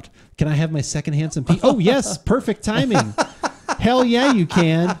figure out. Can I have my second handsome Pete? Oh, yes. Perfect timing. Hell yeah, you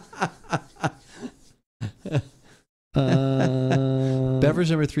can. Beverage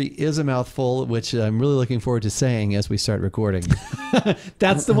number 3 is a mouthful, which I'm really looking forward to saying as we start recording.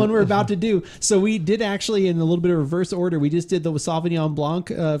 That's the one we're about to do. So we did actually, in a little bit of reverse order, we just did the Sauvignon Blanc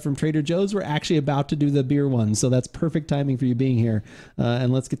from Trader Joe's. We're actually about to do the beer one. So that's perfect timing for you being here.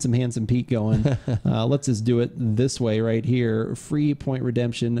 And let's get some Handsome Pete going. Let's just do it this way right here. Free point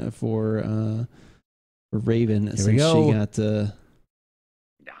redemption for Raven. Here we go. She got...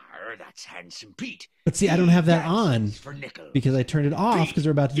 That's Handsome Pete. But see, I don't have that on For nickels. because I turned it off because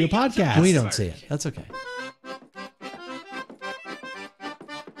we're about to do a podcast. We don't see it. That's okay.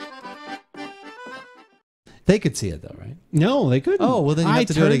 They could see it though, right? No, they couldn't. Oh, well then you have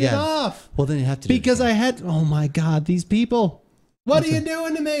to do it turned again. off Well, then you have to do because it I again. had. Oh my God, these people! What are you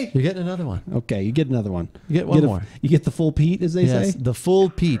doing to me? You're getting another one. Okay, you get another one. You get one more. You get the full Pete, as they Yes, say. the full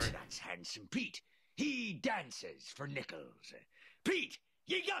Pete. That's Handsome Pete. He dances for nickels. Pete,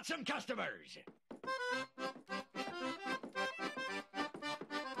 you got some customers.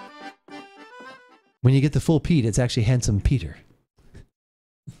 When you get the full Pete, it's actually Handsome Peter.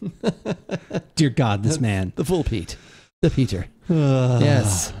 Dear God, this man. The full Pete. The Peter.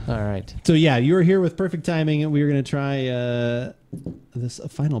 Yes. All right. So yeah, you were here with perfect timing, and we were going to try this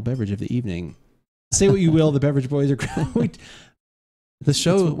final beverage of the evening. Say what you will, the Beverage Boys are. The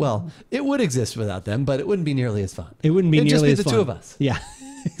show, well, it would exist without them, but it wouldn't be nearly as fun. It wouldn't be It'd nearly just be as the fun. two of us. Yeah,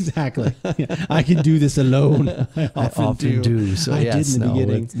 exactly. Yeah, I can do this alone. I often do. So I yes, did in the no,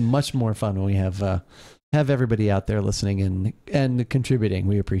 beginning. it's much more fun when we have everybody out there listening and contributing.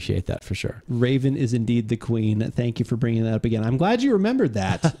 We appreciate that for sure. Raven is indeed the queen. Thank you for bringing that up again. I'm glad you remembered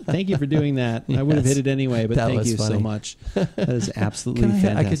that. Thank you for doing that. I would have hit it anyway, but That thank was you so funny. much. That is absolutely I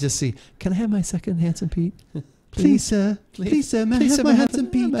fantastic. could just see. Can I have my second Handsome Pete? Please, sir. Please, sir. May I have my handsome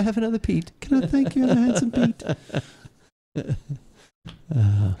Pete? May I have another Pete? Can I thank you, handsome Pete?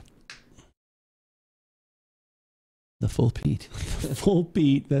 The full Pete. Full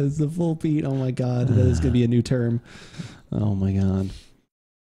Pete. That is the full Pete. Oh my God. That is going to be a new term. Oh my God.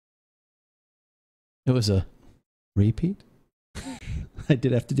 It was a repeat. I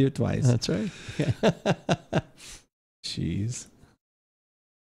did have to do it twice. That's right. Jeez.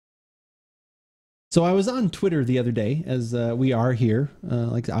 So I was on Twitter the other day, as we are here,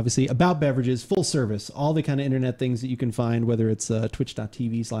 like obviously About Beverages, full service, all the kind of internet things that you can find, whether it's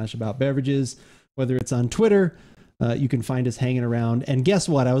twitch.tv/AboutBeverages, whether it's on Twitter, you can find us hanging around. And guess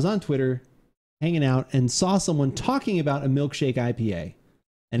what? I was on Twitter hanging out and saw someone talking about a milkshake IPA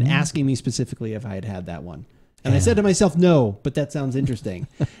and asking me specifically if I had had that one. And I said to myself, no, but that sounds interesting.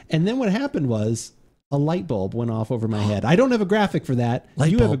 And then what happened was a light bulb went off over my head. I don't have a graphic for that.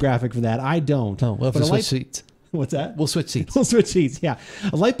 Light You have a bulb. graphic for that. I don't. Oh, we'll have But to a switch light- seats. What's that? We'll switch seats. We'll switch seats. Yeah.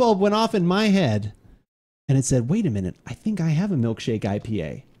 A light bulb went off in my head and it said, wait a minute. I think I have a milkshake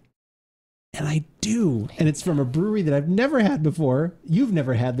IPA. And I do. And it's from a brewery that I've never had before. You've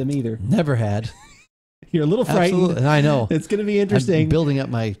never had them either. Never had. You're a little frightened. Absolutely. I know. It's going to be interesting. I'm building up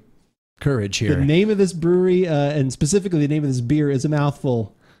my courage The here. name of this brewery, and specifically the name of this beer, is a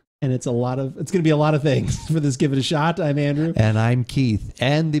mouthful. And it's going to be a lot of things for this. Give it a shot. I'm Andrew. And I'm Keith.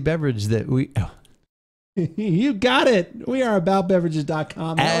 And the beverage that You got it. We are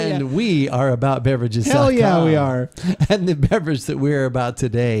AboutBeverages.com. and we are AboutBeverages.com. Hell yeah, we are. And the beverage that we're about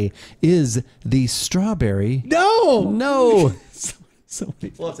today is the strawberry. No. No. So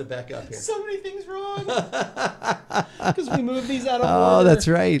many, We'll have to back up here. so many things wrong. Because we moved these out of Oh, order. that's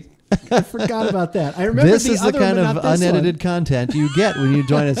right. I forgot about that. I remember This the is the other kind one, of but not this unedited one. content you get when you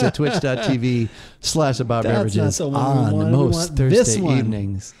join us at twitch.tv/AboutBeverages That's not the one we on wanted. We most want this Thursday one.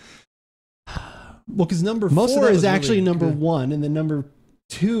 evenings. Well, because number Most of 4 that is was actually really number good. 1, and then number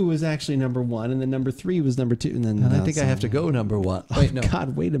 2 was actually number 1, and then number 3 was number 2, and then And I think I have to go number 1. Wait, no.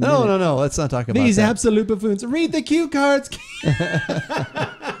 God, wait a minute. No. Let's not talk about These that. absolute buffoons. Read the cue cards.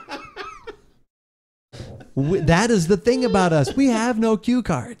 That is the thing about us. We have no cue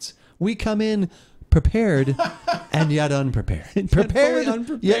cards. We come in prepared and yet unprepared. Prepared, fully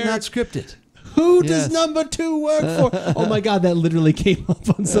unprepared. yet not scripted. Who Yes. does number 2 work for? Oh my God, that literally came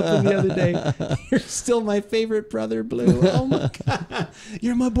up on something the other day. You're still my favorite brother, Blue. Oh my God.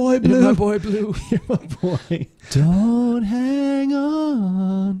 You're my boy, Blue. You're my boy, Blue. You're my boy. Don't hang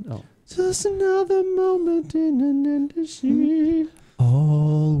on. Oh. Just another moment in an industry.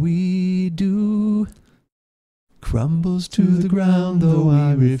 All we do crumbles to the ground, though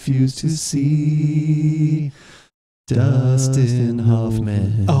I refuse to see. Dustin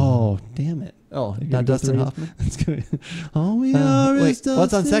Hoffman. Oh, damn it. Oh, You not gotta go Dustin through it. Hoffman? That's good. All we are is Wait, Dustin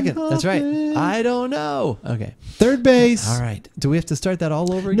what's on second? That's right. Hoffman. I don't know. Okay. Third base. All right. Do we have to start that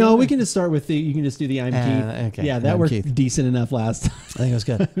all over again? No, we can just start with you can just do the I'm Keith. Okay. Yeah, that I'm worked Keith. decent enough last time. I think it was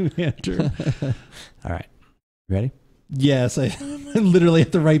good. Yeah, true. All right. Ready? Yes, I'm literally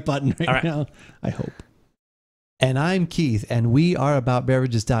at the right button right, All right. now. I hope. And I'm Keith, and we are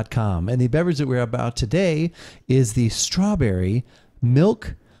AboutBeverages.com. And the beverage that we're about today is the strawberry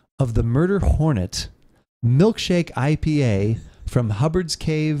milk of the Murder Hornet Milkshake IPA from Hubbard's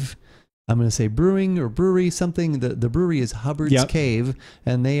Cave. I'm going to say Brewing or Brewery, something. The brewery is Hubbard's Yep. Cave,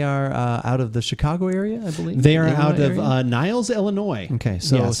 and they are out of the Chicago area, I believe. They are Illinois out of area? Niles, Illinois. Okay,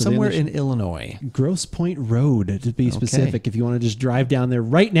 so, Yeah, somewhere they're in Illinois. Grosse Point Road, to be specific, if you want to just drive down there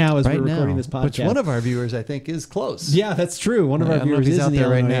right now as we're recording this podcast. Which one of our viewers, I think, is close. Yeah, that's true. One of our I don't know if viewers he's is out in the there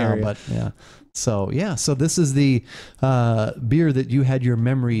right Illinois now, area. but yeah. So this is the beer that you had your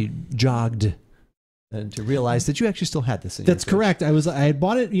memory jogged and to realize that you actually still had this in That's your fridge. correct. I had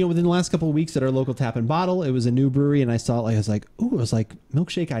bought it, within the last couple of weeks at our local Tap and Bottle. It was a new brewery, and I saw it. I was like, ooh, it was like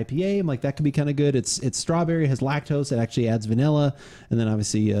milkshake IPA. I'm like, that could be kind of good. It's strawberry, it has lactose, it actually adds vanilla, and then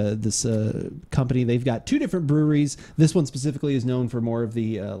obviously this company, they've got 2 different breweries. This one specifically is known for more of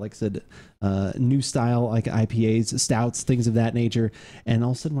the, like I said, new style like IPAs, stouts, things of that nature. And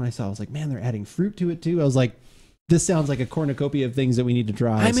all of a sudden, when I saw, it, I was like, man, they're adding fruit to it too. I was like, this sounds like a cornucopia of things that we need to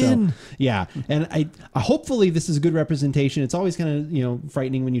try. I'm in. Yeah, and I hopefully this is a good representation. It's always kind of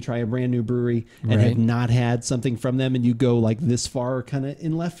frightening when you try a brand new brewery and Right. have not had something from them, and you go like this far, kind of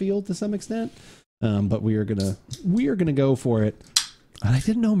in left field to some extent. But we are gonna go for it And I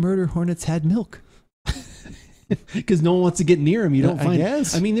didn't know Murder Hornets had milk. because no one wants to get near them. You don't I find.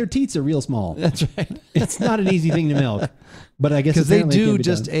 guess. I mean, their teats are real small. That's right. It's not an easy thing to milk, but I guess Because they apparently it can do be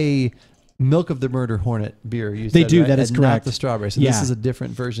just done. a milk of the Murder Hornet beer. They do, that is and correct. Not the strawberry. So Yeah. this is a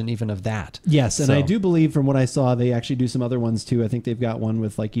different version even of that. Yes, and So- I do believe from what I saw, they actually do some other ones too. I think they've got one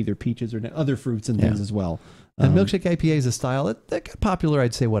with like either peaches or other fruits and things Yeah. as well. And milkshake IPA is a style that got popular,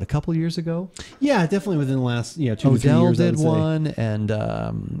 I'd say, a couple years ago? Yeah, definitely within the last 2 to 3 Odell years. I did would say. one,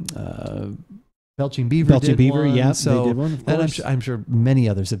 and Belching Beaver Belching did Beaver, one. yeah, So, they did one, of and course. I'm sure many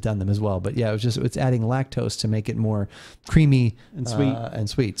others have done them as well. But yeah, it's adding lactose to make it more creamy And sweet. and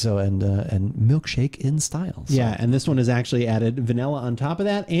sweet. So and milkshake in style. So. Yeah, and this one has actually added vanilla on top of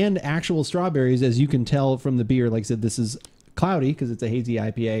that and actual strawberries, as you can tell from the beer. Like I said, this is cloudy because it's a hazy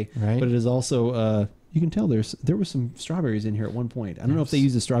IPA, Right. but it is also you can tell there was some strawberries in here at one point. I don't know if they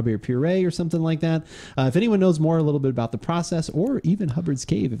use a strawberry puree or something like that. If anyone knows more a little bit about the process, or even Hubbard's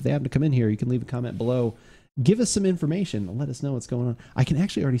Cave, if they happen to come in here, you can leave a comment below. Give us some information and let us know what's going on. I can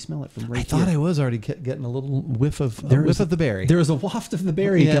actually already smell it from right I thought here. I was already getting a little whiff of the berry. There is a waft of the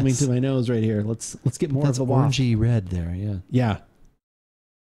berry Yes. coming to my nose right here. Let's get more That's of the waft. orangey red there. Yeah. Yeah.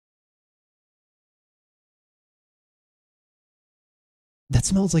 That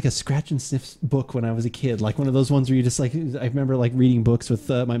smells like a scratch and sniff book when I was a kid. Like one of those ones where you just like, I remember like reading books with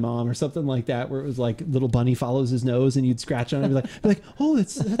my mom or something like that, where it was like little bunny follows his nose and you'd scratch on it and be like, oh,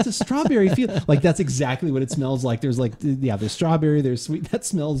 that's a strawberry feel. Like that's exactly what it smells like. There's like, there's strawberry, there's sweet. That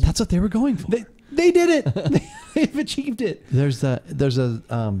smells. That's what they were going for. They did it. They've achieved it. There's a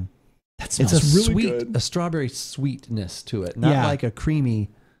That it's smells a really sweet, good. a strawberry sweetness to it, not Yeah. like a creamy.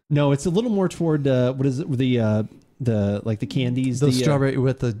 No, it's a little more toward what is it? The like the candies, Those the strawberry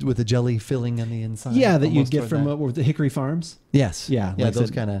with the jelly filling on the inside. yeah, that you almost get toward from that. with the Hickory Farms. Yes. Yeah, Yeah. like I Those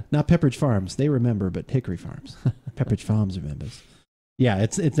said, kind of. not Pepperidge Farms. They remember, but Hickory Farms. Pepperidge Farms remembers. Yeah,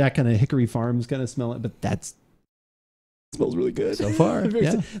 it's that kind of Hickory Farms kind of smell it, but it smells really good So far, Very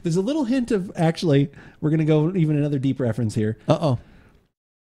yeah. excited. There's a little hint of actually. We're gonna go even another deep reference here. Uh-oh.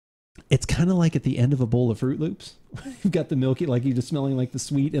 It's kind of like at the end of a bowl of Fruit Loops. You've got the milky, like you're just smelling like the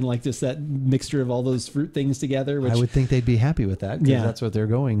sweet and like just that mixture of all those fruit things together. Which I would think they'd be happy with that. 'Cause Yeah. that's what they're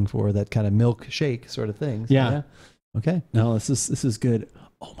going for. That kind of milkshake sort of thing. So, Yeah. Okay. No, this is good.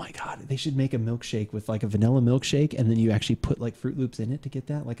 Oh my God, they should make a milkshake with like a vanilla milkshake, and then you actually put like Fruit Loops in it to get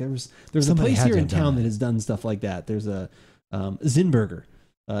that. Like there's a Somebody place had here to in have done town that. that has done stuff like that. There's a Zinburger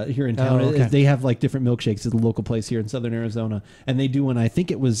here in town. Oh, okay. They have like different milkshakes at the local place here in Southern Arizona, and they do one. I think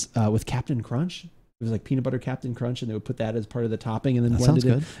it was with Captain Crunch. It was like peanut butter Captain Crunch, and they would put that as part of the topping, and then That blend sounds it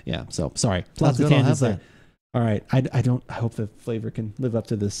in. good. Yeah. So sorry, Sounds lots of good. I'll tangents have there. All right, I hope the flavor can live up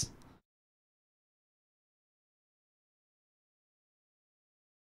to this.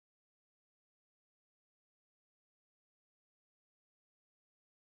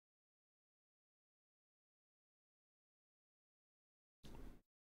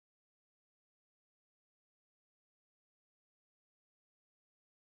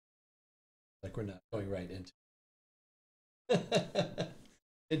 Like we're not going right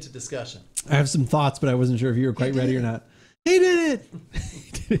into discussion. I have some thoughts, but I wasn't sure if you were quite ready or not. He did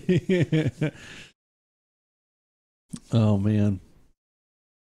it! Oh, man.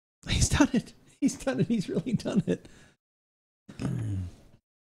 He's done it. He's done it. He's really done it.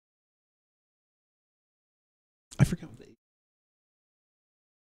 I forgot what they...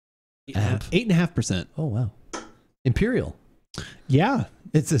 8.5%. Oh, wow. Imperial. Yeah.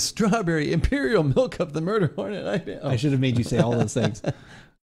 It's a strawberry imperial milk of the Murder Hornet IPA. Oh. I should have made you say all those things.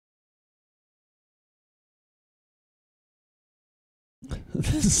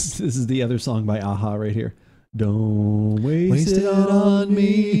 This is the other song by Aha right here. Don't waste it on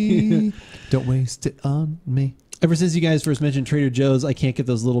me. Don't waste it on me. Ever since you guys first mentioned Trader Joe's, I can't get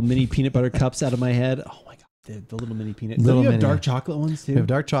those little mini peanut butter cups out of my head. Oh my God, the little mini peanut. Little Do you have mini. dark chocolate ones too? We have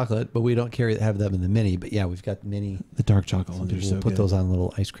dark chocolate, but we don't have them in the mini. But yeah, we've got mini. The dark chocolate ones are We'll so put good. those on a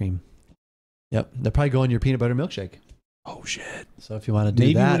little ice cream. Yep, they'll probably go in your peanut butter milkshake. Oh shit! So if you want to do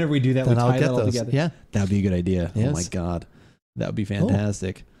Maybe that, whenever we do that, then we I'll tie get that all those. together. Yeah, that would be a good idea. Yes. Oh my God, that would be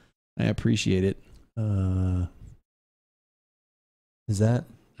fantastic. I appreciate it. Is that?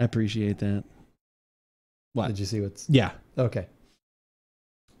 I appreciate that. What? Did you see what's? Yeah. Okay.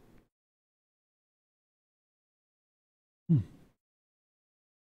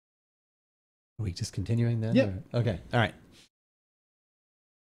 Are we just continuing then? Yep. Or- Okay. All right.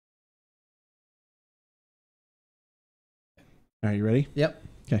 All right, you ready? Yep.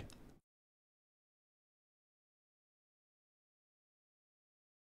 Okay.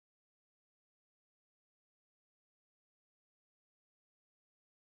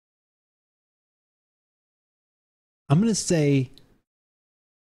 I'm going to say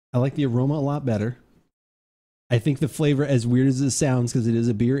I like the aroma a lot better. I think the flavor, as weird as it sounds, because it is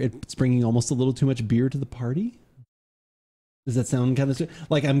a beer, it's bringing almost a little too much beer to the party. Does that sound kind of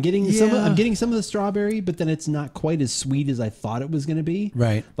like I'm getting some of the strawberry, but then it's not quite as sweet as I thought it was going to be.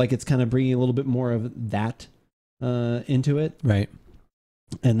 Right. Like it's kind of bringing a little bit more of that into it, Right.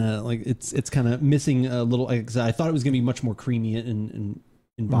 and like it's kind of missing a little. Like, I thought it was going to be much more creamy and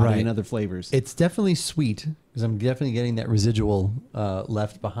body Right. and other flavors. It's definitely sweet because I'm definitely getting that residual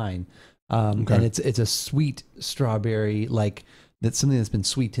left behind. Okay. And it's a sweet strawberry, like that's something that's been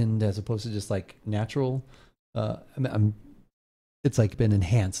sweetened as opposed to just like natural. It's like been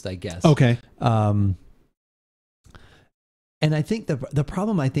enhanced, I guess. Okay. And I think the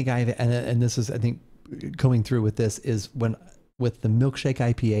problem I think and this is I think going through with this is with the milkshake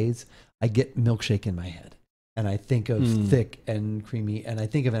IPAs, I get milkshake in my head. And I think of thick and creamy, and I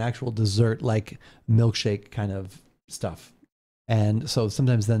think of an actual dessert like milkshake kind of stuff. And so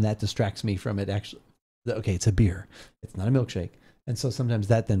sometimes then that distracts me from it actually. Okay, it's a beer. It's not a milkshake. And so sometimes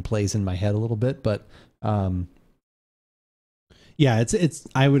that then plays in my head a little bit. But yeah, it's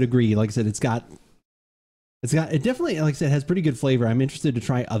I would agree. Like I said, it definitely, like I said, has pretty good flavor. I'm interested to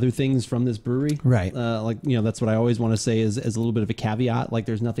try other things from this brewery. right. Like, you know, that's what I always want to say is a little bit of a caveat. Like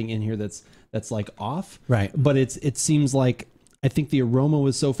there's nothing in here that's like off. Right. But it seems like I think the aroma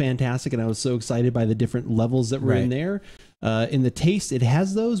was so fantastic, and I was so excited by the different levels that were in Right. there. In the taste, it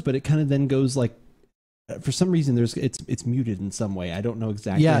has those, but it kind of then goes like, for some reason, it's muted in some way. I don't know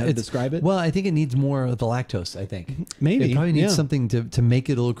exactly how to describe it. Well, I think it needs more of the lactose, I think. Maybe It probably needs yeah. something to make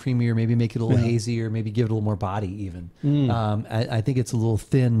it a little creamier, maybe make it a little hazier, maybe give it a little more body even. I think it's a little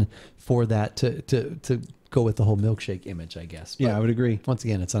thin for that to go with the whole milkshake image, I guess. But Yeah, I would agree. once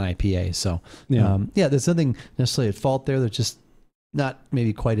again, it's an IPA. So Yeah. there's nothing necessarily at fault there. They're just not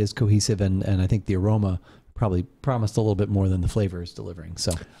maybe quite as cohesive. And I think the aroma probably promised a little bit more than the flavor is delivering.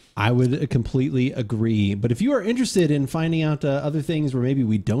 So I would completely agree. But if you are interested in finding out other things where maybe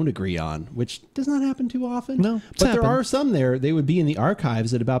we don't agree on, which does not happen too often, No, but there happened. are some there, they would be in the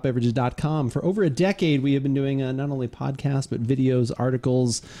archives at aboutbeverages.com. For over a decade, we have been doing not only podcasts, but videos,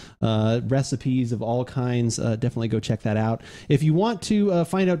 articles, recipes of all kinds. Definitely go check that out. If you want to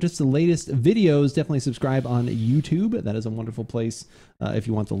find out just the latest videos, definitely subscribe on YouTube. That is a wonderful place if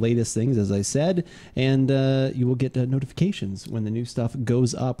you want the latest things, as I said. And you will get notifications when the new stuff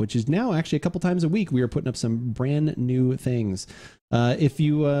goes up, which is now actually a couple times a week. We are putting up some brand new things. If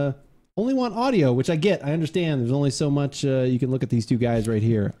you only want audio, which I get, I understand. There's only so much you can look at these two guys right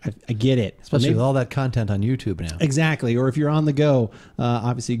here. I get it. especially Maybe- with all that content on YouTube now. Exactly. Or if you're on the go,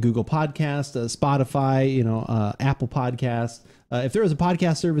 obviously Google Podcast, Spotify, Apple Podcast. If there is a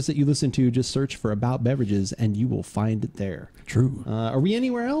podcast service that you listen to, just search for About Beverages and you will find it there. True. Are we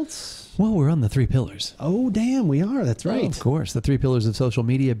anywhere else? Well, we're on the 3 pillars. Oh, damn, we are. That's right. Oh, of course. The 3 pillars of social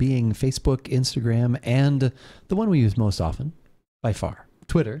media being Facebook, Instagram, and the one we use most often, by far,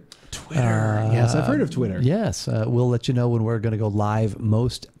 Twitter. Twitter. Yes, I've heard of Twitter. Yes. We'll let you know when we're going to go live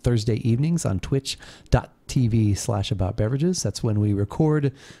most Thursday evenings on twitch.tv/aboutbeverages. That's when we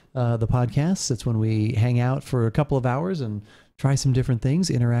record the podcasts. That's when we hang out for a couple of hours and try some different things,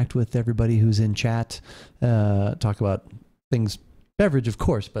 interact with everybody who's in chat, talk about things, beverage, of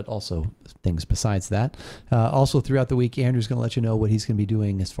course, but also things besides that. Also, throughout the week, Andrew's going to let you know what he's going to be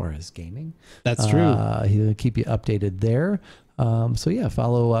doing as far as gaming. That's true. He'll keep you updated there. So yeah,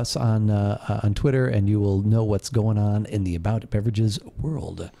 follow us on Twitter, and you will know what's going on in the About Beverages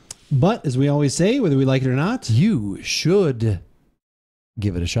world. But as we always say, whether we like it or not, You should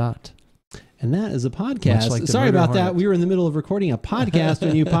give it a shot. and that is a Much podcast. like the Sorry Murder about that. Hornet. We were in the middle of recording a podcast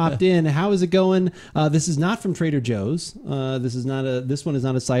when you popped in. How is it going? This is not from Trader Joe's. This one is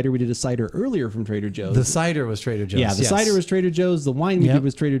not a cider. We did a cider earlier from Trader Joe's. The cider was Trader Joe's. Yeah, the yes. cider was Trader Joe's. The wine we Yep. did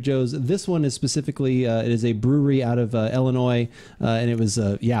was Trader Joe's. This one is specifically, it is a brewery out of Illinois. And it was,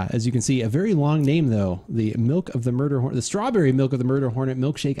 as you can see, a very long name, though. The strawberry milk of the Murder Hornet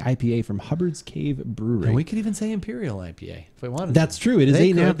Milkshake IPA from Hubbard's Cave Brewery. And we could even say Imperial IPA if we wanted. That's to. true. It is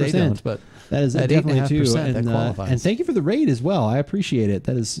They could, 8.5%. they don't, but that is at definitely too. 8.5%, that And, qualifies. and thank you for the raid as well. I appreciate it.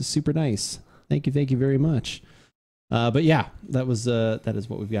 That is super nice. Thank you very much. But yeah, that is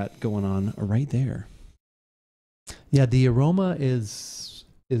what we've got going on right there. Yeah, the aroma is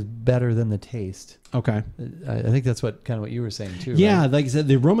better than the taste. Okay. I think that's what you were saying too. Yeah, right? like I said,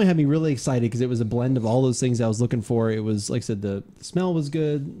 the aroma had me really excited because it was a blend of all those things I was looking for. It was, like I said, the smell was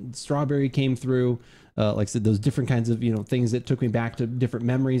good. Strawberry came through. Like I said, those different kinds of things that took me back to different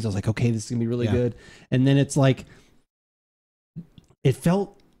memories. I was like, okay, this is gonna be really good. And then it's like, it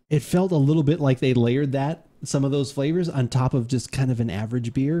felt a little bit like they layered some of those flavors on top of just kind of an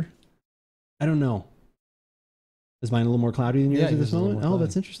average beer. I don't know. Is mine a little more cloudy than yours at yours this is a little moment? more Oh,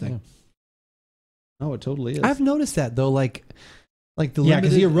 that's cloudy. interesting. Oh, it totally is. I've noticed that though, like the because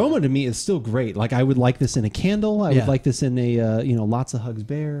limited, the aroma to me is still great. Like I would like this in a candle. I Yeah. would like this in a lots of hugs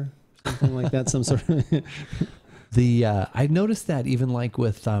bear, something like that. Some sort of I noticed that even like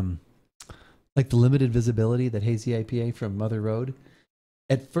with like the limited visibility, that hazy IPA from Mother Road.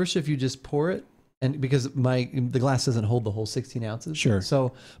 At first, if you just pour it, and because the glass doesn't hold the whole 16 ounces, Sure.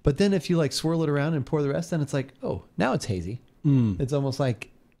 So, but then if you like swirl it around and pour the rest, then it's like, oh, now it's hazy. It's almost like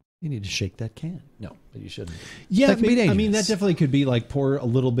you need to shake that can. No, but you shouldn't. Yeah, That can be I mean, that dangerous. definitely could be like pour a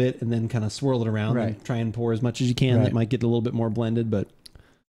little bit and then kind of swirl it around and Right. try and pour as much as you can. Right. That might get a little bit more blended, but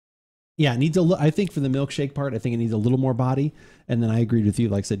yeah, it needs I think for the milkshake part, I think it needs a little more body. And then I agreed with you.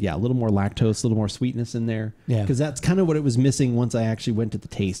 Like I said, yeah, a little more lactose, a little more sweetness in there. Yeah. Because that's kind of what it was missing once I actually went to the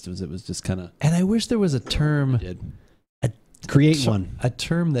taste. It was just kind of And I wish there was a term, create one. a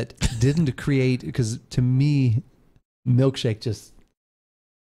term that didn't create, because to me, milkshake just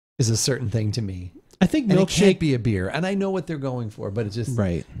is a certain thing to me. I think And it can't milkshake. be a beer, and I know what they're going for, but it's just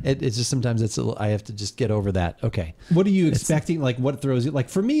Right. It's just sometimes I have to just get over that. Okay, What are you expecting? Like what throws you? Like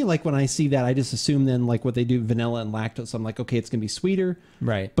for me, like when I see that, I just assume then like what they do, vanilla and lactose. I'm like, okay, it's gonna be sweeter.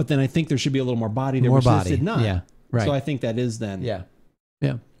 right, But then I think there should be a little more body there. more which this body, did not. yeah, right, So I think that is then. yeah.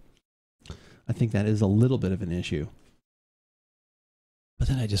 I think that is a little bit of an issue. But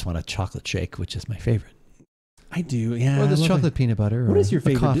then I just want a chocolate shake, which is my favorite. I do. Yeah. Or I this love chocolate peanut butter. What or is your a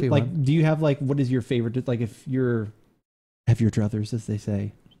favorite? coffee Like, one. do you have like what is your favorite? Like, if you're have your druthers, as they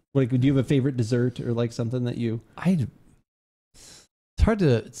say. Like, do you have a favorite dessert or like something that you? It's hard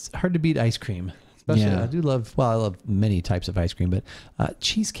to beat ice cream. Especially, Yeah. I love many types of ice cream, but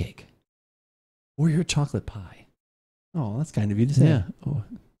cheesecake or your chocolate pie. Oh, that's kind of you to say. Yeah. Oh,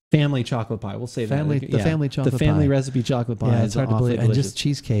 Family chocolate pie. We'll say family, that. the family chocolate The family pie. recipe chocolate pie. Yeah, is it's hard to awfully believe. And delicious. just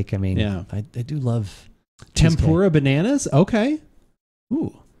cheesecake. I mean, Yeah. I do love Tempura bananas? Okay.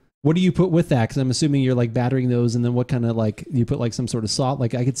 Ooh. What do you put with that? Because I'm assuming you're like battering those, and then what kind of like you put like some sort of salt?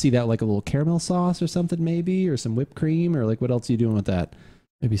 Like I could see that like a little caramel sauce or something, maybe, or some whipped cream, or like what else are you doing with that?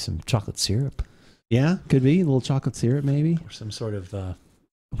 Maybe some chocolate syrup. Yeah, could be a little chocolate syrup, maybe, Or some sort of.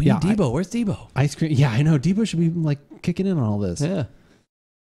 Yeah, Debo. Where's Debo? ice cream. Yeah, I know. Debo should be like kicking in on all this. Yeah.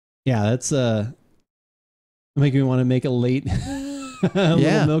 Yeah, that's making me want to make a late little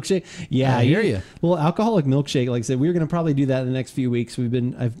milkshake. Yeah, I hear you. Well, alcoholic milkshake. Like I said, we're going to probably do that in the next few weeks.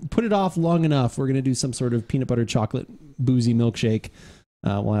 I've put it off long enough. We're going to do some sort of peanut butter chocolate boozy milkshake.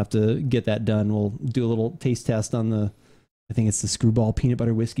 We'll have to get that done. We'll do a little taste test on I think it's the Screwball peanut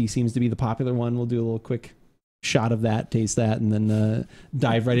butter whiskey seems to be the popular one. We'll do a little quick shot of that, taste that, and then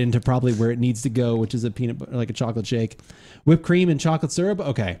dive right into probably where it needs to go, which is a peanut butter, like a chocolate shake. Whipped cream and chocolate syrup.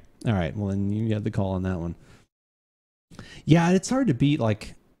 Okay. All right. Well, then you have the call on that one. Yeah, it's hard to beat. Like,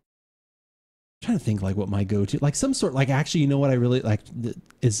 I'm trying to think like what my go-to, like some sort, like actually, you know what I really like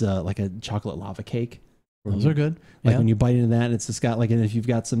is like a chocolate lava cake. Those are good. Like when you bite into that, and it's just got like, and if you've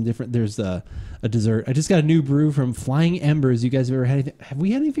got some different, there's a dessert. I just got a new brew from Flying Embers. You guys have ever had anything? Have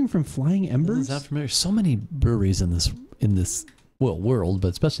we had anything from Flying Embers? Not familiar. So many breweries in this world, but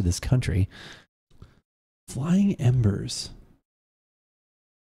especially this country. Flying Embers.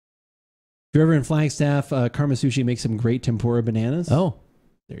 If you're ever in Flagstaff, Karma Sushi makes some great tempura bananas. Oh,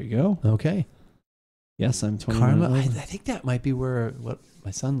 there you go. Okay. Yes, I'm 20. Karma. I think that might be what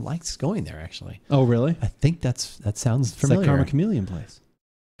my son likes going there. Actually. Oh, really? I think that sounds It's familiar. that Karma Chameleon place.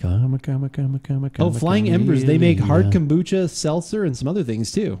 Karma. Oh, Flying Embers. They make hard kombucha, seltzer, and some other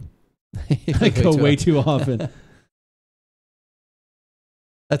things too. I go way too often.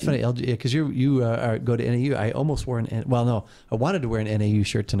 That's funny, LG, because you go to NAU. I almost wore I wanted to wear an NAU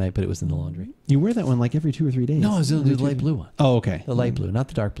shirt tonight, but it was in the laundry. You wear that one like every 2 or 3 days. No, I was going to do the light blue one. Oh, okay. The light blue, not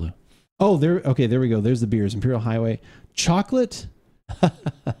the dark blue. Oh, there. Okay, there we go. There's the beers. Imperial Highway chocolate.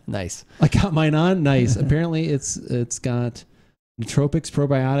 Nice. I got mine on. Nice. Apparently, it's got nootropics,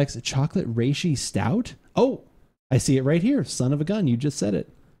 probiotics, a chocolate reishi stout. Oh, I see it right here. Son of a gun. You just said it.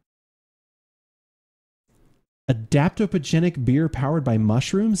 Adaptogenic beer powered by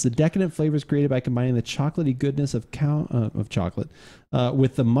mushrooms. The decadent flavors created by combining the chocolatey goodness of chocolate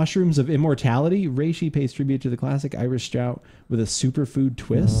with the mushrooms of immortality. Reishi pays tribute to the classic Irish stout with a superfood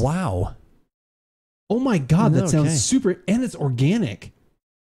twist. Wow. Oh my God, that Okay. sounds super, and it's organic.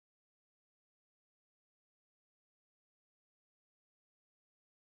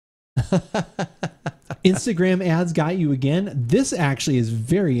 Instagram ads got you again. This actually is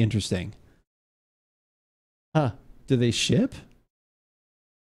very interesting. Huh. Do they ship?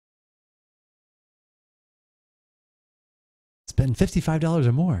 Spend $55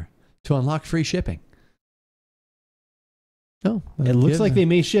 or more to unlock free shipping. Oh, It looks like they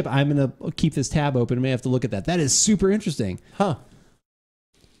may ship. I'm going to keep this tab open. I may have to look at that. That is super interesting. Huh.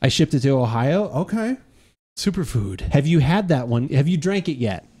 I shipped it to Ohio. Okay. Superfood. Have you had that one? Have you drank it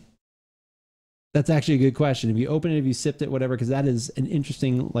yet? That's actually a good question. Have you opened it? Have you sipped it? Whatever, because that is an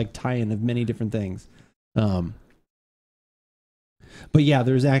interesting like tie-in of many different things. But yeah,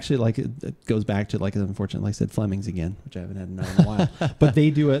 there's actually like it goes back to like unfortunately, like I said, Fleming's again, which I haven't had in a while. But they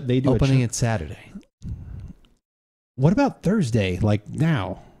do it. They do opening it Saturday. What about Thursday? Like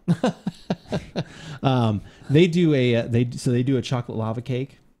now? They do a chocolate lava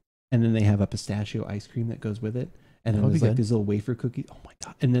cake, and then they have a pistachio ice cream that goes with it, and then there's like these little wafer cookies. Oh my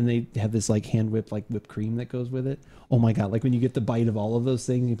God! And then they have this like hand whipped like whipped cream that goes with it. Oh my God! Like when you get the bite of all of those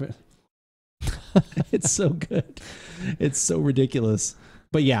things, it's so good. It's so ridiculous.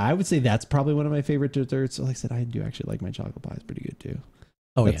 But yeah, I would say that's probably one of my favorite desserts. So like I said, I do actually like my chocolate pie. It's pretty good too.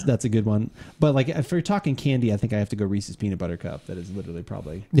 Oh, That's a good one. But like if you're talking candy, I think I have to go Reese's Peanut Butter Cup. That is literally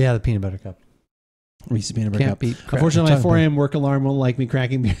probably the peanut butter cup. Reese's Peanut Butter Can't Cup. beat Unfortunately, my 4 a.m. work alarm won't like me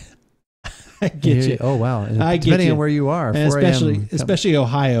cracking beer. I get you. Oh wow! I get Depending you. on where you are, And 4 a.m. especially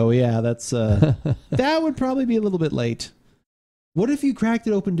Ohio. Yeah, that's that would probably be a little bit late. What if you cracked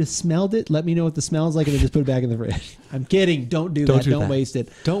it open, just smelled it? Let me know what the smell is like, and then just put it back in the fridge. I'm kidding. Don't do that. Don't waste it.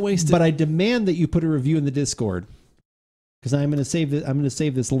 Don't waste it. But I demand that you put a review in the Discord, because I'm going to save this. I'm going to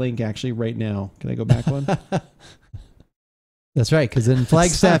save this link actually right now. Can I go back one? That's right. Because in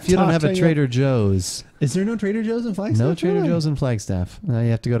Flagstaff, you don't have a talking Trader Joe's. Is there no Trader Joe's in Flagstaff? No Trader Really? Joe's in Flagstaff. You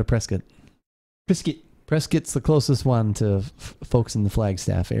have to go to Prescott. Biscuit. Prescott's the closest one to folks in the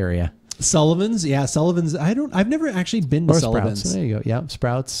Flagstaff area. Sullivan's, yeah, Sullivan's. I've never actually been to Or Sullivan's. Sprouts. There you go. Yeah,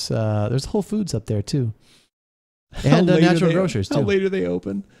 Sprouts. There's Whole Foods up there too, How and late are Natural they- Grocers too. How late are they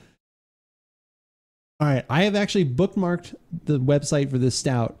open? All right, I have actually bookmarked the website for this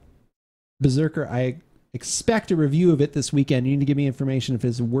stout. Berserker, I expect a review of it this weekend. You need to give me information if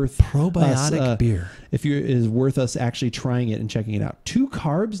it's worth Probiotic beer. If it is worth us actually trying it and checking it out. 2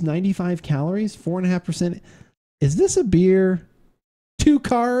 carbs, 95 calories, 4.5%. Is this a beer? 2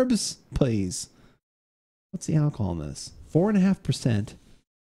 carbs, please. What's the alcohol in this? 4.5%.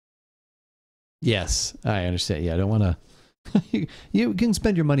 Yes, I understand. Yeah, I don't want to. You can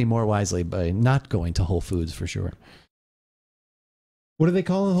spend your money more wisely by not going to Whole Foods for sure. What do they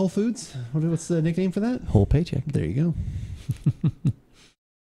call it, Whole Foods? What's the nickname for that? Whole paycheck. There you go.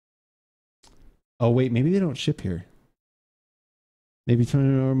 Oh, wait, maybe they don't ship here. Maybe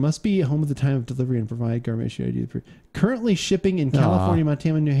or must be home at the time of delivery and provide garbage ID. Currently shipping in California,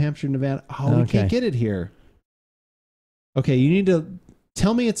 Montana, New Hampshire, Nevada. Oh, we can't get it here. Okay, you need to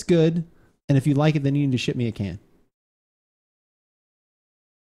tell me it's good, and if you like it, then you need to ship me a can.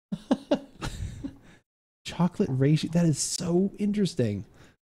 Chocolate ratio. That is so interesting.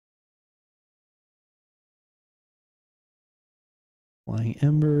 Flying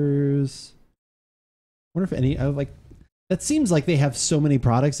Embers. Wonder if any. I like. That seems like they have so many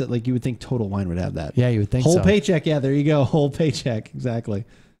products that like you would think Total Wine would have that. Yeah, you would think Whole so. Paycheck. Yeah, there you go. Whole Paycheck. Exactly.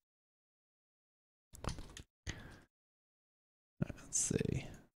 Let's see.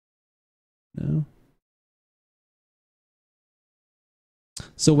 No.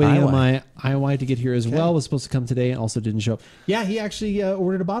 So waiting on my IOI to get here as well. Was supposed to come today and also didn't show up. Yeah, he actually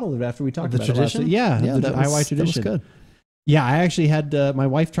ordered a bottle of it after we talked about tradition. it. Yeah, the that IOI was, tradition. That was good. Yeah, I actually had my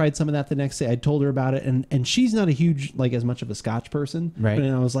wife tried some of that the next day. I told her about it, and she's not a huge like as much of a Scotch person, right?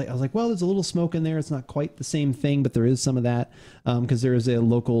 And I was like, well, there's a little smoke in there. It's not quite the same thing, but there is some of that because there is a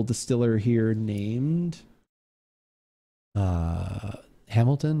local distiller here named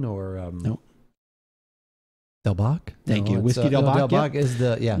Hamilton or no. Del Bach? Thank you. Whiskey Del Bach. Del Bach is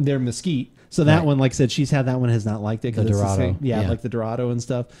they're mesquite. So that one, like I said, she's had that one, has not liked it. The Dorado. Like the Dorado and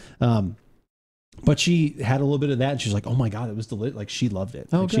stuff. But she had a little bit of that, and she's like, "Oh my god, it was delicious!" Like she loved it.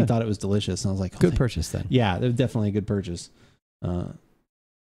 Oh, like, she thought it was delicious, and I was like, "Good purchase then." Yeah, it was definitely a good purchase.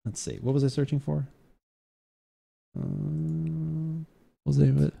 Let's see, what was I searching for? What was the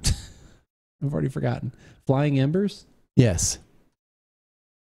name of it? I've already forgotten. Flying Embers. Yes.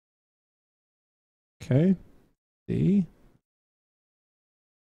 Okay. See.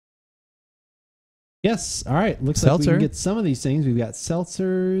 Yes. All right. Looks like we can get some of these things. We've got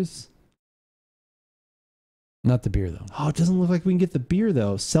seltzers. Not the beer though. Oh, it doesn't look like we can get the beer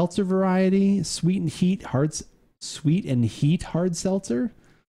though. Seltzer variety, sweet and heat hard seltzer.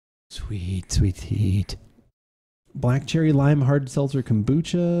 Sweet heat. Black cherry lime hard seltzer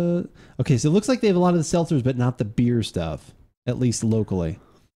kombucha. Okay, so it looks like they have a lot of the seltzers, but not the beer stuff, at least locally.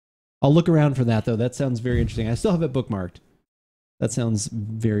 I'll look around for that though. That sounds very interesting. I still have it bookmarked. That sounds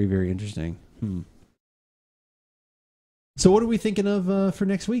very, very interesting. So what are we thinking of for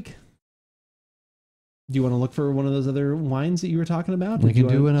next week? Do you want to look for one of those other wines that you were talking about? We can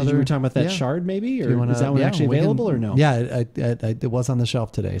do another. You were talking about that Shard maybe? Or is that one actually available or no? Yeah, it was on the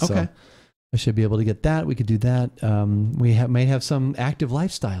shelf today. So I should be able to get that. We could do that. We may have some active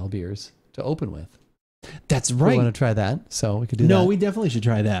lifestyle beers to open with. That's right. We want to try that. So we could do that. No, we definitely should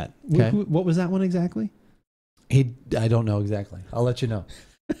try that. Okay. What was that one exactly? I don't know exactly. I'll let you know.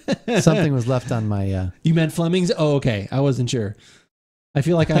 Something was left on my... You meant Fleming's? Oh, okay. I wasn't sure. I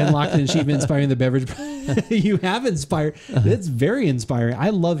feel like I unlocked an achievement inspiring the beverage. You have inspired. It's very inspiring. I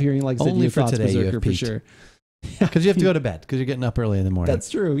love hearing like only for thoughts today berserker for sure. Because you have to go to bed because you're getting up early in the morning. That's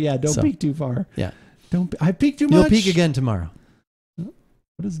true. Yeah, don't peek too far. Yeah, don't. I peeked too much. You'll peek again tomorrow.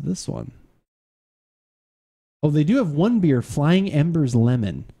 What is this one? Oh, they do have one beer, Flying Embers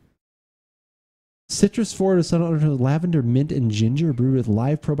Lemon. Citrus forward, lavender, mint, and ginger brewed with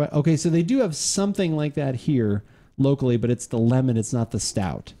live probiotics. Okay, so they do have something like that here locally, but it's the lemon, it's not the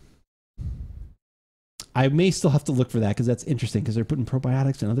stout. I may still have to look for that because that's interesting because they're putting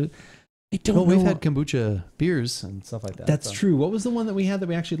probiotics and other. I don't know. We've had kombucha beers and stuff like that. That's true. What was the one that we had that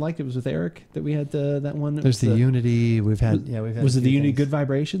we actually liked? It was with Eric that we had that one. There's the Unity. We've had. Was it the Unity Good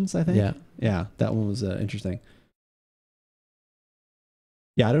Vibrations? I think. Yeah. That one was interesting.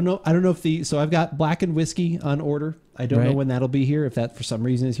 Yeah, I don't know if so I've got blackened whiskey on order. I don't know when that'll be here. If that for some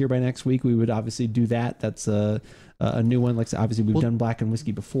reason is here by next week, we would obviously do that. That's a new one. Like obviously we've done blackened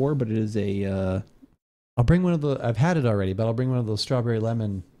whiskey before, but it is a. I'll bring one of the. I've had it already, but I'll bring one of those strawberry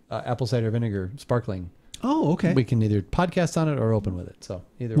lemon apple cider vinegar sparkling. Oh, okay. We can either podcast on it or open with it. So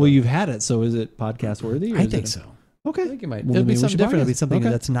either. Well, you've had it, so is it podcast worthy? I think so. Okay. I think it might. Well, it'll be something different. It'll It'll be something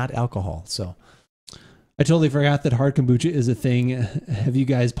that's not alcohol. So. I totally forgot that hard kombucha is a thing. Have you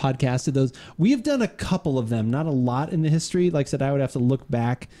guys podcasted those? We have done a couple of them, not a lot in the history. Like I said, I would have to look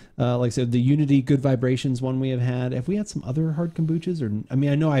back. Like I said, the Unity Good Vibrations one we have had. Have we had some other hard kombuchas? Or I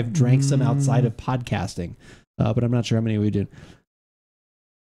mean, I know I've drank some outside of podcasting, but I'm not sure how many we did.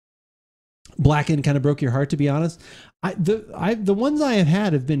 Blackened kind of broke your heart, to be honest. The ones I have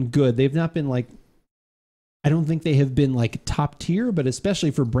had have been good. They've not been like, I don't think they have been like top tier, but especially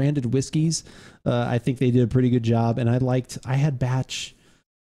for branded whiskeys, I think they did a pretty good job. And I had batch,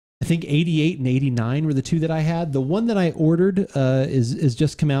 I think 88 and 89 were the two that I had. The one that I ordered is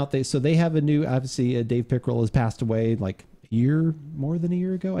just come out. They have a new, obviously Dave Pickerel has passed away like more than a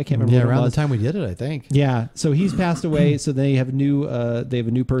year ago. I can't remember. Yeah, around the time we did it, I think. Yeah, so he's passed away. So they have a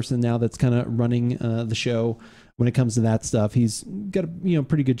new person now that's kind of running the show. When it comes to that stuff, he's got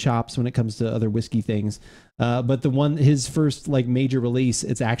pretty good chops when it comes to other whiskey things. But his first like major release,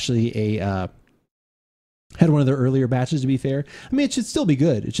 it's actually had one of their earlier batches. To be fair, I mean it should still be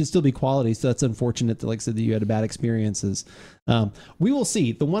good. It should still be quality. So that's unfortunate that, like I said, that you had bad experiences. We will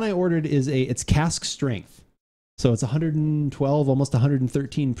see. The one I ordered it's cask strength, so it's 112, almost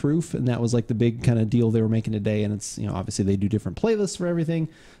 113 proof, and that was like the big kind of deal they were making today. And it's obviously they do different playlists for everything.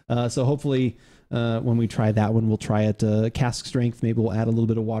 So hopefully. When we try that one, we'll try it cask strength. Maybe we'll add a little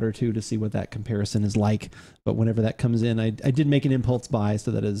bit of water too to see what that comparison is like. But whenever that comes in, I did make an impulse buy,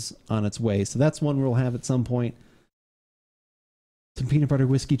 so that is on its way. So that's one we'll have at some point. Some peanut butter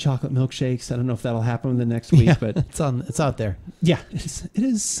whiskey chocolate milkshakes. I don't know if that'll happen in the next week, but it's out there. Yeah, it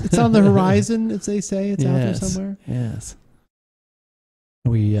is. It's on the horizon, as they say. It's out there somewhere. Yes. Are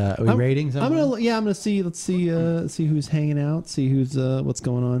we rating something? I'm gonna see. Let's see who's hanging out. See who's what's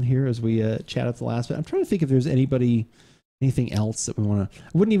going on here as we chat at the last bit. I'm trying to think if there's anything else that we want to. I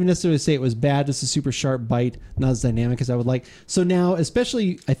wouldn't even necessarily say it was bad. Just a super sharp bite, not as dynamic as I would like. So now,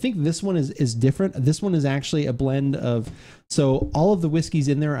 especially, I think this one is different. This one is actually a blend of. So all of the whiskeys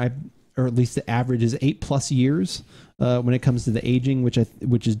in there, or at least the average is 8+ years. When it comes to the aging, which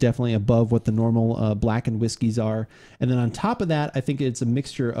is definitely above what the normal blackened whiskeys are. And then on top of that, I think it's a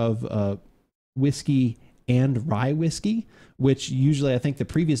mixture of whiskey and rye whiskey, which usually I think the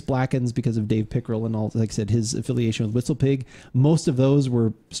previous blackens, because of Dave Pickerel and all, like I said, his affiliation with Whistle Pig, most of those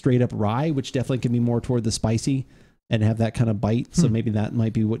were straight up rye, which definitely can be more toward the spicy and have that kind of bite. So maybe that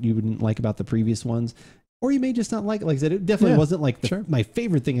might be what you wouldn't like about the previous ones. Or you may just not like it. Like I said, it definitely wasn't like my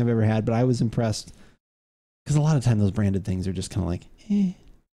favorite thing I've ever had, but I was impressed. Because a lot of times those branded things are just kind of like,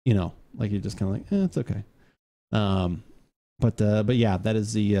 like you're just kind of like, it's okay. But yeah, that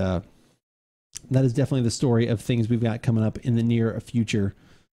is definitely the story of things we've got coming up in the near future.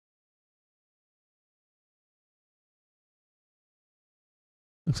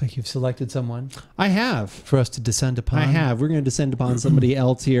 Looks like you've selected someone. I have. For us to descend upon. I have. We're going to descend upon somebody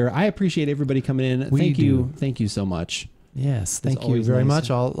else here. I appreciate everybody coming in. Thank you so much. Yes, thank you very much.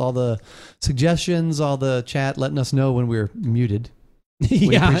 All the suggestions, all the chat, letting us know when we're muted.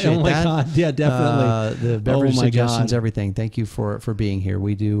 We appreciate that. God, yeah, definitely. The beverage suggestions, everything. Thank you for being here.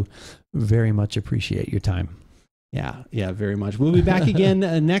 We do very much appreciate your time. Yeah, very much. We'll be back again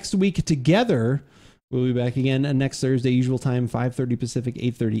next week together. We'll be back again next Thursday, usual time, 5:30 Pacific, 8:30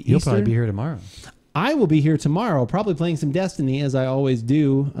 Eastern. You'll probably be here tomorrow. I will be here tomorrow, probably playing some Destiny, as I always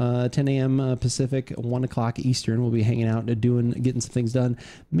do. 10 a.m. Pacific, 1 o'clock Eastern. We'll be hanging out and getting some things done.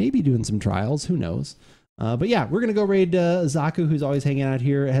 Maybe doing some trials. Who knows? But yeah, we're going to go raid Zaku, who's always hanging out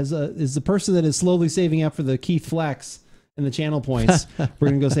here. Is the person that is slowly saving up for the Keith Flex and the channel points. We're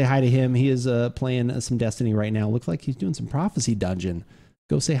going to go say hi to him. He is playing some Destiny right now. Looks like he's doing some Prophecy Dungeon.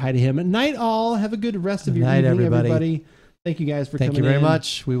 Go say hi to him. Night all. Have a good rest of your evening, everybody. Thank you guys for coming in. Thank you very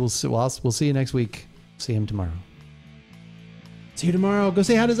much. We'll see you next week. See him tomorrow. See you tomorrow. Go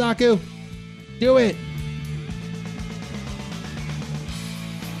say hi to Zaku. Do it.